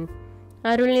 ஆமீன்.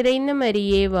 அருள் நிறைந்த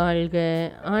மரியே வாழ்க,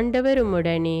 ஆண்டவர்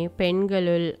உம்முடனே,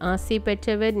 பெண்களுள் ஆசி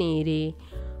பெற்றவர் நீரே.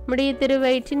 உம்முடைய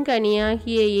திருவயிற்றின்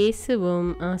கனியாகிய இயேசுவும்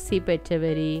ஆசி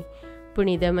பெற்றவரே.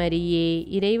 புனித மரியே,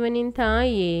 இறைவனின்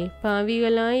தாயே,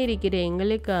 பாவிகளாயிருக்கிற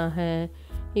எங்களுக்காக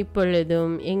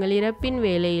இப்பொழுதும் எங்கள் இறப்பின்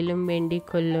வேளையிலும் வேண்டிக்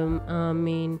கொள்ளும்.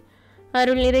 ஆமீன்.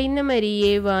 அருள் நிறைந்த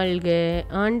மரியே வாழ்க,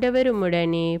 ஆண்டவர்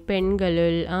உம்முடனே,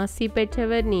 பெண்களுள் ஆசி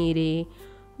பெற்றவர் நீரே.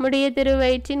 உம்முடைய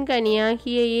திருவயிற்றின்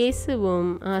கனியாகிய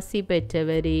இயேசுவும் ஆசி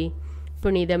பெற்றவரே.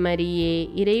 புனித மரியே,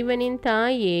 இறைவனின்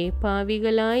தாயே,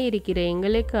 பாவிகளாயிருக்கிற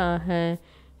எங்களுக்காக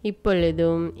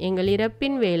இப்பொழுதும் எங்கள்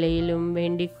இறப்பின் வேளையிலும்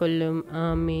வேண்டிக் கொள்ளும்.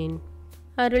 ஆமீன்.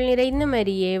 அருள் நிறைந்த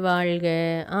மரியே வாழ்க,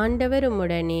 ஆண்டவர்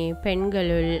உம்முடனே,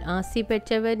 பெண்களுள் ஆசி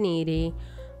பெற்றவர் நீரே.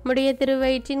 உம்முடைய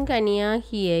திருவயிற்றின்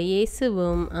கனியாகிய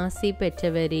இயேசுவும் ஆசி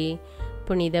பெற்றவரே.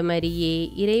 புனித மரியே,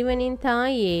 இறைவனின்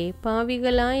தாயே,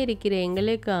 பாவிகளாயிருக்கிற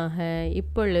எங்களுக்காக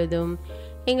இப்பொழுதும்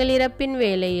எங்கள் இறப்பின்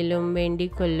வேளையிலும்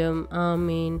வேண்டிக் கொள்ளும்.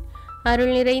 ஆமீன்.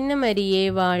 அருள் நிறைந்த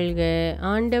மரியே வாழ்க,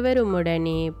 ஆண்டவர்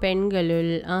உம்முடனே,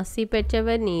 பெண்களுள் ஆசி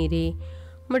பெற்றவர் நீரே.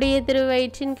 உம்முடைய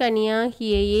திருவயிற்றின்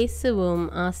கனியாகிய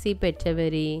இயேசுவும் ஆசி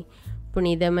பெற்றவரே.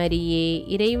 புனித மரியே,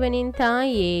 இறைவனின்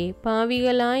தாயே,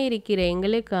 பாவிகளாயிருக்கிற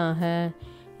எங்களுக்காக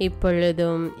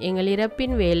இப்பொழுதும் எங்கள்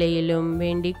இறப்பின் வேளையிலும்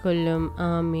வேண்டிக் கொள்ளும்.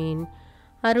 ஆமீன்.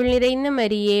 அருள் நிறைந்த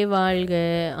மரியே வாழ்க,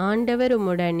 ஆண்டவர்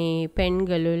உம்முடனே,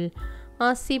 பெண்களுள்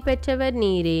ஆசி பெற்றவர்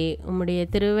நீரே. உம்முடைய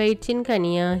திருவயிற்றின்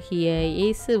கனியாகிய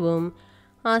இயேசுவும்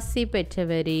ஆசி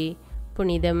பெற்றவரே.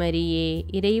 புனித மரியே,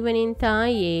 இறைவனின்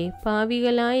தாயே,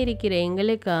 பாவிகளாயிருக்கிற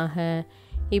எங்களுக்காக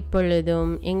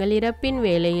இப்பொழுதும் எங்கள் இறப்பின்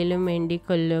வேளையிலும் வேண்டிக்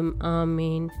கொள்ளும்.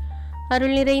 ஆமீன்.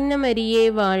 அருள் நிறைந்த மரியே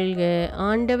வாழ்க,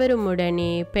 ஆண்டவர்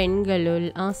உம்முடனே,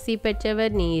 பெண்களுள் ஆசி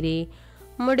பெற்றவர் நீரே.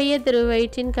 உம்முடைய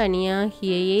திருவயிற்றின்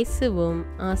கனியாகிய இயேசுவும்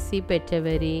ஆசி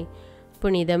பெற்றவரே.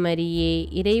 புனித மரியே,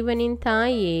 இறைவனின்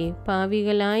தாயே,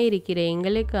 பாவிகளாயிருக்கிற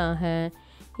எங்களுக்காக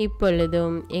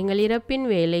இப்பொழுதும் எங்கள் இறப்பின்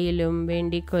வேளையிலும்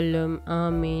வேண்டிக் கொள்ளும்.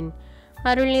 ஆமீன்.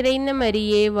 அருள் நிறைந்த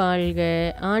மரியே வாழ்க,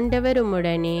 ஆண்டவர்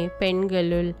உம்முடனே,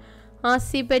 பெண்களுள்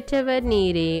ஆசி பெற்றவர்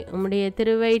நீரே. உம்முடைய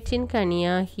திருவயிற்றின்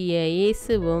கனியாகிய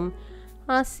இயேசுவும்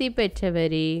ஆசி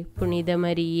பெற்றவரே. புனித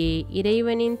மரியே,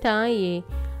 இறைவனின் தாயே,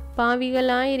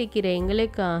 பாவிகளாயிருக்கிற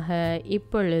எங்களுக்காக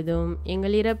இப்பொழுதும்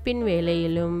எங்கள் இறப்பின்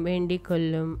வேளையிலும் வேண்டிக்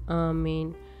கொள்ளும்.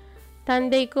 ஆமீன்.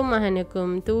 தந்தைக்கும்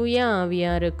மகனுக்கும் தூய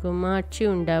ஆவியாருக்கும் ஆட்சி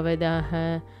உண்டாவதாக.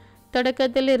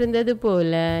 தொடக்கத்தில் இருந்தது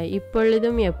போல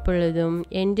இப்பொழுதும் எப்பொழுதும்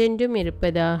என்றென்றும்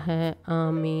இருப்பதாக.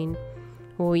 ஆமீன்.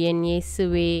 ஓ என்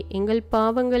இயேசுவே, எங்கள்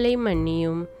பாவங்களை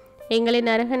மன்னியும், எங்களை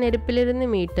நரக நெருப்பிலிருந்து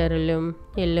மீட்டருளும்,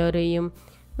 எல்லோரையும்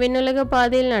விண்ணுலக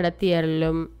பாதையில் நடத்தி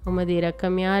அருளும். உமது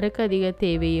இரக்கம் யாருக்கு அதிக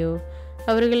தேவையோ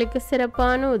அவர்களுக்கு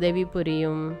சிறப்பான உதவி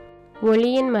புரியும்.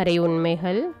 ஒளியின் மறை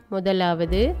உண்மைகள்.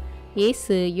 முதலாவது,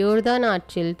 இயேசு யோர்தான்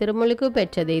ஆற்றில் திருமுழுக்கு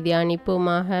பெற்றதை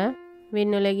தியானிப்போமாக.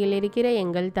 விண்ணுலகில் இருக்கிற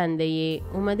எங்கள் தந்தையே,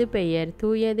 உமது பெயர்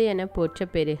தூயது என போற்ற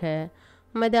பெறுக.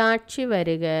 உமது ஆட்சி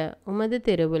வருக. உமது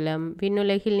திருவுளம்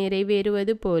விண்ணுலகில்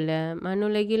நிறைவேறுவது போல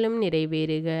மண்ணுலகிலும்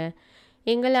நிறைவேறுக.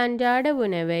 எங்கள் அன்றாட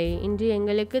உணவை இன்று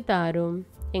எங்களுக்கு தாரும்.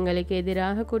 எங்களுக்கு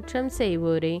எதிராக குற்றம்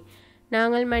செய்வோரை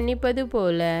நாங்கள் மன்னிப்பது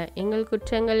போல எங்கள்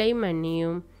குற்றங்களை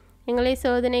மன்னியும். எங்களை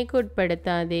சோதனைக்கு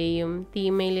உட்படுத்தாதேயும்,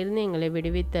 தீமையிலிருந்து எங்களை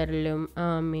விடுவித்தருளும்.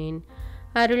 ஆமீன்.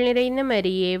 அருள் நிறைந்த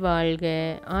மரியே வாழ்க,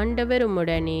 ஆண்டவர்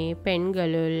உம்முடனே,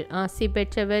 பெண்களுள் ஆசி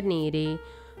பெற்றவர் நீரே.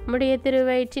 உம்முடைய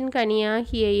திருவயிற்றின்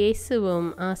கனியாகிய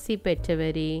இயேசுவும் ஆசி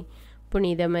பெற்றவரே.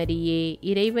 புனித மரியே,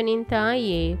 இறைவனின்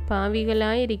தாயே,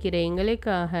 பாவிகளாயிருக்கிற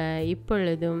எங்களுக்காக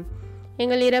இப்பொழுதும்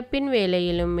எங்கள் இறப்பின்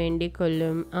வேளையிலும் வேண்டிக்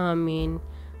கொள்ளும். ஆமீன்.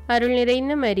 அருள்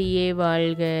நிறைந்த மரியே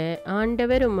வாழ்க,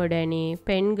 ஆண்டவர் உம்முடனே,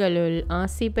 பெண்களுள்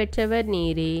ஆசி பெற்றவர்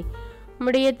நீரே.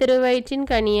 உம்முடைய திருவயிற்றின்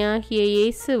கனியாகிய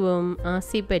இயேசுவும்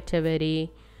ஆசி பெற்றவரே.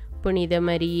 புனித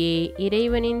மரியே,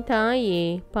 இறைவனின் தாயே,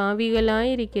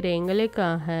 பாவிகளாயிருக்கிற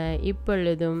எங்களுக்காக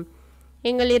இப்பொழுதும்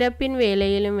எங்கள் இறப்பின்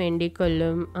வேளையிலும் வேண்டிக்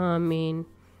கொள்ளும். ஆமீன்.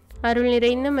 அருள்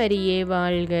நிறைந்த மரியே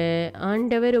வாழ்க,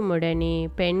 ஆண்டவர் உம்முடனே,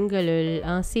 பெண்களுள்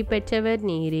ஆசி பெற்றவர்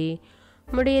நீரே.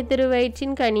 உம்முடைய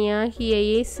திருவயிற்றின் கனியாகிய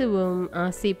இயேசுவும்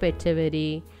ஆசி பெற்றவரே.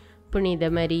 புனித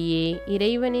மரியே,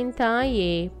 இறைவனின்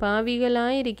தாயே,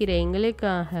 பாவிகளாயிருக்கிற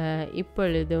எங்களுக்காக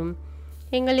இப்பொழுதும்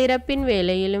எங்கள் இறப்பின்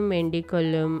வேளையிலும் வேண்டிக்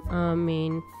கொள்ளும்.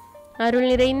 ஆமீன். அருள்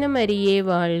நிறைந்த மரியே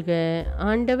வாழ்க,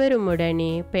 ஆண்டவர்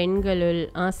உம்முடனே, பெண்களுள்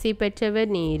ஆசி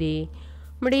பெற்றவர் நீரே.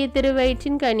 உம்முடைய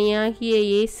திருவயிற்றின் கனியாகிய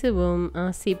இயேசுவும்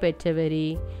ஆசி பெற்றவரே.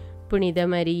 புனித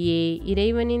மரியே,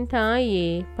 இறைவனின் தாயே,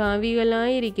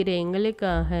 பாவிகளாயிருக்கிற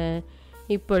எங்களுக்காக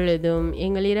இப்பொழுதும்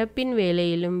எங்கள் இறப்பின்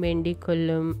வேளையிலும் வேண்டிக்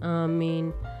கொள்ளும். ஆமீன்.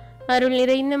 அருள்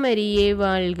நிறைந்த மரியே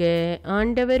வாழ்க,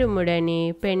 ஆண்டவர் உம்முடனே,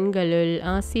 பெண்களுள்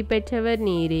ஆசி பெற்றவர்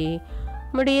நீரே.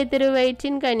 உம்முடைய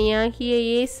திருவயிற்றின் கனியாகிய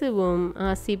இயேசுவும்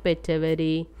ஆசி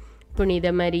பெற்றவரே.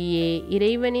 புனித மரியே,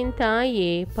 இறைவனின்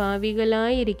தாயே,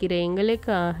 பாவிகளாயிருக்கிற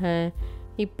எங்களுக்காக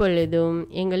இப்பொழுதும்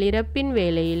எங்கள் இறப்பின்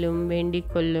வேளையிலும்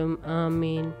வேண்டிக் கொள்ளும்.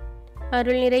 ஆமீன்.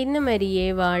 அருள் நிறைந்த மரியே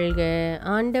வாழ்க,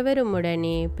 ஆண்டவர்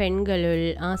உம்முடனே, பெண்களுள்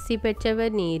ஆசி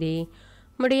பெற்றவர் நீரே.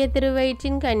 உம்முடைய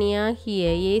திருவயிற்றின் கனியாகிய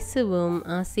இயேசுவும்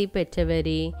ஆசி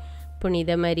பெற்றவரே.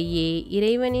 புனித மரியே,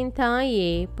 இறைவனின்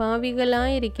தாயே,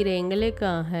 பாவிகளாயிருக்கிற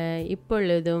எங்களுக்காக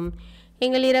இப்பொழுதும்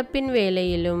எங்கள் இறப்பின்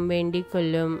வேளையிலும் வேண்டிக்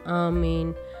கொள்ளும்.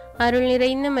 ஆமீன். அருள்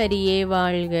நிறைந்த மரியே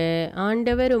வாழ்க,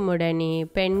 ஆண்டவர் உம்முடனே,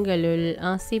 பெண்களுள்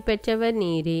ஆசி பெற்றவர்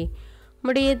நீரே.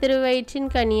 உம்முடைய திருவயிற்றின்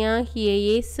கனியாகிய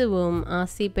இயேசுவும்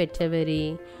ஆசி பெற்றவரே.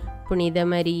 புனித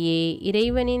மரியே,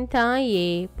 இறைவனின்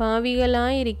தாயே,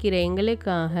 பாவிகளாயிருக்கிற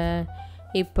எங்களுக்காக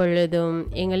இப்பொழுதும்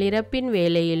எங்கள் இறப்பின்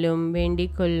வேளையிலும்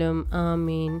வேண்டிக் கொள்ளும்.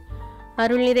 ஆமீன்.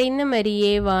 அருள் நிறைந்த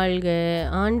மரியே வாழ்க,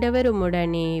 ஆண்டவர்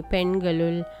உம்முடனே,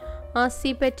 பெண்களுள்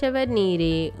ஆசி பெற்றவர்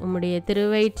நீரே. உம்முடைய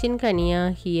திருவயிற்றின்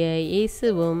கனியாகிய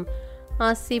இயேசுவும்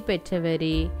ஆசி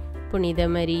பெற்றவரே. புனித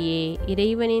மரியே,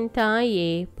 இறைவனின்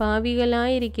தாயே,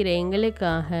 பாவிகளாயிருக்கிற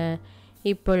எங்களுக்காக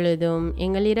இப்பொழுதும்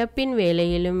எங்கள் இறப்பின்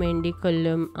வேளையிலும் வேண்டிக்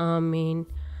கொள்ளும். ஆமீன்.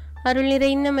 அருள்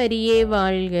நிறைந்த மரியே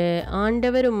வாழ்க.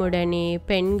 ஆண்டவர் உம்முடனே,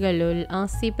 பெண்களுள்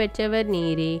ஆசி பெற்றவர்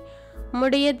நீரே.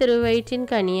 உம்முடைய திருவயிற்றின்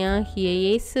கனியாகிய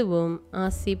இயேசுவும்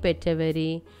ஆசி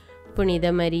பெற்றவரே.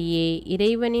 புனித மரியே,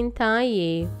 இறைவனின்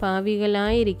தாயே,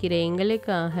 பாவிகளாயிருக்கிற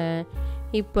எங்களுக்காக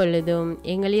இப்பொழுதும்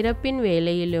எங்கள் இறப்பின்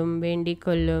வேளையிலும் வேண்டிக்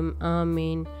கொள்ளும்.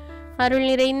 ஆமீன். அருள்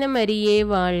நிறைந்த மரியே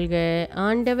வாழ்க.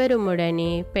 ஆண்டவர்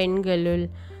உம்முடனே, பெண்களுள்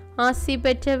ஆசி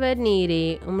பெற்றவர்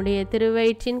நீரே. உம்முடைய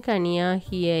திருவயிற்றின்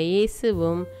கனியாகிய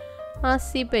இயேசுவும்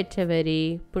ஆசி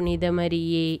பெற்றவரே. புனித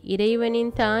மரியே,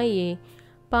 இறைவனின் தாயே,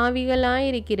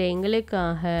 பாவிகளாயிருக்கிற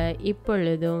எங்களுக்காக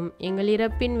இப்பொழுதும் எங்கள்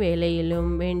இறப்பின்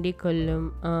வேளையிலும் வேண்டிக்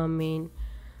கொள்ளும். ஆமீன்.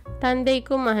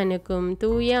 தந்தைக்கும் மகனுக்கும்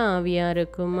தூய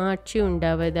ஆவியாருக்கும் ஆட்சி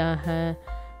உண்டாவதாக.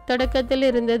 தொடக்கத்தில்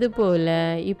இருந்தது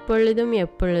போல இப்பொழுதும்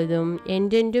எப்பொழுதும்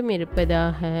என்றென்றும்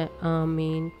இருப்பதாக.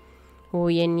 ஆமீன். ஓ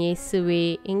என்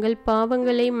இயேசுவே, எங்கள்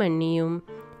பாவங்களை மன்னியும்,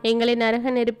 எங்களை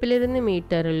நரக நெருப்பிலிருந்து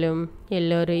மீட்டருளும்,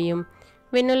 எல்லோரையும்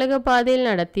விண்ணுலக பாதையில்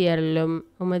நடத்தியருளும்.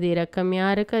 உமது இரக்கம்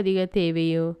யாருக்கு அதிக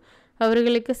தேவையோ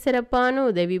அவர்களுக்கு சிறப்பான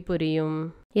உதவி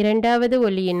புரியும். இரண்டாவது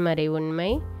ஒளியின் மறை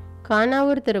உண்மை.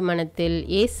 கானாவூர் திருமணத்தில்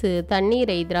இயேசு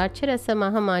தண்ணீரை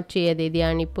திராட்சரசமாக மாற்றியதை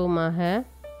தியானிப்போமாக.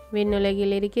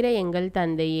 விண்ணுலகில் இருக்கிற எங்கள்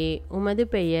தந்தையே, உமது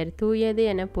பெயர் தூயது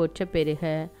என போற்ற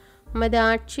பெறுக. உமது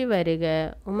ஆட்சி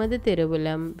வருக. உமது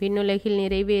திருவுளம் விண்ணுலகில்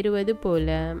நிறைவேறுவது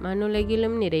போல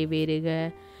மண்ணுலகிலும்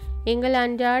நிறைவேறுக. எங்கள்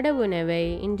அன்றாட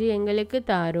உணவை இன்று எங்களுக்கு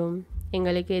தாரும்.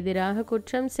 எங்களுக்கு எதிராக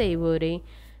குற்றம் செய்வோரை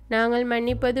நாங்கள்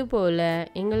மன்னிப்பது போல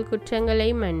எங்கள்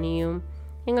குற்றங்களை மன்னியும்.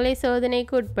 எங்களை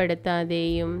சோதனைக்கு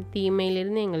உட்படுத்தாதேயும்,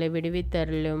 தீமையிலிருந்து எங்களை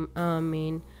விடுவித்தருளும்.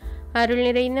 ஆமீன். அருள்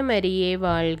நிறைந்த மரியே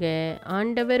வாழ்க.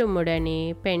 ஆண்டவர்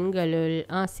உம்முடனே, பெண்களுள்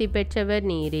ஆசி பெற்றவர்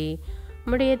நீரே.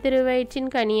 உம்முடைய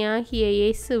திருவயிற்றின் கனியாகிய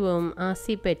இயேசுவும்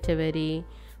ஆசி பெற்றவரே.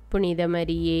 புனித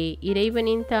மரியே,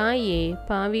 இறைவனின் தாயே,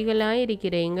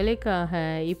 பாவிகளாயிருக்கிற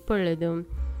எங்களுக்காக இப்பொழுதும்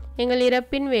எங்கள்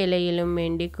இறப்பின் வேளையிலும்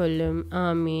வேண்டிக் கொள்ளும்.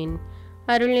 ஆமீன்.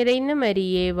 அருள் நிறைந்த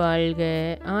மரியே வாழ்க.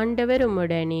 ஆண்டவர்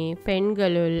உம்முடனே,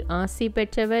 பெண்களுள் ஆசி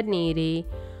பெற்றவர் நீரே.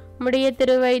 உம்முடைய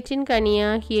திருவயிற்றின்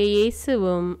கனியாகிய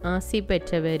இயேசுவும் ஆசி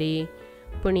பெற்றவரே.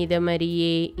 புனித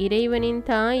மரியே, இறைவனின்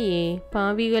தாயே,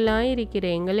 பாவிகளாயிருக்கிற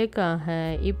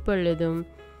எங்களுக்காக இப்பொழுதும்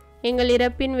எங்கள்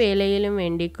இறப்பின் வேளையிலும்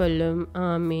வேண்டிக் கொள்ளும்.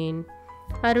 ஆமீன்.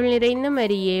 அருள் நிறைந்த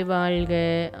மரியே வாழ்க.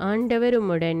 ஆண்டவர்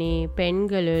உம்முடனே,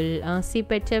 பெண்களுள் ஆசி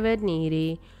பெற்றவர்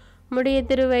நீரே. உம்முடைய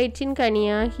திருவயிற்றின்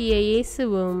கனியாகிய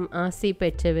இயேசுவும் ஆசி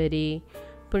பெற்றவரே.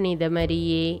 புனித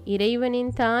மரியே,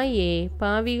 இறைவனின் தாயே,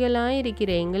 பாவிகளாயிருக்கிற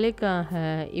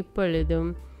எங்களுக்காக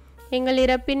இப்பொழுதும் எங்கள்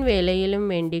இறப்பின் வேளையிலும்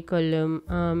வேண்டிக் கொள்ளும்.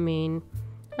 ஆமீன்.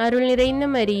 அருள் நிறைந்த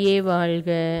மரியே வாழ்க.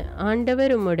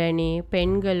 ஆண்டவர் உம்முடனே,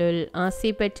 பெண்களுள்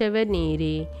ஆசி பெற்றவர்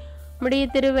நீரே. உம்முடைய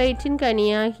திருவயிற்றின்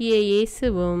கனியாகிய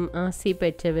இயேசுவும் ஆசி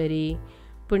பெற்றவரே.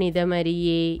 புனித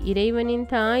மரியே, இறைவனின்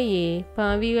தாயே,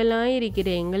 பாவிகளாயிருக்கிற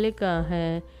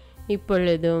எங்களுக்காக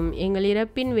இப்பொழுதும் எங்கள்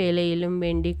இறப்பின் வேளையிலும்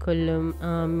வேண்டிக் கொள்ளும்.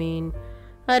 ஆமீன்.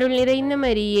 அருள் நிறைந்த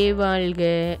மரியே வாழ்க.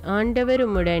 ஆண்டவர்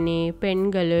உம்முடனே,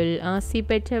 பெண்களுள் ஆசி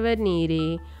பெற்றவர்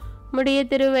நீரே. உம்முடைய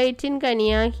திருவயிற்றின்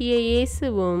கனியாகிய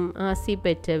இயேசுவும் ஆசி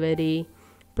பெற்றவரே.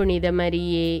 புனித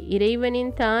மரியே,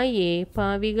 இறைவனின் தாயே,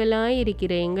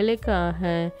 பாவிகளாயிருக்கிற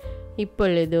எங்களுக்காக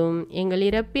இப்பொழுதும் எங்கள்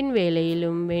இறப்பின்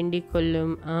வேளையிலும் வேண்டிக்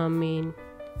கொள்ளும். ஆமீன்.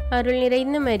 அருள்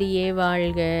நிறைந்த மரியே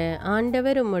வாழ்க.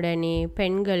 ஆண்டவர் உம்முடனே,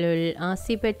 பெண்களுள்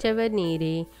ஆசி பெற்றவர்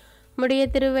நீரே. உம்முடைய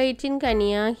திருவயிற்றின்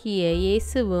கனியாகிய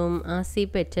இயேசுவும் ஆசி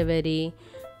பெற்றவரே.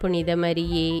 புனித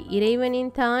மரியே,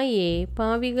 இறைவனின் தாயே,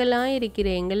 பாவிகளாயிருக்கிற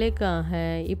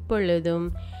எங்களுக்காக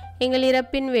இப்பொழுதும் எங்கள்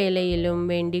இறப்பின் வேளையிலும்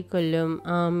வேண்டிக் கொள்ளும்.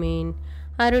 ஆமீன்.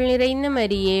 அருள் நிறைந்த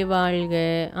மரியே வாழ்க.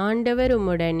 ஆண்டவர்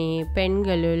உம்முடனே,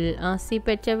 பெண்களுள் ஆசி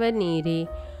பெற்றவர் நீரே.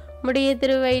 உம்முடைய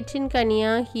திருவயிற்றின்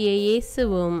கனியாகிய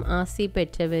இயேசுவும் ஆசி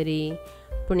பெற்றவரே.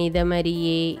 புனித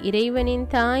மரியே, இறைவனின்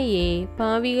தாயே,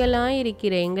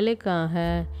 பாவிகளாயிருக்கிற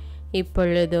எங்களுக்காக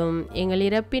இப்பொழுதும் எங்கள்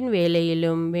இறப்பின்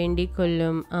வேளையிலும் வேண்டிக்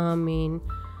கொள்ளும். ஆமீன்.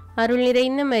 அருள்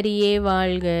நிறைந்த மரியே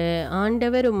வாழ்க.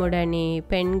 ஆண்டவர் உம்முடனே,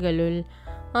 பெண்களுள்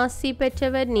ஆசி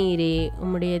பெற்றவர் நீரே.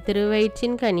 உம்முடைய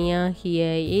திருவயிற்றின்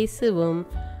கனியாகிய இயேசுவும்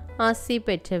ஆசி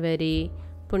பெற்றவரே.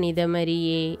 புனித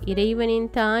மரியே, இறைவனின்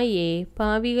தாயே,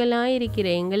 பாவிகளாயிருக்கிற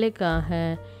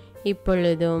எங்களுக்காக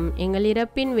இப்பொழுதும் எங்கள்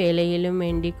இறப்பின் வேளையிலும்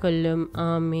வேண்டிக் கொள்ளும்.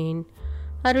 ஆமீன்.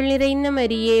 அருள் நிறைந்த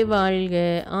மரியே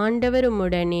வாழ்க. ஆண்டவர்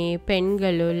உம்முடனே,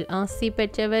 பெண்களுள் ஆசி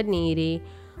பெற்றவர் நீரே.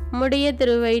 உம்முடைய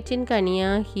திருவயிற்றின்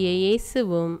கனியாகிய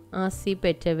இயேசுவும் ஆசி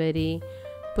பெற்றவரே.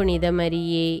 புனித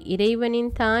மரியே,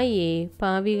 இறைவனின் தாயே,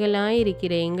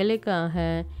 பாவிகளாயிருக்கிற எங்களுக்காக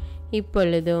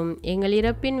இப்பொழுதும் எங்கள்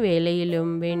இறப்பின்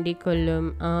வேளையிலும் வேண்டிக் கொள்ளும்.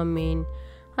 ஆமீன்.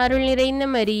 அருள் நிறைந்த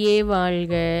மரியே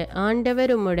வாழ்க,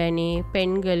 ஆண்டவர் உம்முடனே,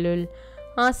 பெண்களுள்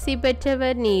ஆசி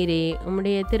பெற்றவர் நீரே.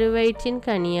 உம்முடைய திருவயிற்றின்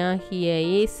கனியாகிய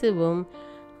இயேசுவும்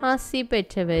ஆசி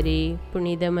பெற்றவரே.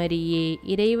 புனித மரியே,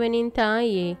 இறைவனின்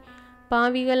தாயே,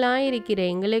 பாவிகளாயிருக்கிற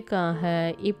எங்களுக்காக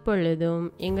இப்பொழுதும்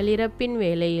எங்கள் இறப்பின்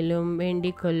வேளையிலும்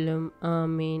வேண்டிக் கொள்ளும்.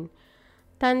 ஆமீன்.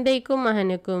 தந்தைக்கும்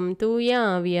மகனுக்கும் தூய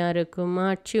ஆவியாருக்கும்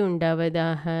ஆட்சி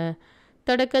உண்டாவதாக.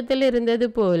 தொடக்கத்தில் இருந்தது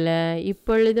போல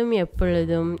இப்பொழுதும்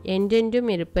எப்பொழுதும் என்றென்றும்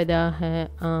இருப்பதாக.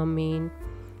 ஆமீன்.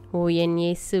 ஓ என்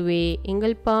இயேசுவே,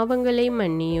 எங்கள் பாவங்களை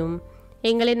மன்னியும்,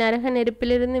 எங்களை நரக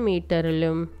நெருப்பிலிருந்து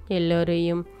மீட்டருளும்,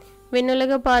 எல்லோரையும்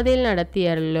விண்ணுலக பாதையில் நடத்தி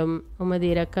அருளும். உமது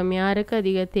இரக்கம் யாருக்கு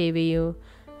அதிக தேவையோ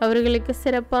அவர்களுக்கு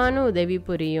சிறப்பான உதவி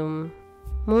புரியும்.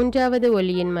 மூன்றாவது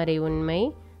ஒளியின் மறை உண்மை.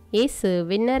 இயேசு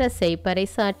விண்ணரசை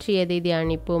பறைசாற்றியதை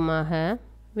தியானிப்போமாக.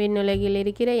 விண்ணுலகில்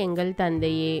இருக்கிற எங்கள்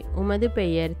தந்தையே, உமது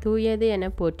பெயர் தூயது என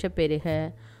போற்ற பெறுக.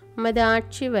 உமது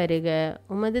ஆட்சி வருக.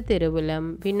 உமது திருவுளம்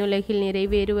விண்ணுலகில்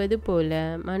நிறைவேறுவது போல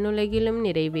மண்ணுலகிலும்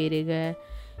நிறைவேறுக.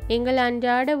 எங்கள்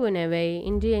அன்றாட உணவை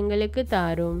இன்று எங்களுக்கு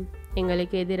தாரும்.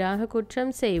 எங்களுக்கு எதிராக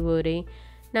குற்றம் செய்வோரை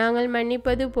நாங்கள்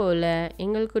மன்னிப்பது போல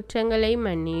எங்கள் குற்றங்களை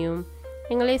மன்னியும்.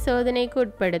 எங்களை சோதனைக்கு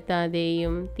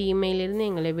உட்படுத்தாதேயும், தீமையிலிருந்து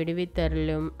எங்களை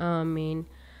விடுவித்தருளும். ஆமீன்.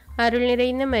 அருள்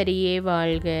நிறைந்த மரியே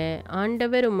வாழ்க,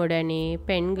 ஆண்டவர் உம்முடனே,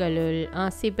 பெண்களுள்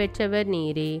ஆசி பெற்றவர்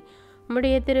நீரே.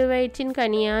 உம்முடைய திருவயிற்றின்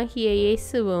கனியாகிய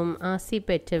இயேசுவும் ஆசி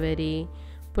பெற்றவரே.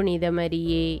 புனித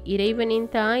மரியே, இறைவனின்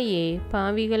தாயே,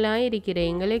 பாவிகளாயிருக்கிற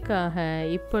எங்களுக்காக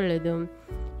இப்பொழுதும்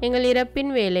எங்கள் இறப்பின்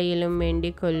வேளையிலும்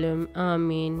வேண்டிக் கொள்ளும்.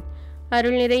 ஆமீன்.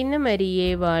 அருள் நிறைந்த மரியே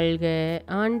வாழ்க,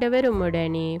 ஆண்டவர்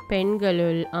உம்முடனே,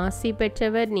 பெண்களுள் ஆசி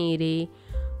பெற்றவர் நீரே.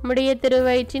 உம்முடைய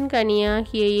திருவயிற்றின்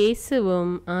கனியாகிய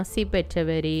இயேசுவும் ஆசி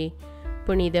பெற்றவரே.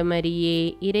 புனித மரியே,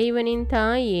 இறைவனின்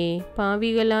தாயே,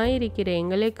 பாவிகளாயிருக்கிற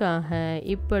எங்களுக்காக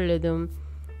இப்பொழுதும்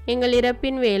எங்கள்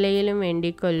இறப்பின் வேளையிலும்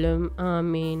வேண்டிக் கொள்ளும்.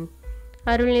 ஆமீன்.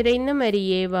 அருள் நிறைந்த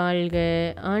மரியே வாழ்க,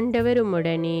 ஆண்டவர்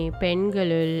உம்முடனே,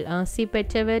 பெண்களுள் ஆசி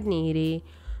பெற்றவர் நீரே.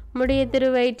 உம்முடைய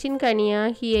திருவயிற்றின்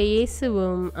கனியாகிய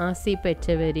இயேசுவும் ஆசி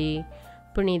பெற்றவரே.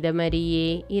 புனித மரியே,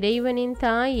 இறைவனின்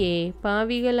தாயே,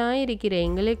 பாவிகளாயிருக்கிற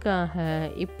எங்களுக்காக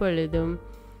இப்பொழுதும்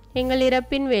எங்கள்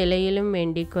இறப்பின் வேளையிலும்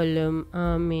வேண்டிக் கொள்ளும்.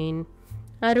 ஆமீன்.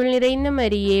 அருள் நிறைந்த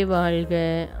மரியே வாழ்க,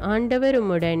 ஆண்டவர்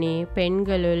உம்முடனே,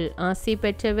 பெண்களுள் ஆசி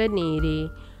பெற்றவர் நீரே.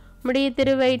 உம்முடைய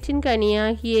திருவயிற்றின்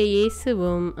கனியாகிய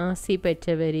இயேசுவும் ஆசி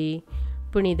பெற்றவரே.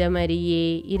 புனித மரியே,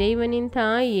 இறைவனின்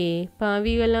தாயே,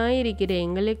 பாவிகளாயிருக்கிற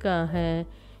எங்களுக்காக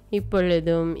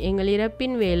இப்பொழுதும் எங்கள்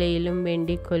இறப்பின் வேளையிலும்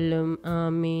வேண்டிக் கொள்ளும்.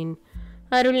 ஆமீன்.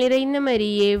 அருள் நிறைந்த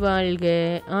மரியே வாழ்க,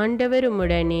 ஆண்டவர்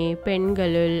உம்முடனே,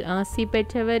 பெண்களுள் ஆசி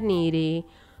பெற்றவர் நீரே.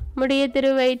 உம்முடைய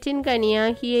திருவயிற்றின்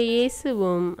கனியாகிய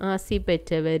இயேசுவும் ஆசி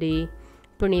பெற்றவரே.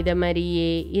 புனித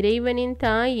மரியே, இறைவனின்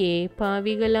தாயே,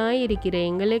 பாவிகளாயிருக்கிற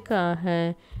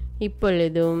எங்களுக்காக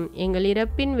இப்பொழுதும் எங்கள்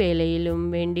இறப்பின் வேளையிலும்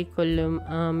வேண்டிக் கொள்ளும்.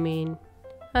 ஆமீன்.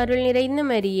 அருள் நிறைந்த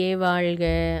மரியே வாழ்க,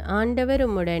 ஆண்டவர்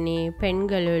உம்முடனே,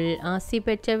 பெண்களுள் ஆசி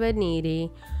பெற்றவர் நீரே.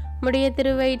 உம்முடைய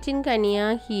திருவயிற்றின்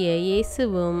கனியாகிய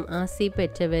இயேசுவும் ஆசி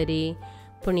பெற்றவரே.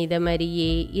 புனித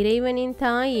மரியே, இறைவனின்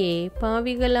தாயே,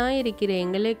 பாவிகளாயிருக்கிற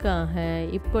எங்களுக்காக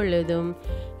இப்பொழுதும்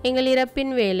எங்கள்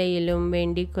இறப்பின் வேளையிலும்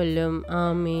வேண்டிக் கொள்ளும்.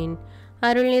 ஆமீன்.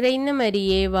 அருள் நிறைந்த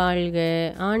மரியே வாழ்க,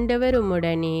 ஆண்டவர்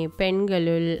உம்முடனே,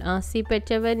 பெண்களுள் ஆசி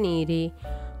பெற்றவர் நீரே.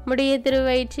 உம்முடைய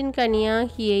திருவயிற்றின்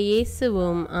கனியாகிய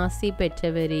இயேசுவும் ஆசி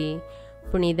பெற்றவரே.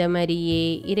 புனித மரியே,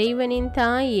 இறைவனின்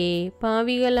தாயே,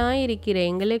 பாவிகளாயிருக்கிற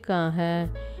எங்களுக்காக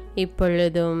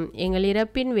இப்பொழுதும் எங்கள்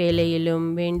இறப்பின் வேளையிலும்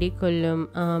வேண்டிக் கொள்ளும்.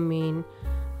 ஆமீன்.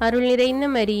 அருள் நிறைந்த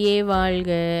மரியே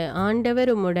வாழ்க,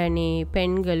 ஆண்டவர் உம்முடனே,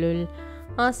 பெண்களுள்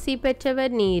ஆசி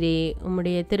பெற்றவர் நீரே.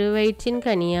 உம்முடைய திருவயிற்றின்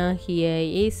கனியாகிய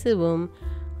இயேசுவும்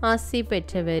ஆசி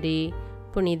பெற்றவரே.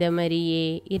 புனித மரியே,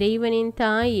 இறைவனின்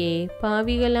தாயே,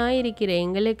 பாவிகளாயிருக்கிற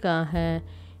எங்களுக்காக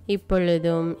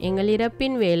இப்பொழுதும் எங்கள்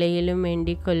இறப்பின் வேளையிலும்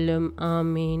வேண்டிக் கொள்ளும்.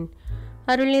 ஆமீன்.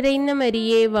 அருள் நிறைந்த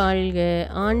மரியே வாழ்க,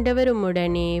 ஆண்டவர்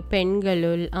உம்முடனே,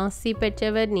 பெண்களுள் ஆசி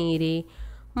பெற்றவர் நீரே.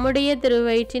 உம்முடைய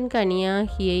திருவயிற்றின்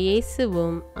கனியாகிய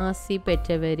இயேசுவும் ஆசி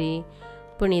பெற்றவரே.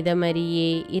 புனித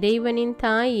மரியே, இறைவனின்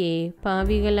தாயே,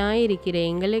 பாவிகளாயிருக்கிற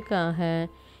எங்களுக்காக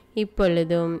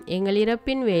இப்பொழுதும் எங்கள்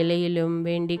இறப்பின் வேளையிலும்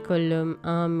வேண்டிக் கொள்ளும்.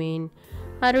 ஆமீன்.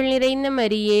 அருள் நிறைந்த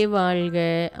மரியே வாழ்க,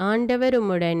 ஆண்டவர்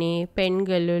உம்முடனே,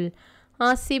 பெண்களுள்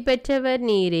ஆசி பெற்றவர்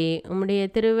நீரே. உம்முடைய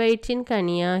திருவயிற்றின்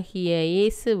கனியாகிய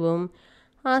இயேசுவும்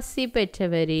ஆசி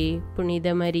பெற்றவரே.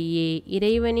 புனித மரியே,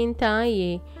 இறைவனின்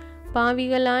தாயே,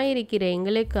 பாவிகளாயிருக்கிற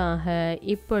எங்களுக்காக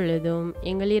இப்பொழுதும்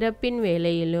எங்கள் இறப்பின்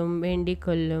வேளையிலும் வேண்டிக்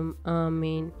கொள்ளும்.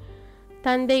 ஆமீன்.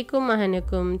 தந்தைக்கும்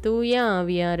மகனுக்கும் தூய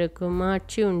ஆவியாருக்கும்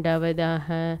ஆட்சி உண்டாவதாக.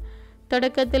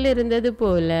 தொடக்கத்தில் இருந்தது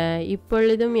போல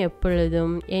இப்பொழுதும்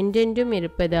எப்பொழுதும் என்றென்றும்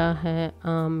இருப்பதாக.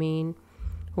 ஆமீன்.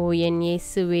 ஓ என்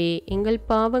இயேசுவே, எங்கள்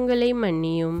பாவங்களை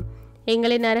மன்னியும்,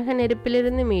 எங்களை நரக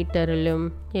நெருப்பிலிருந்து மீட்டருளும்,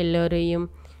 எல்லோரையும்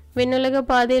விண்ணுலக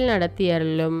பாதையில்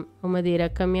நடத்தியருளும். உமது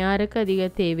இரக்கம் யாருக்கு அதிக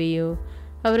தேவையோ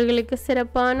அவர்களுக்கு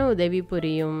சிறப்பான உதவி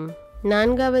புரியும்.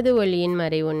 4வது ஒளியின்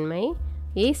மறை உண்மை.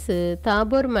 இயேசு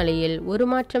தாபோர் மலையில்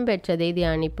உருமாற்றம் பெற்றதை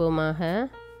தியானிப்போமாக.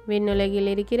 விண்ணுலகில்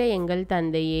இருக்கிற எங்கள்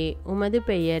தந்தையே, உமது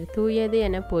பெயர் தூயது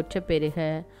என போற்ற பெறுக.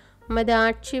 உமது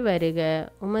ஆட்சி வருக.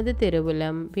 உமது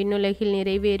திருவுளம் விண்ணுலகில்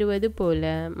நிறைவேறுவது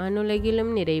போல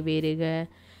மண்ணுலகிலும் நிறைவேறுக.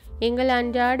 எங்கள்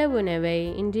அன்றாட உணவை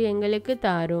இன்று எங்களுக்கு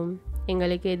தாரும்.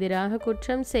 எங்களுக்கு எதிராக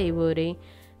குற்றம் செய்வோரை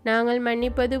நாங்கள்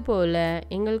மன்னிப்பது போல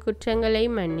எங்கள் குற்றங்களை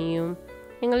மன்னியும்.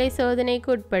 எங்களை சோதனைக்கு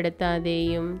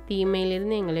உட்படுத்தாதேயும்,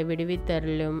 தீமையிலிருந்து எங்களை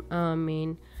விடுவித்தருளும்.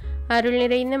 ஆமீன். அருள்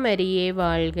நிறைந்த மரியே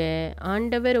வாழ்க.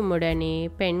 ஆண்டவர் உம்முடனே,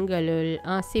 பெண்களுள்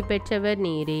ஆசி பெற்றவர்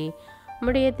நீரே.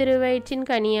 உம்முடைய திருவயிற்றின்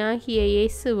கனியாகிய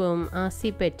இயேசுவும்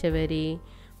ஆசி பெற்றவரே.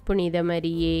 புனித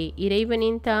மரியே,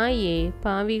 இறைவனின் தாயே,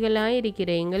 பாவிகளாயிருக்கிற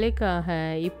எங்களுக்காக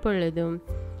இப்பொழுதும்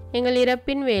எங்கள்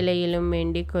இறப்பின் வேளையிலும்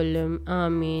வேண்டிக் கொள்ளும்.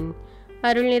 ஆமீன்.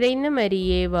 அருள் நிறைந்த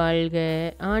மரியே வாழ்க.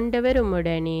 ஆண்டவர்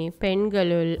உம்முடனே,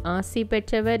 பெண்களுள் ஆசி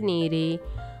பெற்றவர் நீரே.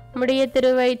 உம்முடைய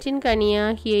திருவயிற்றின்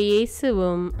கனியாகிய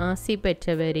இயேசுவும் ஆசி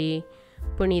பெற்றவரே.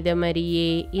 புனித மரியே,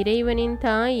 இறைவனின்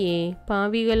தாயே,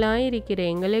 பாவிகளாயிருக்கிற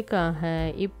எங்களுக்காக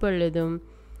இப்பொழுதும்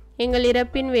எங்கள்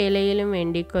இறப்பின் வேளையிலும்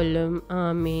வேண்டிக் கொள்ளும்.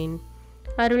 ஆமீன்.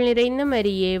 அருள் நிறைந்த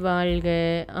மரியே வாழ்க.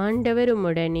 ஆண்டவர்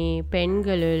உம்முடனே,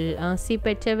 பெண்களுள் ஆசி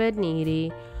பெற்றவர் நீரே.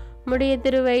 உம்முடைய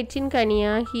திருவயிற்றின்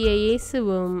கனியாகிய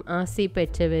இயேசுவும் ஆசி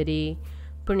பெற்றவரே.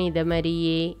 புனித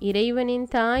மரியே, இறைவனின்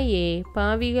தாயே,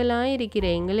 பாவிகளாயிருக்கிற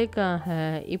எங்களுக்காக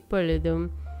இப்பொழுதும்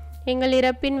எங்கள்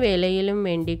இறப்பின் வேளையிலும்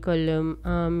வேண்டிக் கொள்ளும்.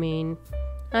 ஆமீன்.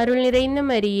 அருள் நிறைந்த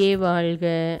மரியே வாழ்க.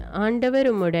 ஆண்டவர்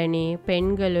உம்முடனே,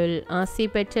 பெண்களுள் ஆசி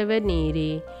பெற்றவர்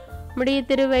நீரே. உம்முடைய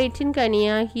திருவயிற்றின்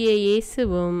கனியாகிய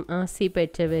இயேசுவும் ஆசி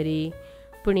பெற்றவரே.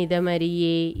 புனித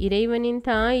மரியே, இறைவனின்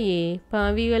தாயே,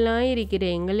 பாவிகளாயிருக்கிற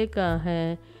எங்களுக்காக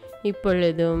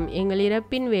இப்பொழுதும் எங்கள்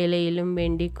இறப்பின் வேளையிலும்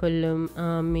வேண்டிக் கொள்ளும்.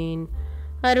 ஆமீன்.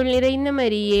 அருள் நிறைந்த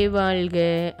மரியே வாழ்க.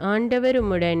 ஆண்டவர்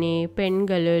உம்முடனே,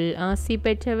 பெண்களுள் ஆசி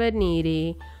பெற்றவர் நீரே.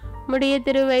 உம்முடைய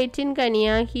திருவயிற்றின்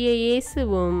கனியாகிய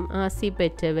இயேசுவும் ஆசி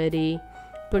பெற்றவரே.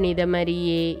 புனித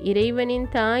மரியே, இறைவனின்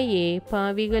தாயே,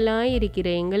 பாவிகளாயிருக்கிற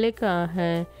எங்களுக்காக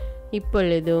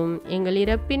இப்பொழுதும் எங்கள்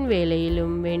இறப்பின்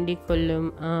வேளையிலும் வேண்டிக் கொள்ளும்.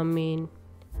 ஆமீன்.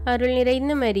 அருள்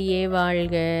நிறைந்த மரியே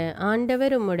வாழ்க.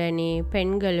 ஆண்டவர் உம்முடனே,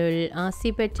 பெண்களுள் ஆசி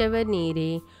பெற்றவர்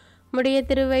நீரே. உம்முடைய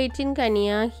திருவயிற்றின்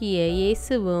கனியாகிய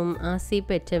இயேசுவும் ஆசி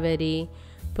பெற்றவரே.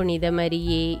 புனித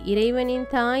மரியே, இறைவனின்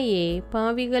தாயே,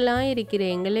 பாவிகளாயிருக்கிற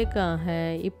எங்களுக்காக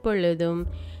இப்பொழுதும்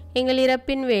எங்கள்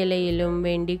இறப்பின் வேளையிலும்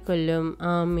வேண்டிக் கொள்ளும்.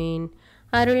 ஆமீன்.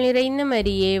 அருள் நிறைந்த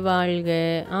மரியே வாழ்க.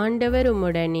 ஆண்டவர்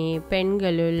உம்முடனே,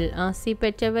 பெண்களுள் ஆசி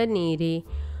பெற்றவர் நீரே.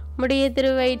 உம்முடைய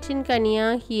திருவயிற்றின்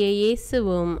கனியாகிய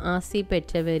இயேசுவும் ஆசி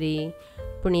பெற்றவரே.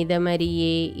 புனித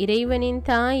மரியே, இறைவனின்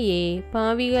தாயே,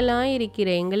 பாவிகளாயிருக்கிற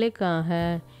எங்களுக்காக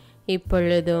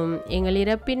இப்பொழுதும் எங்கள்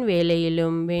இறப்பின்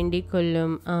வேளையிலும் வேண்டிக்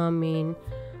கொள்ளும். ஆமீன்.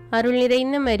 அருள்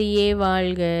நிறைந்த மரியே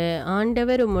வாழ்க.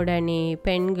 ஆண்டவர் உம்முடனே,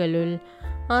 பெண்களுள்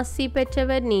ஆசி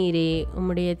பெற்றவர் நீரே.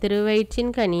 உம்முடைய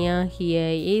திருவயிற்றின் கனியாகிய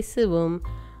இயேசுவும்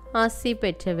ஆசி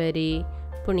பெற்றவரே.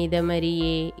 புனித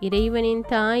மரியே, இறைவனின்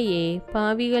தாயே,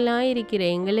 பாவிகளாயிருக்கிற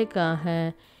எங்களுக்காக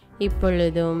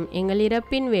இப்பொழுதும் எங்கள்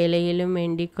இறப்பின் வேளையிலும்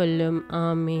வேண்டிக் கொள்ளும்.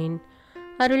 ஆமீன்.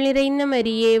 அருள் நிறைந்த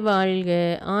மரியே வாழ்க.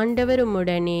 ஆண்டவர்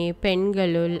உம்முடனே,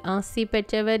 பெண்களுள் ஆசி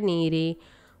பெற்றவர் நீரே.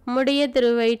 உம்முடைய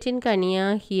திருவயிற்றின்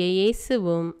கனியாகிய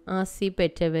இயேசுவும் ஆசி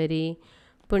பெற்றவரே.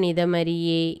 புனித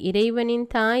மரியே, இறைவனின்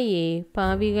தாயே,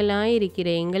 பாவிகளாயிருக்கிற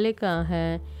எங்களுக்காக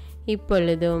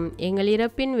இப்பொழுதும் எங்கள்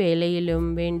இறப்பின் வேளையிலும்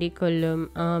வேண்டிக் கொள்ளும்.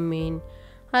 ஆமீன்.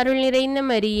 அருள் நிறைந்த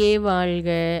மரியே வாழ்க.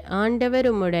 ஆண்டவர்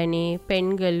உம்முடனே,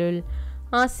 பெண்களுள்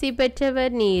ஆசி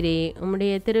பெற்றவர் நீரே.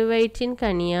 உம்முடைய திருவயிற்றின்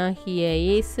கனியாகிய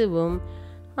இயேசுவும்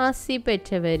ஆசி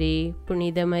பெற்றவரே.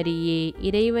 புனித மரியே,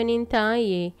 இறைவனின்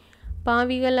தாயே,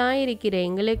 பாவிகளாயிருக்கிற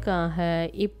எங்களுக்காக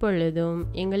இப்பொழுதும்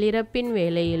எங்கள் இறப்பின்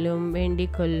வேளையிலும்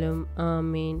வேண்டிக் கொள்ளும்.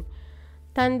 ஆமீன்.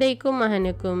 தந்தைக்கும்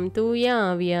மகனுக்கும் தூய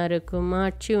ஆவியாருக்கும்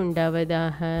ஆட்சி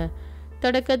உண்டாவதாக.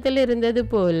 தொடக்கத்தில் இருந்தது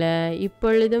போல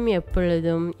இப்பொழுதும்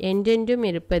எப்பொழுதும் என்றென்றும்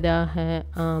இருப்பதாக.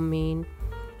 ஆமீன்.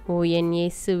 ஓ என்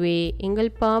இயேசுவே,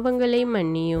 எங்கள் பாவங்களை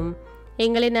மன்னியும்,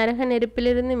 எங்களை நரக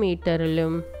நெருப்பிலிருந்து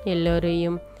மீட்டருளும்,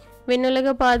 எல்லோரையும்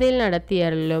விண்ணுலக பாதையில் நடத்தி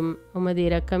அருளும். உமது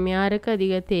இரக்கம் யாருக்கு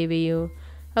அதிக தேவையோ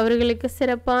அவர்களுக்கு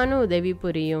சிறப்பான உதவி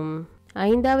புரியும்.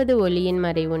 5வது ஒளியின்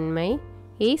மறை உண்மை.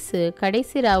 இயேசு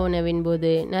கடைசி ராவுணவின்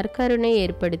போது நற்கருணை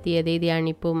ஏற்படுத்தியதை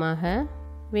தியானிப்போமாக.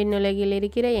 விண்ணுலகில்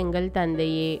இருக்கிற எங்கள்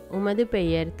தந்தையே, உமது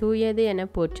பெயர் தூயது என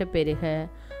போற்ற பெறுக.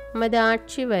 உமது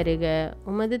ஆட்சி வருக.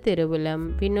 உமது திருவுளம்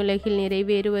விண்ணுலகில்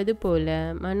நிறைவேறுவது போல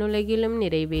மண்ணுலகிலும்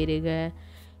நிறைவேறுக.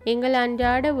 எங்கள்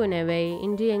அன்றாட உணவை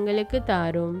இன்று எங்களுக்கு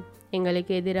தாரும்.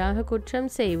 எங்களுக்கு எதிராக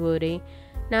குற்றம் செய்வோரை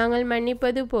நாங்கள்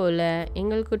மன்னிப்பது போல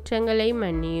எங்கள் குற்றங்களை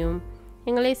மன்னியும்.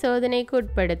 எங்களை சோதனைக்கு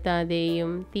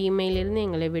உட்படுத்தாதேயும், தீமையிலிருந்து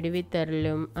எங்களை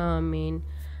விடுவித்தருளும். ஆமீன்.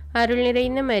 அருள்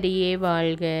நிறைந்த மரியே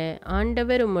வாழ்க.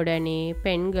 ஆண்டவர் உம்முடனே,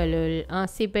 பெண்களுள்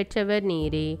ஆசி பெற்றவர்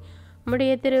நீரே.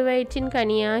 உம்முடைய திருவயிற்றின்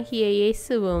கனியாகிய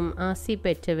இயேசுவும் ஆசி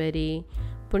பெற்றவரே.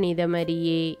 புனித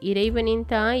மரியே, இறைவனின்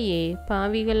தாயே,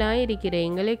 பாவிகளாயிருக்கிற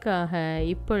எங்களுக்காக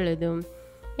இப்பொழுதும்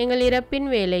எங்கள் இறப்பின்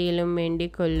வேளையிலும்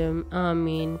வேண்டிக் கொள்ளும்.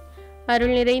 ஆமீன்.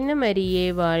 அருள் நிறைந்த மரியே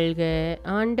வாழ்க.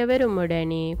 ஆண்டவர்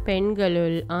உம்முடனே,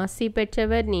 பெண்களுள் ஆசி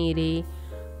பெற்றவர் நீரே.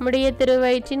 உம்முடைய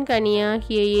திருவயிற்றின்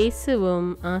கனியாகிய இயேசுவும்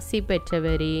ஆசி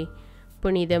பெற்றவரே.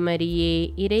 புனித மரியே,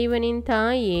 இறைவனின்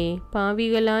தாயே,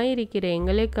 பாவிகளாயிருக்கிற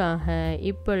எங்களுக்காக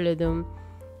இப்பொழுதும்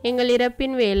எங்கள்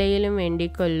இறப்பின் வேளையிலும்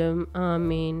வேண்டிக் கொள்ளும்.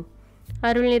 ஆமீன்.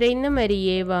 அருள் நிறைந்த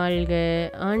மரியே வாழ்க.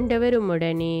 ஆண்டவர்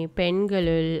உம்முடனே,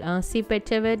 பெண்களுள் ஆசி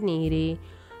பெற்றவர் நீரே.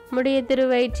 உம்முடைய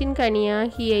திருவயிற்றின்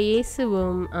கனியாகிய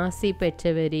இயேசுவும் ஆசி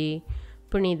பெற்றவரே.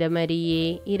 புனித மரியே,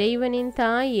 இறைவனின்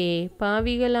தாயே,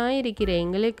 பாவிகளாயிருக்கிற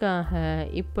எங்களுக்காக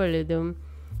இப்பொழுதும்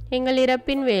எங்கள்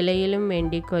இறப்பின் வேளையிலும்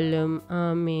வேண்டிக் கொள்ளும்.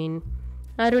 ஆமீன்.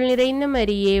 அருள் நிறைந்த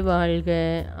மரியே வாழ்க.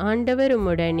 ஆண்டவர்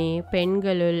உம்முடனே,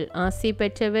 பெண்களுள் ஆசி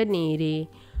பெற்றவர் நீரே.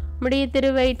 உம்முடைய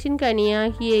திருவயிற்றின்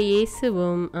கனியாகிய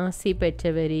இயேசுவும் ஆசி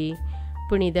பெற்றவரே.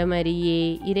 புனித மரியே,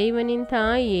 இறைவனின்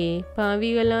தாயே,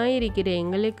 பாவிகளாயிருக்கிற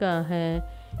எங்களுக்காக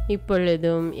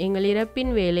இப்பொழுதும் எங்கள்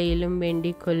இறப்பின் வேளையிலும்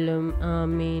வேண்டிக் கொள்ளும்.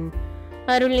 ஆமீன்.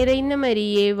 அருள் நிறைந்த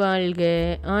மரியே வாழ்க.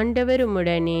 ஆண்டவர்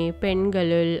உம்முடனே,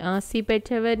 பெண்களுள் ஆசி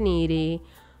பெற்றவர் நீரே.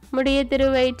 உம்முடைய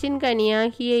திருவயிற்றின்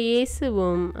கனியாகிய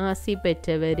இயேசுவும் ஆசி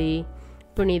பெற்றவரே.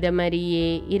 புனித மரியே,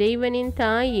 இறைவனின்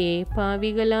தாயே,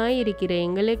 பாவிகளாயிருக்கிற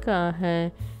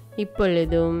எங்களுக்காக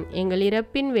இப்பொழுதும் எங்கள்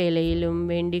இறப்பின் வேளையிலும்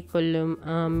வேண்டிக் கொள்ளும்.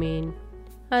 ஆமீன்.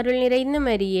 அருள் நிறைந்த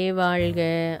மரியே வாழ்க.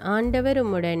 ஆண்டவர்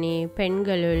உம்முடனே,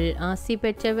 பெண்களுள் ஆசி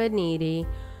பெற்றவர் நீரே.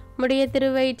 உம்முடைய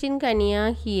திருவயிற்றின்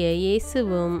கனியாகிய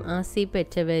இயேசுவும் ஆசி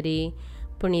பெற்றவரே.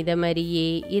 புனித மரியே,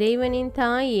 இறைவனின்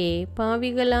தாயே,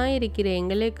 பாவிகளாயிருக்கிற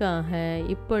எங்களுக்காக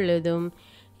இப்பொழுதும்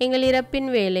எங்கள் இறப்பின்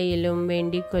வேளையிலும்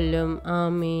வேண்டிக் கொள்ளும்.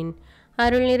 ஆமீன்.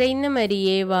 அருள் நிறைந்த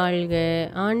மரியே வாழ்க.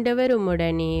 ஆண்டவர்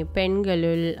உம்முடனே,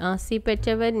 பெண்களுள் ஆசி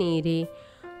பெற்றவர் நீரே.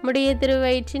 உம்முடைய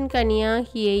திருவயிற்றின்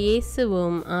கனியாகிய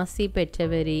இயேசுவும் ஆசி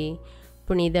பெற்றவரே.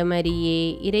 புனித மரியே,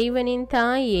 இறைவனின்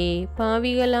தாயே,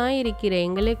 பாவிகளாயிருக்கிற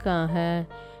எங்களுக்காக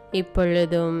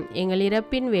இப்பொழுதும் எங்கள்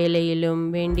இறப்பின் வேளையிலும்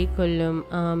வேண்டிக் கொள்ளும்.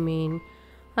 ஆமீன்.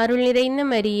 அருள் நிறைந்த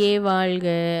மரியே வாழ்க.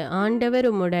 ஆண்டவர்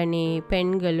உம்முடனே,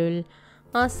 பெண்களுள்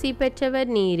ஆசி பெற்றவர்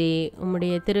நீரே.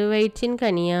 உம்முடைய திருவயிற்றின்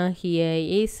கனியாகிய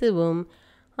இயேசுவும்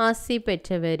ஆசி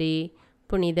பெற்றவரே.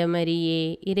 புனித மரியே,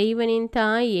 இறைவனின்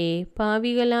தாயே,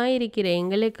 பாவிகளாயிருக்கிற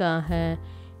எங்களுக்காக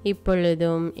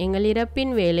இப்பொழுதும் எங்கள்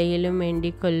இறப்பின் வேளையிலும்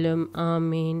வேண்டிக் கொள்ளும்.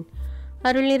 ஆமீன்.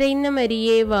 அருள் நிறைந்த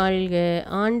மரியே வாழ்க.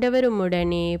 ஆண்டவர்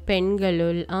உம்முடனே,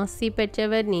 பெண்களுள் ஆசி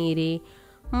பெற்றவர் நீரே.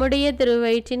 உம்முடைய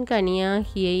திருவயிற்றின்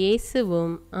கனியாகிய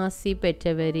இயேசுவும் ஆசி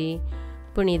பெற்றவரே.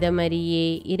 புனித மரியே,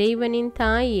 இறைவனின்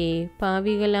தாயே,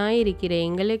 பாவிகளாயிருக்கிற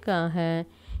எங்களுக்காக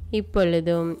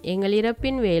இப்பொழுதும் எங்கள்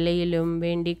இறப்பின் வேளையிலும்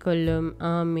வேண்டிக் கொள்ளும்.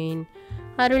 ஆமீன்.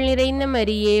 அருள் நிறைந்த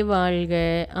மரியே வாழ்க.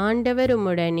 ஆண்டவர்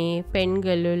உம்முடனே,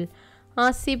 பெண்களுள்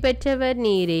ஆசி பெற்றவர்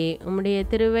நீரே. உம்முடைய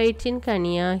திருவயிற்றின்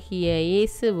கனியாகிய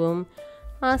இயேசுவும்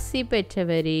ஆசி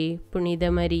பெற்றவரே.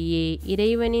 புனித மரியே,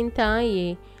 இறைவனின் தாயே,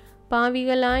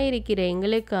 பாவிகளாயிருக்கிற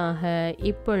எங்களுக்காக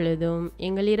இப்பொழுதும்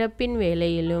எங்கள் இறப்பின்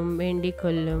வேளையிலும் வேண்டிக்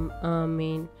கொள்ளும்.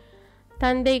 ஆமீன்.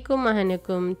 தந்தைக்கும்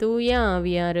மகனுக்கும் தூய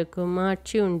ஆவியாருக்கும்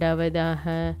ஆட்சி உண்டாவதாக.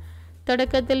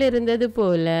 தொடக்கத்தில் இருந்தது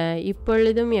போல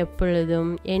இப்பொழுதும் எப்பொழுதும்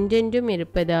என்றென்றும்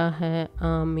இருப்பதாக.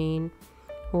 ஆமீன்.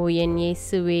 ஓ என்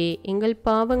இயேசுவே, எங்கள்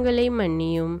பாவங்களை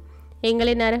மன்னியும்,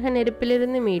 எங்களை நரக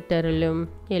நெருப்பிலிருந்து மீட்டருளும்,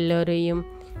 எல்லோரையும்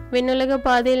விண்ணுலக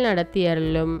பாதையில் நடத்தி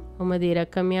அருளும். உமது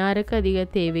இரக்கம் யாருக்கு அதிக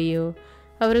தேவையோ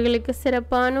அவர்களுக்கு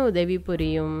சிறப்பான உதவி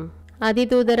புரியும்.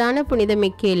 அதிதூதரான புனித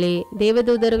மிக்கேலே,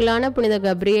 தேவதூதர்களான புனித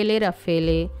கப்ரியேலே,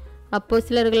 ரஃபேலே,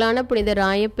 அப்போஸ்தலர்களான புனித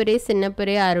ராயப்பரே,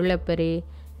 சின்னப்பரே, அருளப்பரே,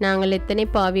 நாங்கள் எத்தனை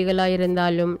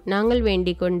பாவிகளாயிருந்தாலும் நாங்கள்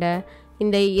வேண்டிக் கொண்ட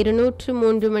இந்த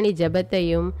 203 மணி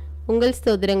ஜெபத்தையும் உங்கள்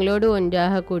ஸ்தோத்திரங்களோடு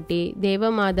ஒன்றாக கூட்டி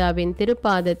தேவமாதாவின்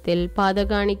திருப்பாதத்தில்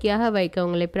பாதகாணிக்கையாக வைக்க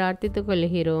உங்களை பிரார்த்தித்துக்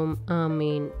கொள்கிறோம்.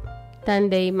 ஆமீன்.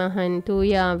 தந்தை, மகன்,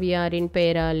 தூய ஆவியாரின்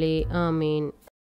பெயராலே. ஆமீன்.